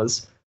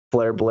allows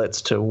Flare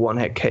Blitz to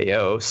one-hit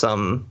KO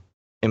some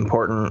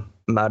important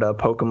meta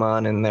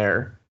Pokemon in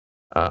their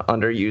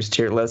underused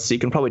tier list. So you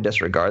can probably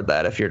disregard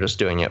that if you're just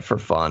doing it for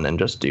fun and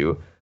just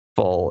do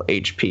full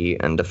HP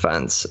and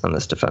defense on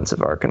this defensive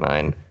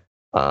Arcanine.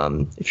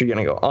 If you're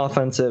going to go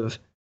offensive,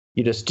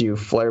 you just do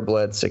Flare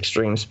Blitz,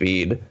 Extreme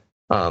Speed.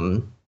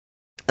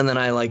 And then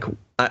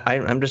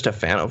I'm just a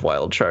fan of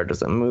Wild Charge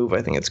as a move.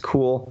 I think it's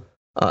cool.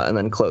 And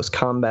then Close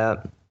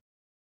Combat.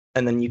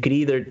 And then you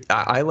could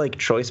I like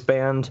Choice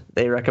Band.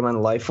 They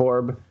recommend Life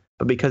Orb.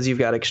 But because you've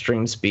got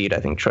Extreme Speed, I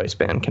think Choice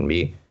Band can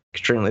be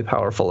extremely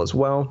powerful as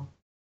well.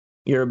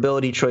 Your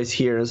ability choice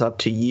here is up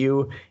to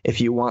you.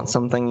 If you want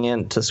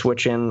something to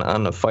switch in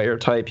on a fire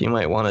type, you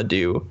might want to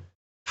do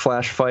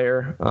Flash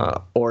Fire,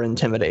 or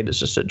Intimidate is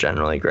just a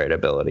generally great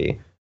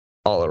ability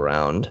all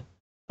around.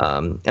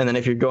 And then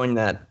if you're going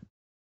that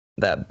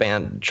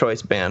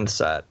choice band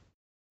set,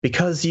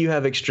 because you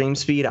have Extreme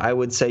Speed, I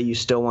would say you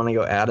still want to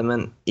go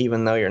Adamant,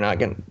 even though you're not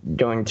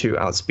going to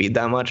outspeed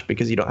that much,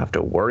 because you don't have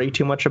to worry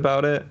too much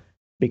about it,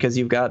 because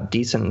you've got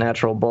decent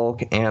natural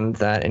bulk and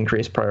that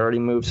increased priority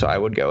move. So I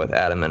would go with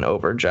Adamant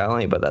over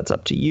Jolly, but that's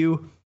up to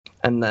you.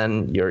 And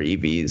then your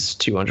EV's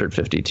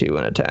 252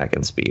 in attack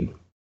and speed.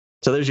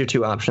 So there's your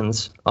 2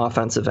 options,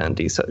 offensive and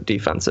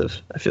defensive.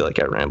 I feel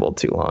like I rambled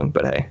too long,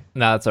 but hey.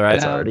 No, that's all right.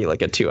 It's already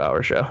like a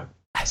 2-hour show.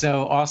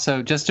 So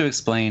also, just to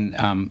explain,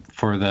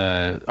 for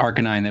the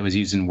Arcanine that was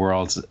used in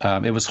Worlds,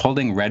 it was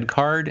holding red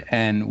card,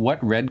 and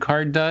what red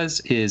card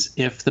does is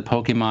if the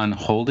Pokemon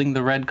holding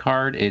the red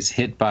card is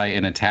hit by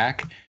an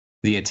attack,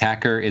 the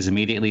attacker is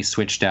immediately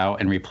switched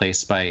out and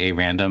replaced by a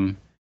random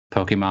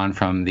Pokemon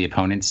from the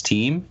opponent's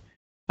team.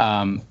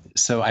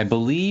 So I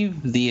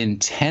believe the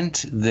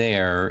intent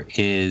there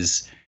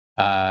is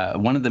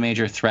one of the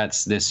major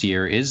threats this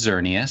year is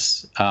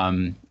Xerneas.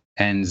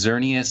 And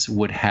Xerneas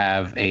would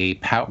have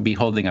be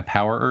holding a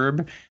Power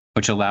Herb,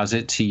 which allows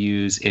it to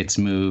use its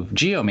move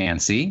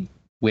Geomancy,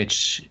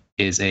 which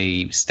is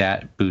a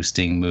stat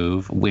boosting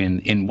move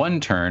in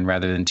 1 turn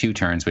rather than 2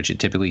 turns, which it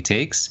typically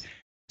takes.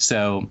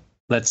 So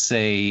let's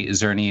say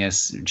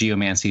Xerneas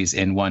Geomancies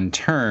in 1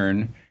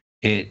 turn,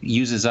 it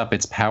uses up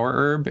its Power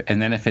Herb,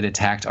 and then if it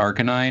attacked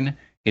Arcanine,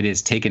 it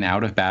is taken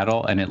out of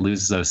battle and it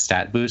loses those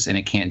stat boosts, and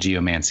it can't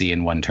Geomancy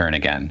in 1 turn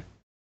again.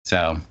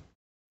 So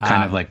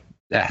kind of like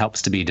that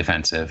helps to be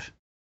defensive.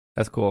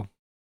 That's cool.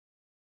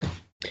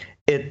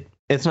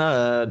 It's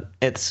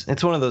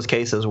one of those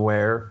cases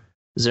where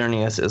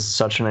Xerneas is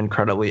such an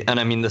incredibly, and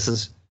I mean,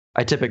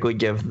 I typically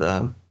give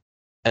the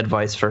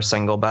advice for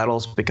single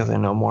battles because I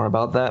know more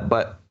about that,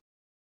 but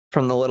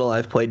from the little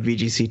I've played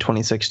VGC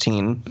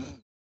 2016,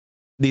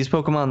 these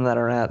Pokemon that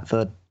are at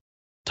the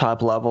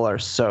top level are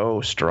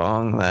so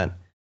strong that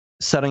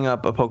setting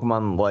up a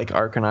Pokemon like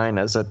Arcanine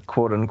as a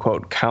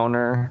quote-unquote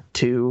counter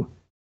to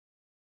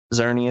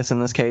Xerneas in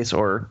this case,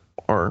 or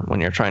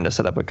when you're trying to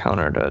set up a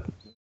counter to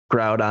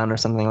Groudon or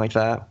something like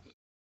that,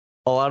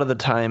 a lot of the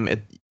time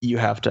you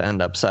have to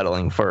end up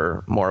settling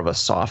for more of a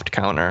soft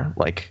counter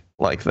like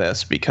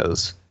this,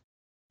 because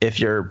if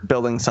you're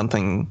building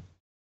something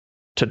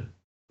to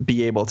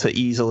be able to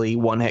easily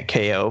one-hit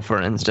KO,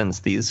 for instance,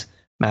 these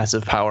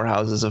massive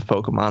powerhouses of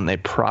Pokemon, they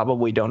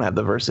probably don't have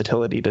the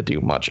versatility to do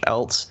much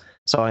else.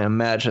 So I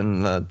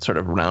imagine the sort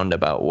of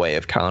roundabout way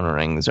of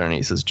countering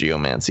Xerneas'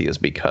 Geomancy is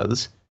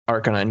because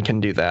Arcanine can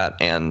do that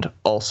and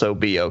also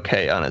be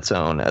okay on its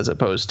own, as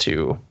opposed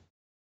to,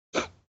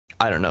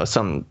 I don't know,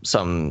 some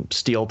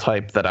steel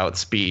type that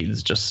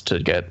outspeeds just to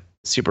get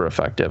super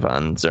effective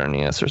on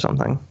Xerneas or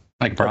something.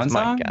 Like Bronzong? That's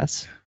my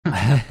guess.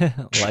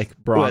 Like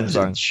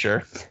Bronzong.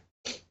 Sure.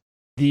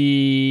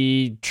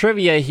 The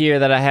trivia here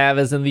that I have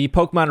is in the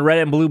Pokemon Red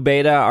and Blue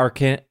Beta,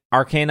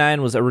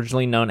 Arcanine was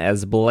originally known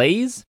as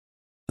Blaze.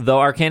 Though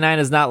Arcanine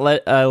is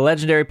not a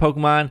legendary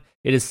Pokemon,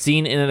 it is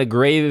seen in an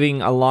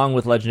engraving along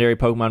with legendary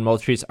Pokemon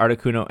Moltres,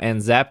 Articuno,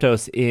 and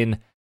Zapdos in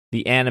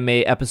the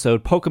anime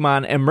episode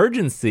Pokemon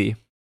Emergency.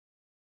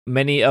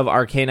 Many of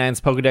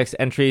Arcanine's Pokedex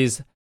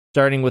entries,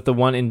 starting with the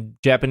one in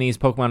Japanese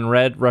Pokemon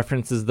Red,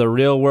 references the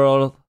real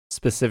world,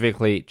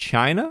 specifically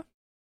China.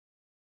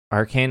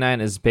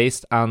 Arcanine is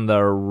based on the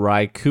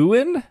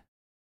Raikouan,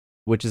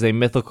 which is a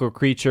mythical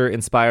creature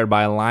inspired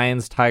by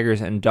lions, tigers,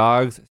 and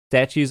dogs.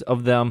 Statues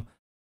of them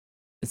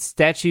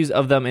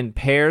in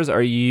pairs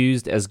are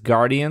used as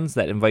guardians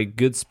that invite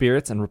good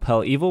spirits and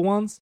repel evil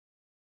ones.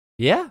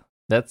 Yeah,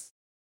 that's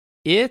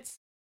it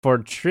for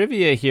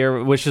trivia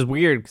here, which is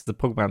weird because the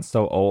Pokemon's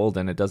so old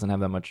and it doesn't have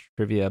that much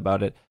trivia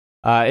about it.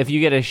 If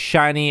you get a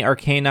shiny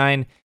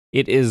Arcanine,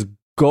 it is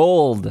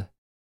gold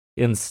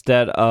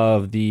instead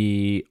of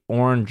the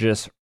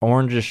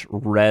orangish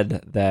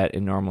red that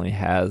it normally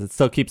has. It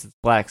still keeps its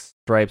black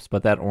stripes,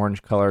 but that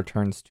orange color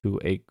turns to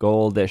a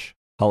goldish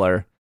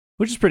color,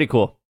 which is pretty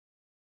cool.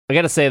 I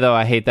gotta say, though,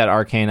 I hate that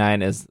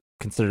Arcanine is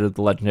considered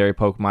the legendary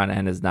Pokemon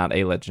and is not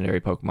a legendary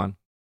Pokemon.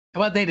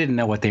 Well, they didn't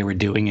know what they were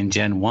doing in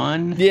Gen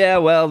 1. Yeah,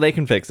 well, they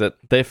can fix it.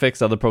 They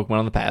fixed other Pokemon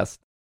in the past.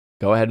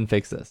 Go ahead and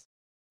fix this.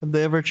 Have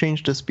they ever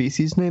changed a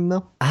species name,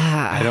 though?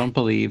 I don't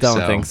believe so.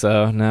 Don't think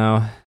so,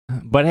 no.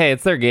 But hey,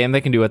 it's their game.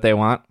 They can do what they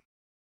want.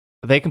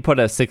 They can put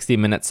a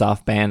 60-minute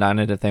soft band on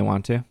it if they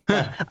want to.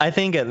 I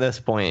think at this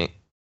point,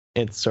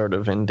 it's sort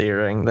of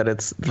endearing that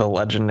it's the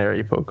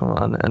legendary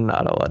Pokemon and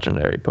not a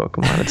legendary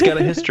Pokemon. It's got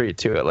a history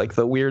to it, like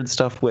the weird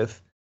stuff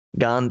with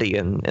Gandhi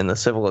in the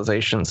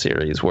Civilization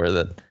series,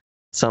 where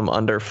some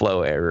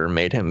underflow error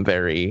made him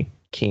very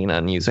keen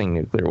on using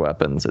nuclear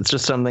weapons. It's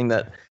just something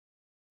that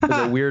is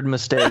a weird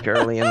mistake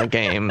early in the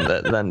game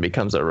that then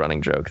becomes a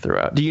running joke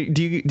throughout. Do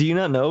you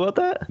not know about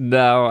that?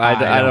 No,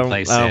 I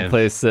don't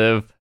play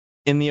Civ.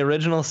 In the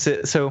original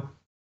Civ, so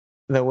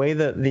the way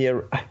that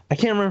I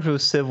can't remember if it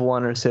was Civ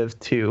 1 or Civ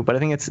 2, but I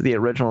think it's the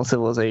original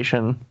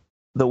Civilization.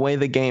 The way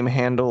the game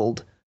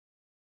handled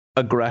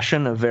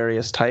aggression of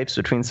various types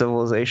between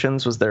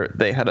civilizations was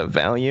they had a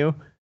value,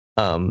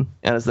 and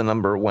as the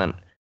number went,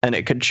 and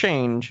it could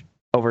change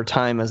over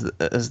time as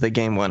the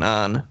game went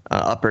on,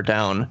 up or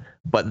down,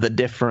 but the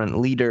different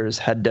leaders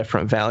had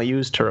different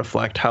values to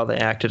reflect how they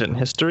acted in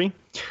history.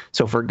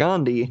 So for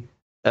Gandhi,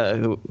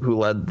 who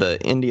led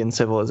the Indian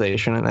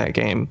civilization in that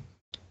game,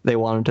 they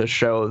wanted to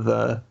show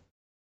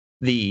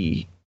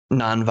the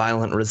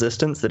nonviolent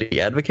resistance that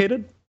he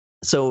advocated.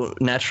 So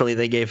naturally,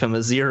 they gave him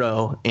a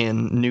 0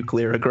 in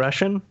nuclear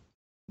aggression.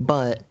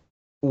 But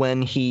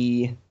when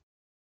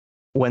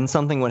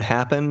something would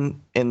happen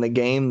in the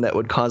game that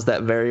would cause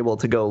that variable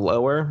to go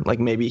lower, like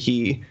maybe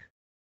he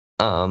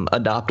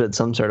adopted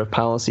some sort of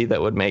policy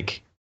that would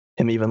make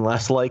him even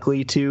less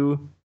likely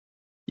to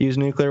use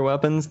nuclear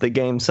weapons, the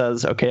game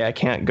says, okay, I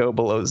can't go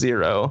below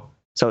 0.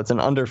 So it's an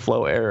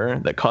underflow error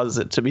that causes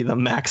it to be the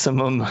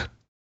maximum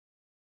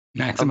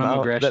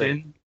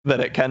aggression that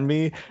it can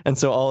be. And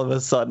so all of a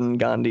sudden,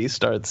 Gandhi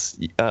starts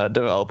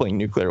developing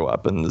nuclear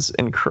weapons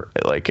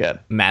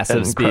at massive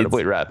an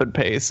incredibly rapid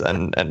pace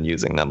and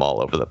using them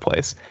all over the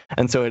place.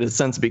 And so it has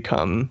since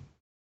become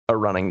a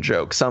running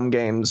joke. Some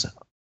games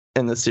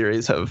in the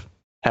series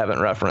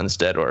haven't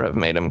referenced it or have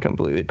made him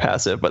completely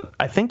passive. But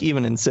I think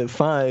even in Civ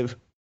 5,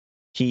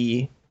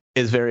 he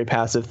is very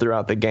passive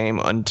throughout the game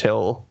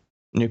until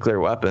nuclear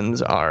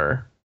weapons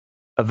are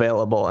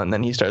available, and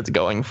then he starts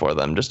going for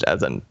them just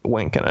as a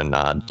wink and a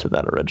nod to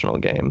that original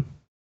game.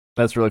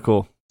 That's really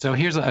cool. So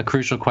here's a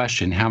crucial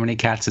question. How many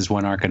cats is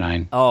one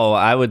Arcanine? Oh,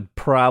 I would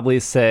probably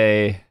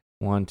say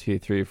 1, 2,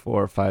 3,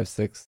 4, 5,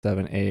 6,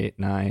 7, 8,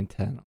 9,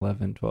 10,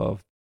 11,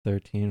 12,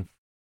 13,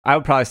 I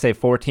would probably say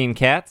 14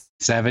 cats.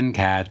 7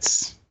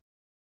 cats.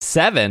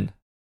 7?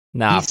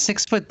 No. He's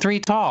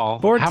 6'3" tall.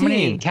 14. How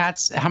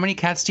many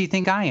cats do you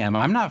think I am?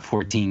 I'm not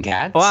 14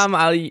 cats. Well,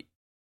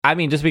 I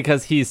mean, just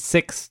because he's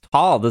 6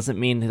 tall doesn't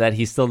mean that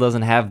he still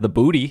doesn't have the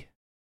booty.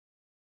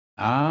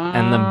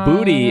 And the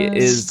booty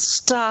is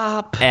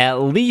stop.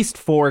 At least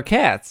 4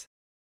 cats.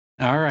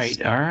 All right.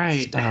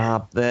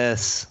 Stop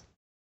this.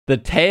 The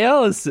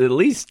tail is at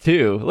least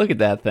 2. Look at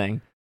that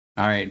thing.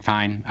 All right,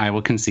 fine. I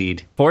will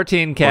concede.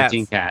 14 cats.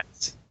 14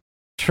 cats.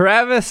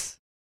 Travis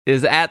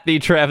is at the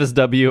Travis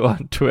W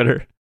on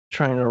Twitter.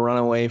 Trying to run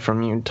away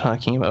from you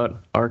talking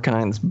about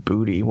Arcanine's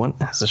booty. What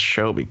has the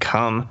show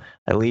become?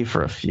 I leave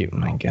for a few.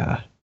 My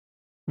God.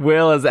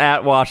 Will is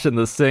at Washing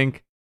the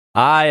Sink.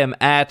 I am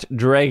at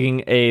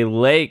Dragging a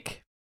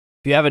Lake.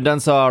 If you haven't done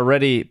so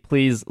already,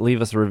 please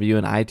leave us a review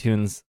in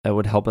iTunes. That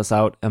would help us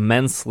out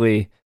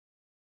immensely.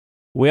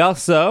 We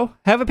also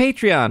have a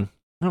Patreon.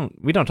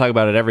 We don't talk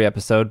about it every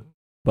episode,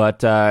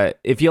 but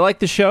if you like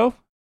the show,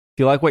 if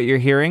you like what you're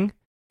hearing,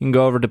 you can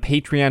go over to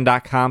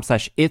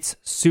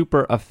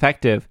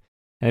patreon.com/itssupereffective.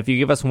 And if you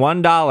give us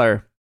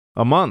 $1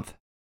 a month,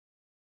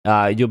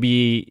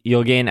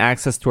 you'll gain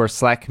access to our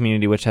Slack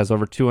community, which has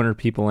over 200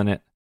 people in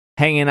it,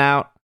 hanging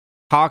out,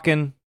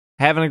 talking,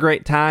 having a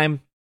great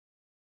time.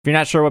 If you're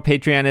not sure what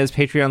Patreon is,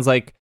 Patreon's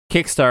like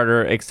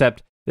Kickstarter,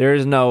 except there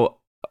is no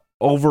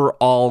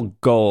overall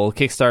goal.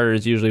 Kickstarter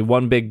is usually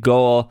one big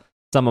goal,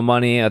 sum of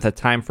money at a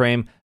time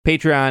frame.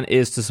 Patreon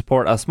is to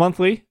support us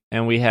monthly,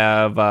 and we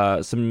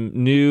have some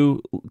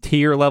new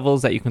tier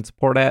levels that you can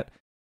support at.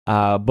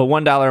 But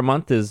 $1 a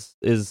month is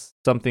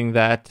something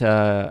that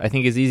I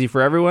think is easy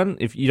for everyone.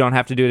 If you don't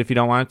have to do it if you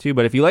don't want to,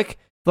 but if you like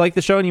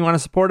the show and you want to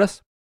support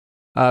us,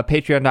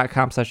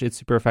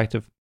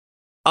 patreon.com/itssupereffective.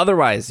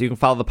 Otherwise, you can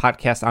follow the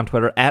podcast on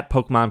Twitter at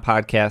Pokemon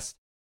Podcast.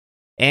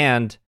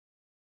 And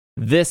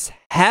this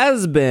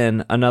has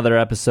been another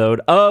episode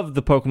of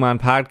the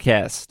Pokemon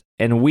Podcast,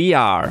 and we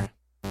are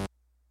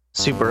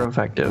super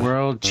effective.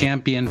 World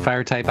champion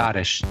fire type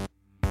Oddish.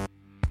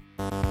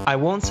 I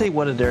won't say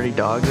what a dirty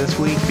dog this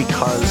week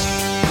because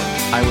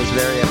I was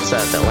very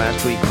upset that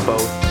last week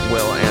both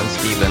Will and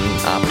Steven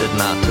opted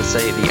not to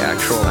say the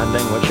actual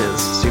ending, which is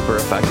super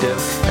effective,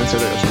 and so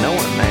there's no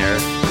one there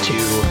to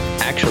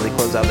actually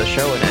close out the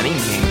show in any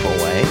meaningful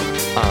way.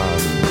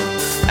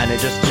 And it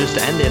just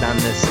ended on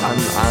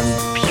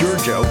pure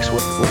jokes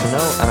with no.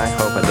 And I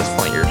hope at this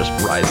point you're just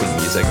rising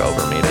music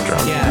over me to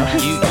drum. Yeah,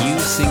 you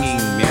singing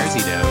Mersey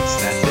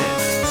notes. That's it.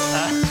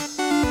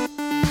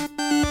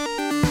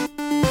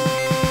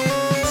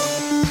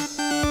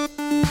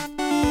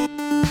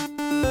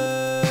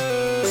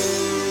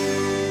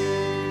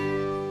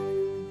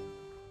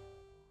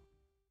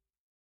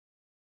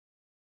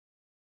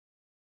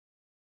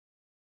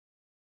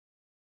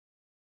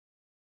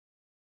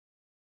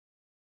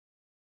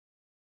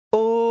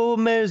 Oh,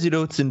 Mersey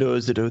dotes and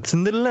dozy dotes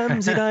and little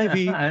lambs in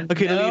ivy. A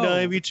kitty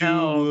ivy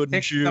too,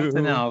 wouldn't you?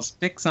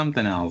 Pick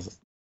something else.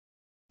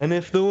 And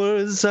if the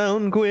words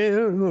sound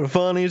queer or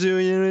funny to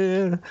your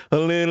ear, a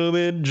little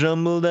bit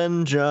jumbled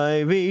and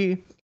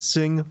jivey,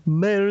 sing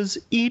mares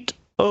eat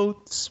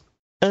oats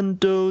and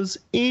does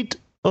eat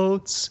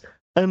oats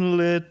and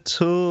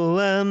little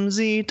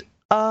lambs eat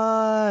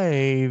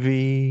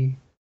ivy.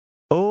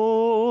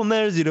 Oh,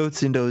 Mersey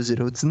dotes and dozy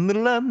dotes and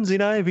little lambs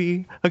in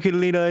ivy, a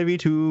kittle eat ivy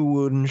too,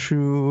 wouldn't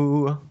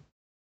you?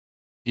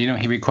 You know,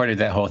 he recorded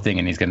that whole thing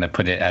and he's going to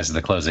put it as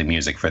the closing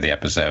music for the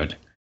episode.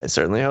 I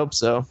certainly hope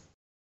so.